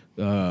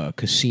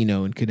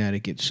casino in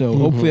Connecticut. So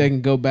hopefully I can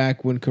go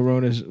back when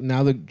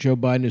now that Joe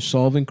Biden is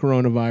solving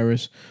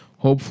coronavirus.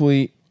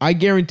 Hopefully, I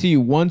guarantee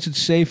you, once it's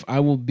safe, I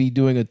will be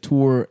doing a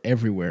tour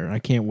everywhere. I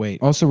can't wait.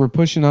 Also, we're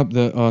pushing up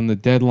on the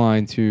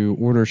deadline to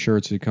order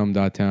shirts to come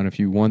downtown. If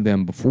you want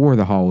them before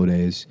the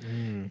holidays,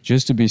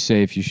 just to be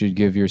safe, you should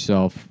give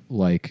yourself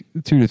like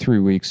 2 to 3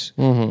 weeks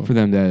for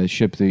them to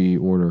ship the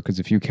order. Because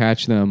if you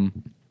catch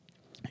them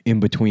in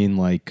between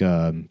like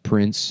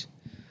prints,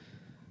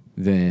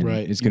 then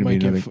Right, it's going to be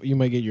another. You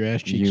might get your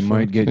ass cheeks. You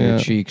might fucked. get Yeah. your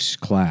cheeks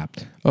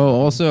clapped. Oh,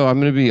 also, I'm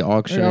gonna be I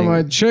auctioning. got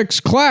my chicks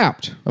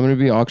clapped. I'm gonna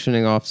be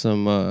auctioning off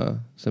some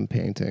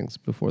paintings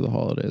before the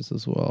holidays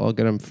as well. I'll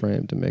get them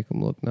framed to make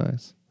them look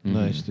nice,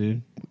 nice,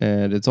 dude.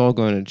 and it's all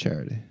going to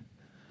charity.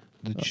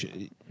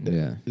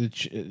 Yeah.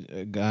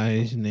 A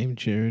guy's named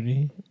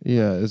Charity.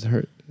 Yeah, it's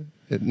her.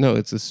 No,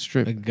 it's a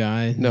strip. A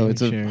guy. No, named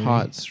it's a Charity.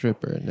 hot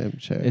stripper named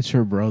Charity. It's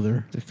her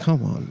brother.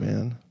 Come on,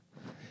 man.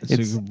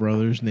 It's a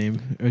brother's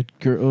name. A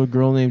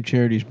girl named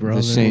Charity's brother.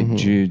 The St.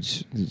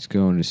 Jude's. It's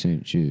going to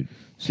St. Jude.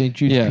 St.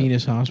 Jude's Yeah.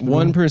 Penis Hospital.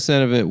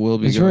 1% of it will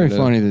be. It's going very to-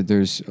 funny that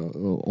there's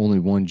only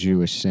one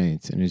Jewish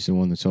saint, and he's the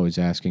one that's always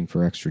asking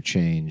for extra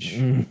change.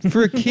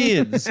 for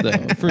kids though.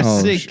 For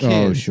Oh, sick kids.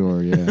 Oh,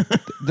 sure, yeah.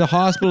 The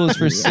hospital is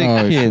for sick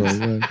Oh, kids.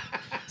 sure, yeah.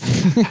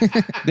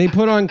 They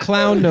put on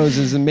clown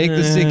noses and make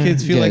the sick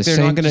kids feel Yeah, like they're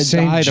not going to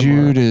die Saint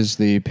tomorrow. Jude is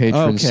the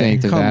patron Okay,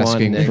 saint of come on,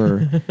 asking Nick.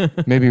 for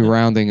maybe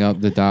rounding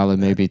up the dollar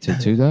maybe to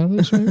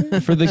 $2 maybe?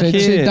 For the It's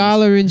kids.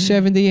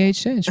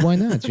 $1.78. Why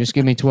not? Just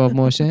give me 12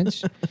 more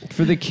cents.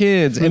 For the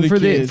kids. For and the for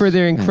kids. for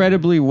their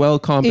incredibly well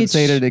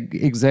compensated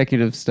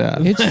executive staff.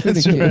 It's for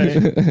the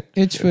kids.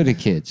 It's for the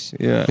kids.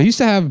 Yeah. They used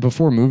to have,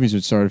 before movies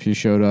would start, if you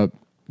showed up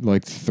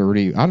like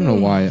 30, I don't know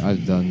why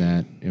I've done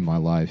that in my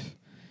life.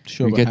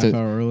 Show You up a get half to-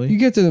 hour early. You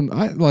get to them,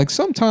 like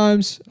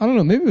sometimes, I don't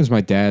know, maybe it was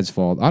my dad's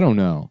fault. I don't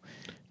know.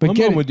 But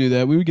My mom would do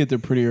that. We would get there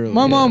pretty early.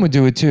 my mom would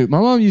do it too. My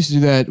mom used to do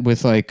that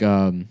with like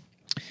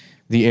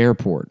the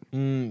airport,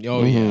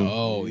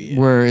 Oh yeah.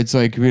 where it's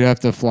like we'd have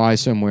to fly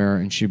somewhere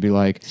and she'd be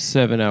like,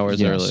 7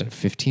 hours yes, early.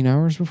 15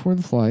 hours before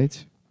the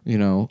flight,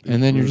 and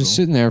then you're just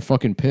sitting there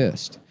fucking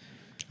pissed.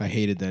 I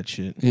hated that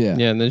shit. Yeah.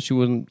 Yeah, and then she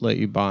wouldn't let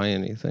you buy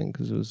anything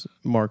because it was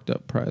marked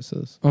up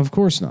prices. Of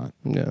course not.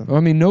 Yeah. I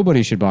mean,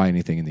 nobody should buy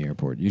anything in the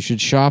airport. You should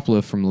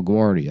shoplift from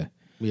LaGuardia.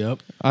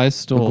 Yep. I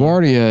stole.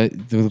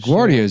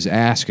 LaGuardia is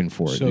asking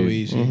for it. So dude.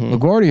 easy.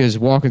 LaGuardia is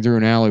walking through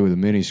an alley with a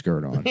mini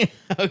skirt on.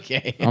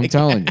 Okay. I'm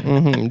telling you.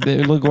 Mhm.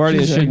 The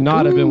LaGuardia should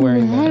not have been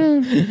wearing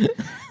that.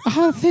 I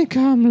I think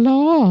I'm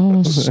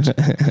lost.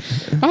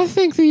 I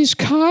think these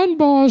con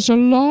bars are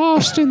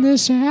lost in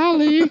this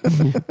alley,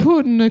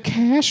 putting the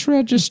cash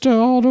register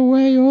all the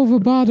way over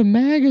by the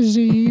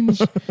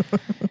magazines.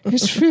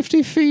 It's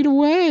 50 feet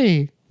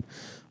away.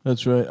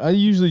 That's right. I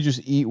usually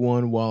just eat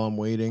one while I'm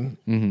waiting.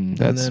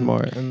 That's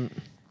smart.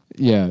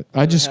 Yeah,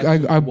 I have I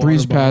some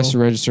breezed water past the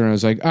bottle. register and I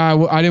was like,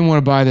 I didn't want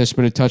to buy this,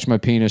 but it touched my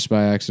penis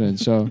by accident,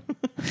 so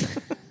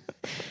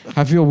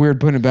I feel weird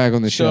putting it back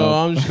on the So shelf.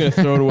 I'm just gonna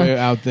throw it away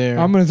out there.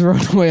 I'm gonna throw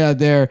it away out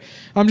there.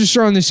 I'm just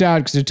throwing this out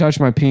because it touched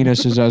my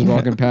penis as I was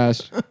walking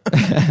past.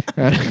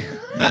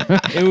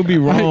 It would be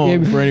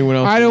wrong for anyone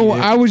else. I to don't. eat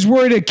it. I was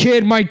worried a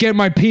kid might get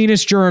my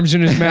penis germs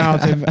in his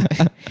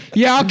mouth.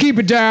 Yeah, I'll keep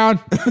it down.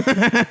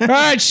 All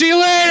right, see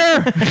you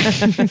later.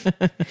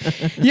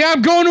 Yeah,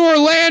 I'm going to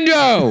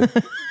Orlando.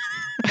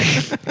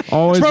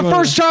 Always It's my wanna-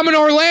 first time in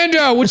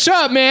Orlando. What's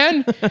up,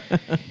 man?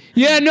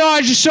 Yeah, no,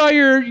 I just saw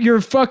your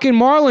fucking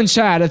Marlins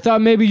hat. I thought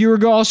maybe you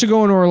were also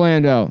going to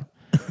Orlando.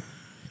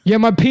 Yeah,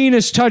 my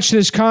penis touched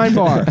this kind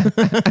bar.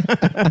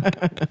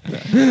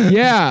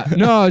 Yeah,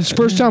 no, it's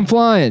first time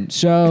flying,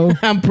 so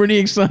I'm pretty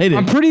excited.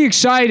 I'm pretty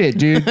excited,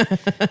 dude.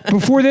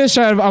 Before this,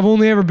 I've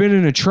only ever been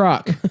in a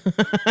truck.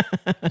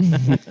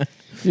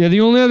 Yeah,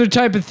 the only other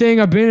type of thing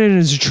I've been in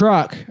is a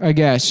truck, I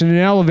guess, in an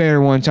elevator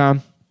one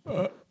time.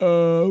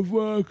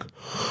 Fuck.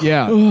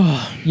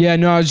 Yeah. Yeah,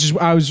 no, I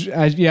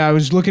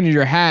was looking at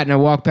your hat and I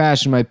walked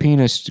past and my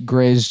penis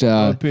grazed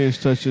My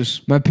penis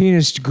touches. my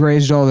penis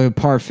grazed all the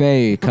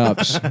parfait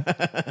cups.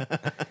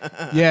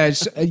 Yeah,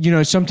 it's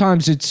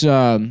sometimes it's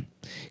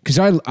cuz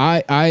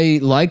I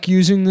like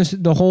using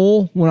the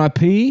hole when I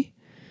pee,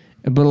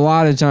 but a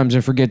lot of times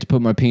I forget to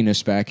put my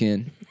penis back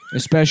in.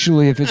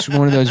 Especially if it's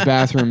one of those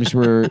bathrooms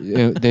where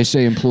they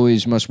say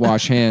employees must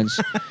wash hands.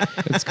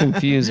 It's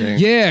confusing.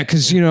 Yeah,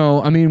 because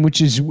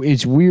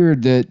it's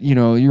weird that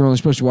you're only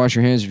supposed to wash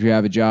your hands if you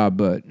have a job,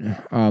 but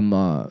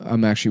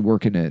I'm actually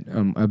working at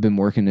I've been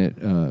working at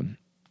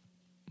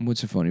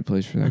what's a funny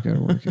place for that guy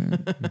to work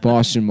at?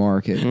 Boston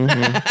Market.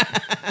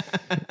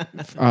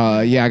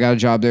 Yeah, I got a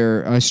job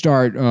there. I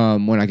start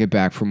when I get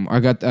back from.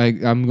 I'm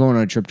going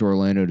on a trip to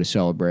Orlando to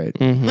celebrate.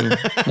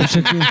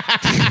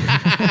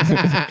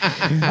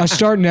 I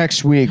start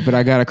next week, but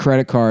I got a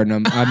credit card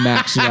and I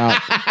maxed it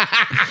out.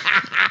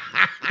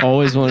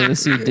 Always wanted to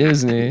see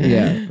Disney.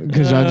 Yeah,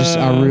 because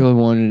I really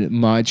wanted it.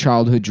 My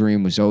childhood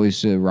dream was always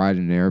to ride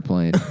an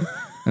airplane.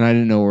 And I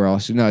didn't know where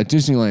else. No,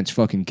 Disneyland's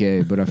fucking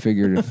gay, but I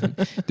figured if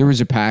there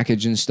was a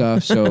package and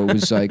stuff, so it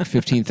was like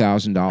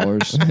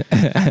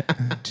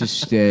 $15,000 to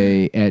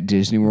stay at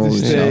Disney World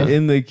itself. Stay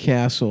in the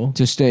castle.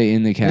 To stay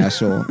in the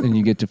castle, and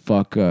you get to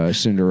fuck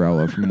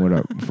Cinderella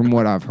from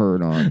what I've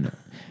heard on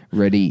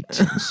Reddit.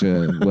 It's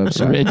a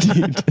website.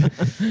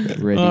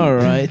 Reddit. All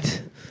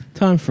right.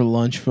 Time for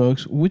lunch,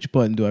 folks. Which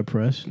button do I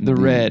press? The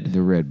red.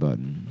 The red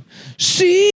button. See.